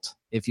difficult,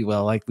 if you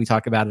will. Like we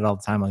talk about it all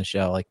the time on the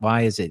show. Like,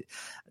 why is it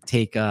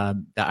take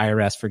the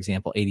IRS, for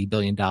example, $80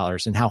 billion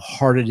and how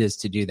hard it is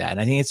to do that? And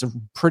I think it's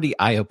pretty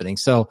eye-opening.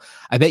 So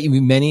I bet you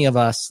many of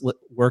us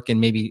work in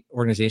maybe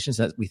organizations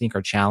that we think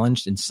are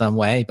challenged in some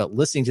way, but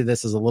listening to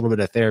this is a little bit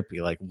of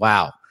therapy. Like,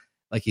 wow.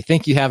 Like you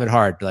think you have it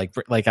hard.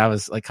 Like I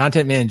was like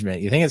content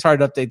management. You think it's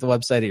hard to update the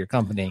website at your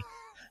company.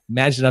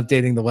 Imagine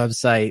updating the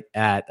website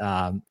at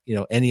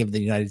any of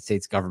the United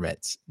States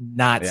governments.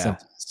 Not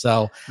simple.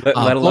 So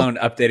let alone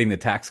updating the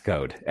tax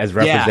code as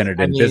represented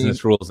in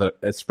business rules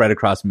that spread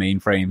across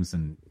mainframes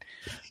and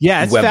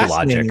it's web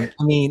fascinating. logic.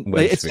 I mean,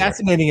 it's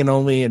fascinating, and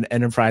only an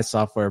enterprise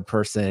software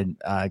person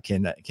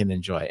can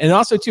enjoy. And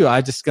also too,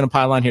 I'm just going to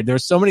pile on here.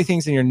 There's so many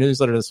things in your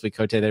newsletter this week,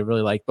 Cote, that I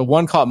really like, but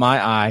one caught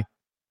my eye,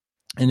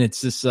 and it's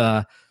this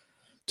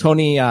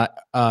Tony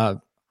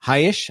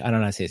Hayesh. I don't know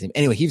how to say his name.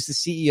 Anyway, he was the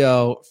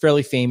CEO,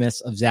 fairly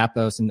famous, of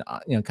Zappos, and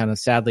kind of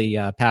sadly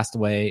passed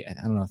away, I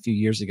don't know, a few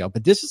years ago.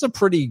 But this is a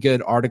pretty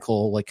good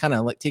article, like kind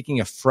of like taking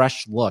a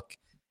fresh look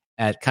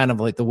at kind of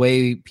like the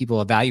way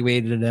people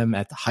evaluated him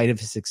at the height of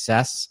his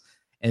success,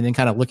 and then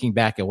kind of looking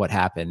back at what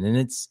happened. And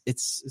it's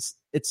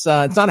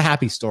not a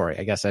happy story,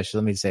 I guess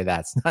let me say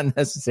that. It's not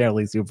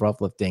necessarily super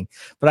uplifting,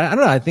 but I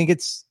don't know. I think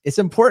it's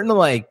important to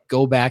like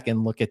go back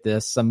and look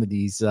at some of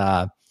these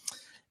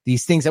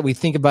things that we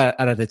think about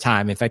at the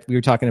time. In fact, we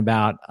were talking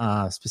about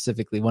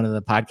specifically one of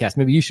the podcasts.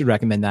 Maybe you should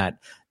recommend that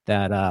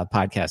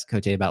podcast,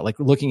 Cote, about like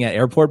looking at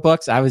airport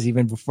books. I was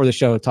even before the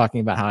show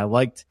talking about how I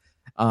liked.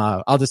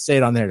 I'll just say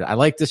it on there. I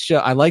like this show.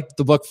 I like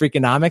the book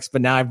Freakonomics,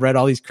 but now I've read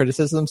all these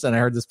criticisms and I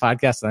heard this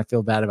podcast and I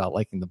feel bad about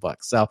liking the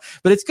book. So,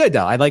 but it's good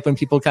though. I like when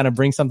people kind of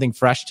bring something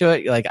fresh to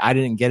it. Like I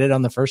didn't get it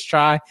on the first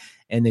try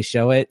and they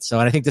show it. So,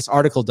 and I think this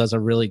article does a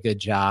really good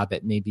job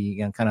at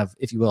maybe kind of,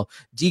 if you will,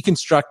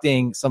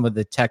 deconstructing some of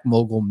the tech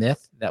mogul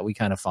myth that we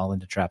kind of fall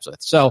into traps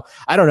with. So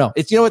I don't know.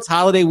 It's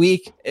holiday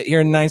week here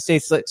in the United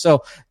States.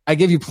 So I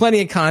give you plenty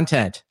of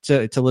content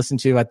to listen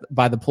to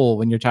by the pool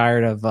when you're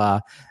tired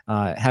of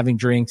having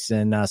drinks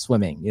and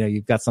swimming.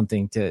 You've got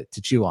something to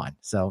chew on.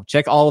 So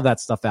check all of that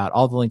stuff out.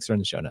 All the links are in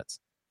the show notes.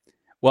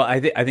 Well,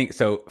 I think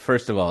so.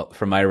 First of all,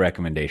 for my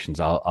recommendations,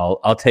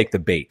 I'll take the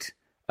bait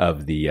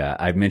of the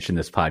I've mentioned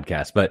this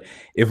podcast, but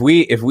if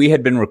we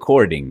had been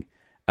recording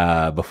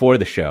before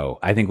the show,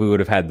 I think we would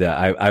have had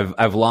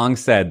I've long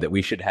said that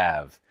we should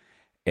have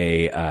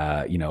a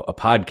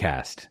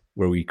podcast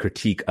where we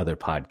critique other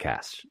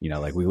podcasts.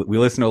 Like we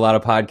listen to a lot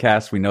of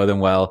podcasts, we know them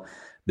well.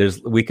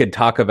 We could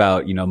talk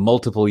about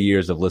multiple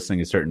years of listening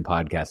to certain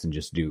podcasts and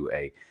just do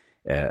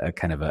a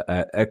kind of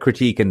a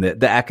critique in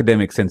the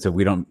academic sense of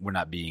we're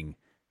not being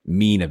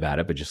mean about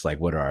it, but just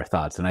like what are our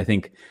thoughts. And I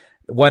think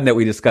one that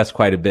we discussed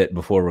quite a bit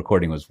before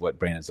recording was what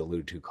Brandon's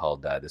alluded to,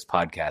 called this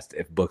podcast,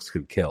 If Books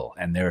Could Kill.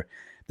 And their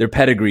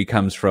pedigree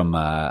comes from,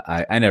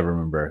 I never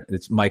remember,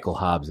 it's Michael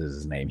Hobbs is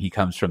his name. He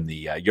comes from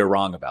the You're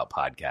Wrong About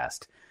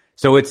podcast.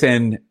 So it's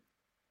in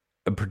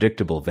a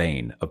predictable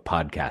vein of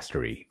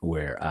podcastery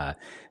where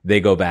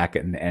they go back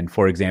and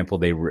for example,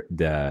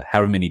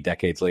 however many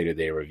decades later,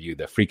 they review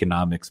the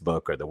Freakonomics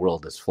book or The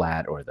World is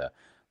Flat or the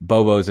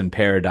Bobos in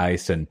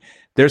Paradise. And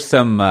there's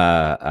some,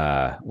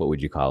 what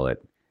would you call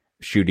it?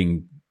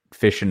 Shooting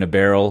fish in a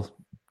barrel,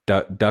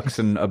 ducks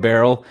in a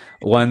barrel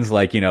ones,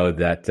 like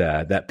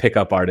that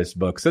pickup artist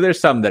book. So there's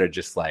some that are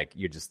just like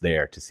you're just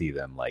there to see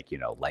them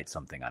light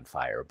something on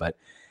fire. But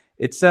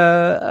it's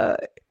I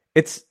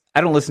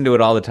don't listen to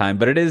it all the time,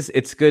 but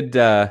it's good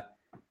to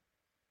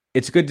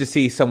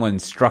see someone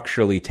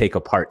structurally take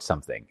apart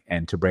something,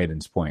 and to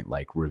Brandon's point,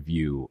 like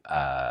review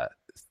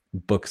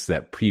books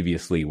that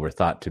previously were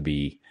thought to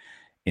be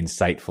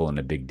insightful and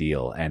a big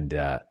deal. And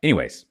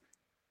anyways,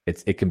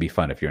 it can be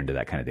fun if you're into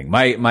that kind of thing.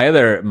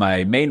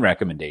 My main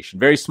recommendation,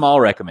 very small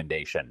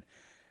recommendation,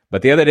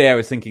 but the other day I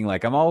was thinking,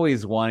 like, I'm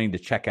always wanting to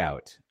check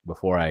out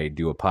before I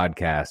do a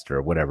podcast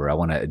or whatever. I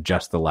want to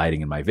adjust the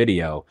lighting in my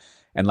video,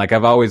 and like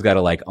I've always got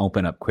to like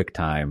open up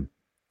QuickTime,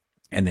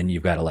 and then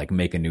you've got to like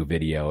make a new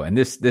video, and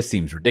this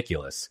seems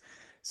ridiculous.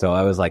 So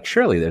I was like,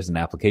 surely there's an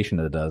application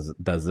that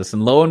does this,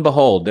 and lo and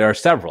behold, there are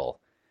several.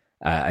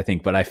 I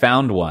think, but I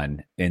found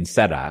one in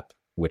Setup,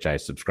 which I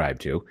subscribe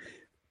to.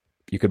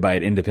 You could buy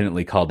it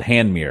independently, called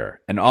Hand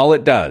Mirror. And all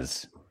it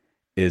does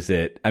is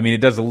it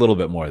does a little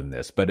bit more than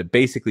this, but it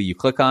basically, you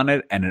click on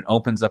it and it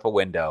opens up a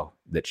window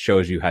that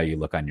shows you how you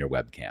look on your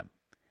webcam.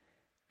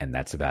 And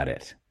that's about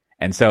it.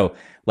 And so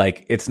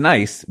like it's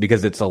nice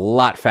because it's a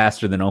lot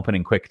faster than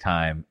opening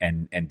QuickTime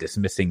and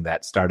dismissing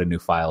that start a new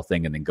file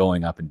thing and then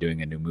going up and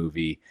doing a new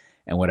movie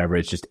and whatever.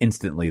 It's just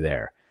instantly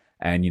there.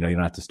 And, you don't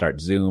have to start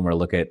Zoom or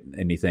look at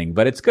anything,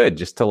 but it's good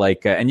just to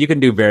like, and you can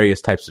do various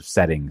types of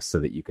settings so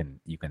that you can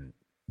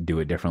do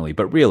it differently.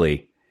 But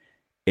really,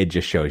 it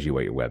just shows you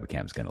what your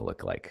webcam is going to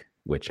look like,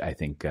 which I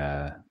think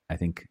I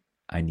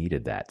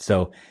needed that.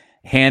 So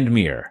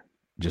HandMirror,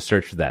 just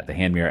search for that, the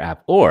HandMirror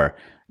app, or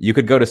you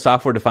could go to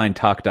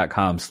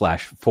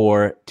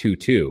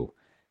softwaredefinedtalk.com/422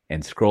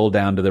 and scroll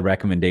down to the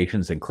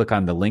recommendations and click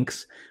on the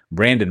links.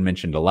 Brandon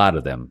mentioned a lot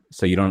of them.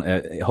 So you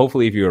don't,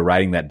 hopefully if you were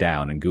writing that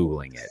down and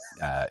Googling it,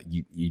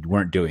 you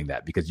weren't doing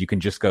that, because you can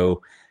just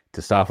go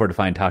to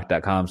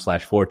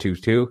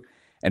softwaredefinedtalk.com/422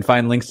 and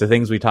find links to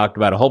things we talked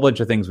about, a whole bunch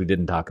of things we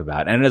didn't talk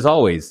about. And as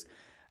always,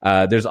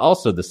 there's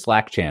also the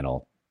Slack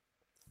channel,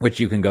 which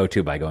you can go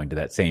to by going to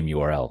that same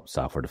URL,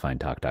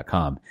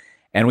 softwaredefinedtalk.com.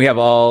 And we have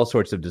all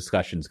sorts of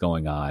discussions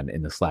going on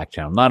in the Slack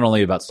channel, not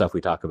only about stuff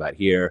we talk about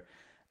here,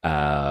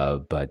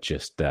 but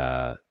just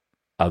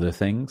other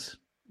things.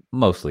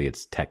 Mostly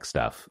it's tech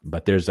stuff,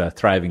 but there's a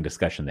thriving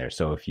discussion there.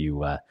 So if you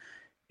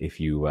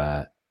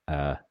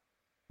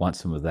want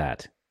some of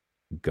that,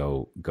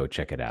 go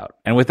check it out.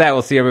 And with that,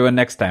 we'll see everyone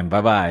next time.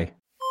 Bye-bye.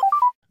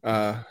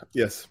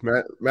 Yes,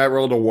 Matt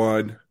rolled a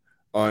 1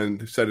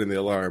 on setting the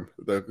alarm.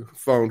 The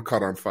phone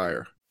caught on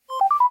fire.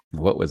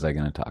 What was I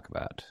going to talk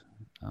about?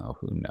 Oh,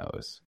 who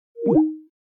knows?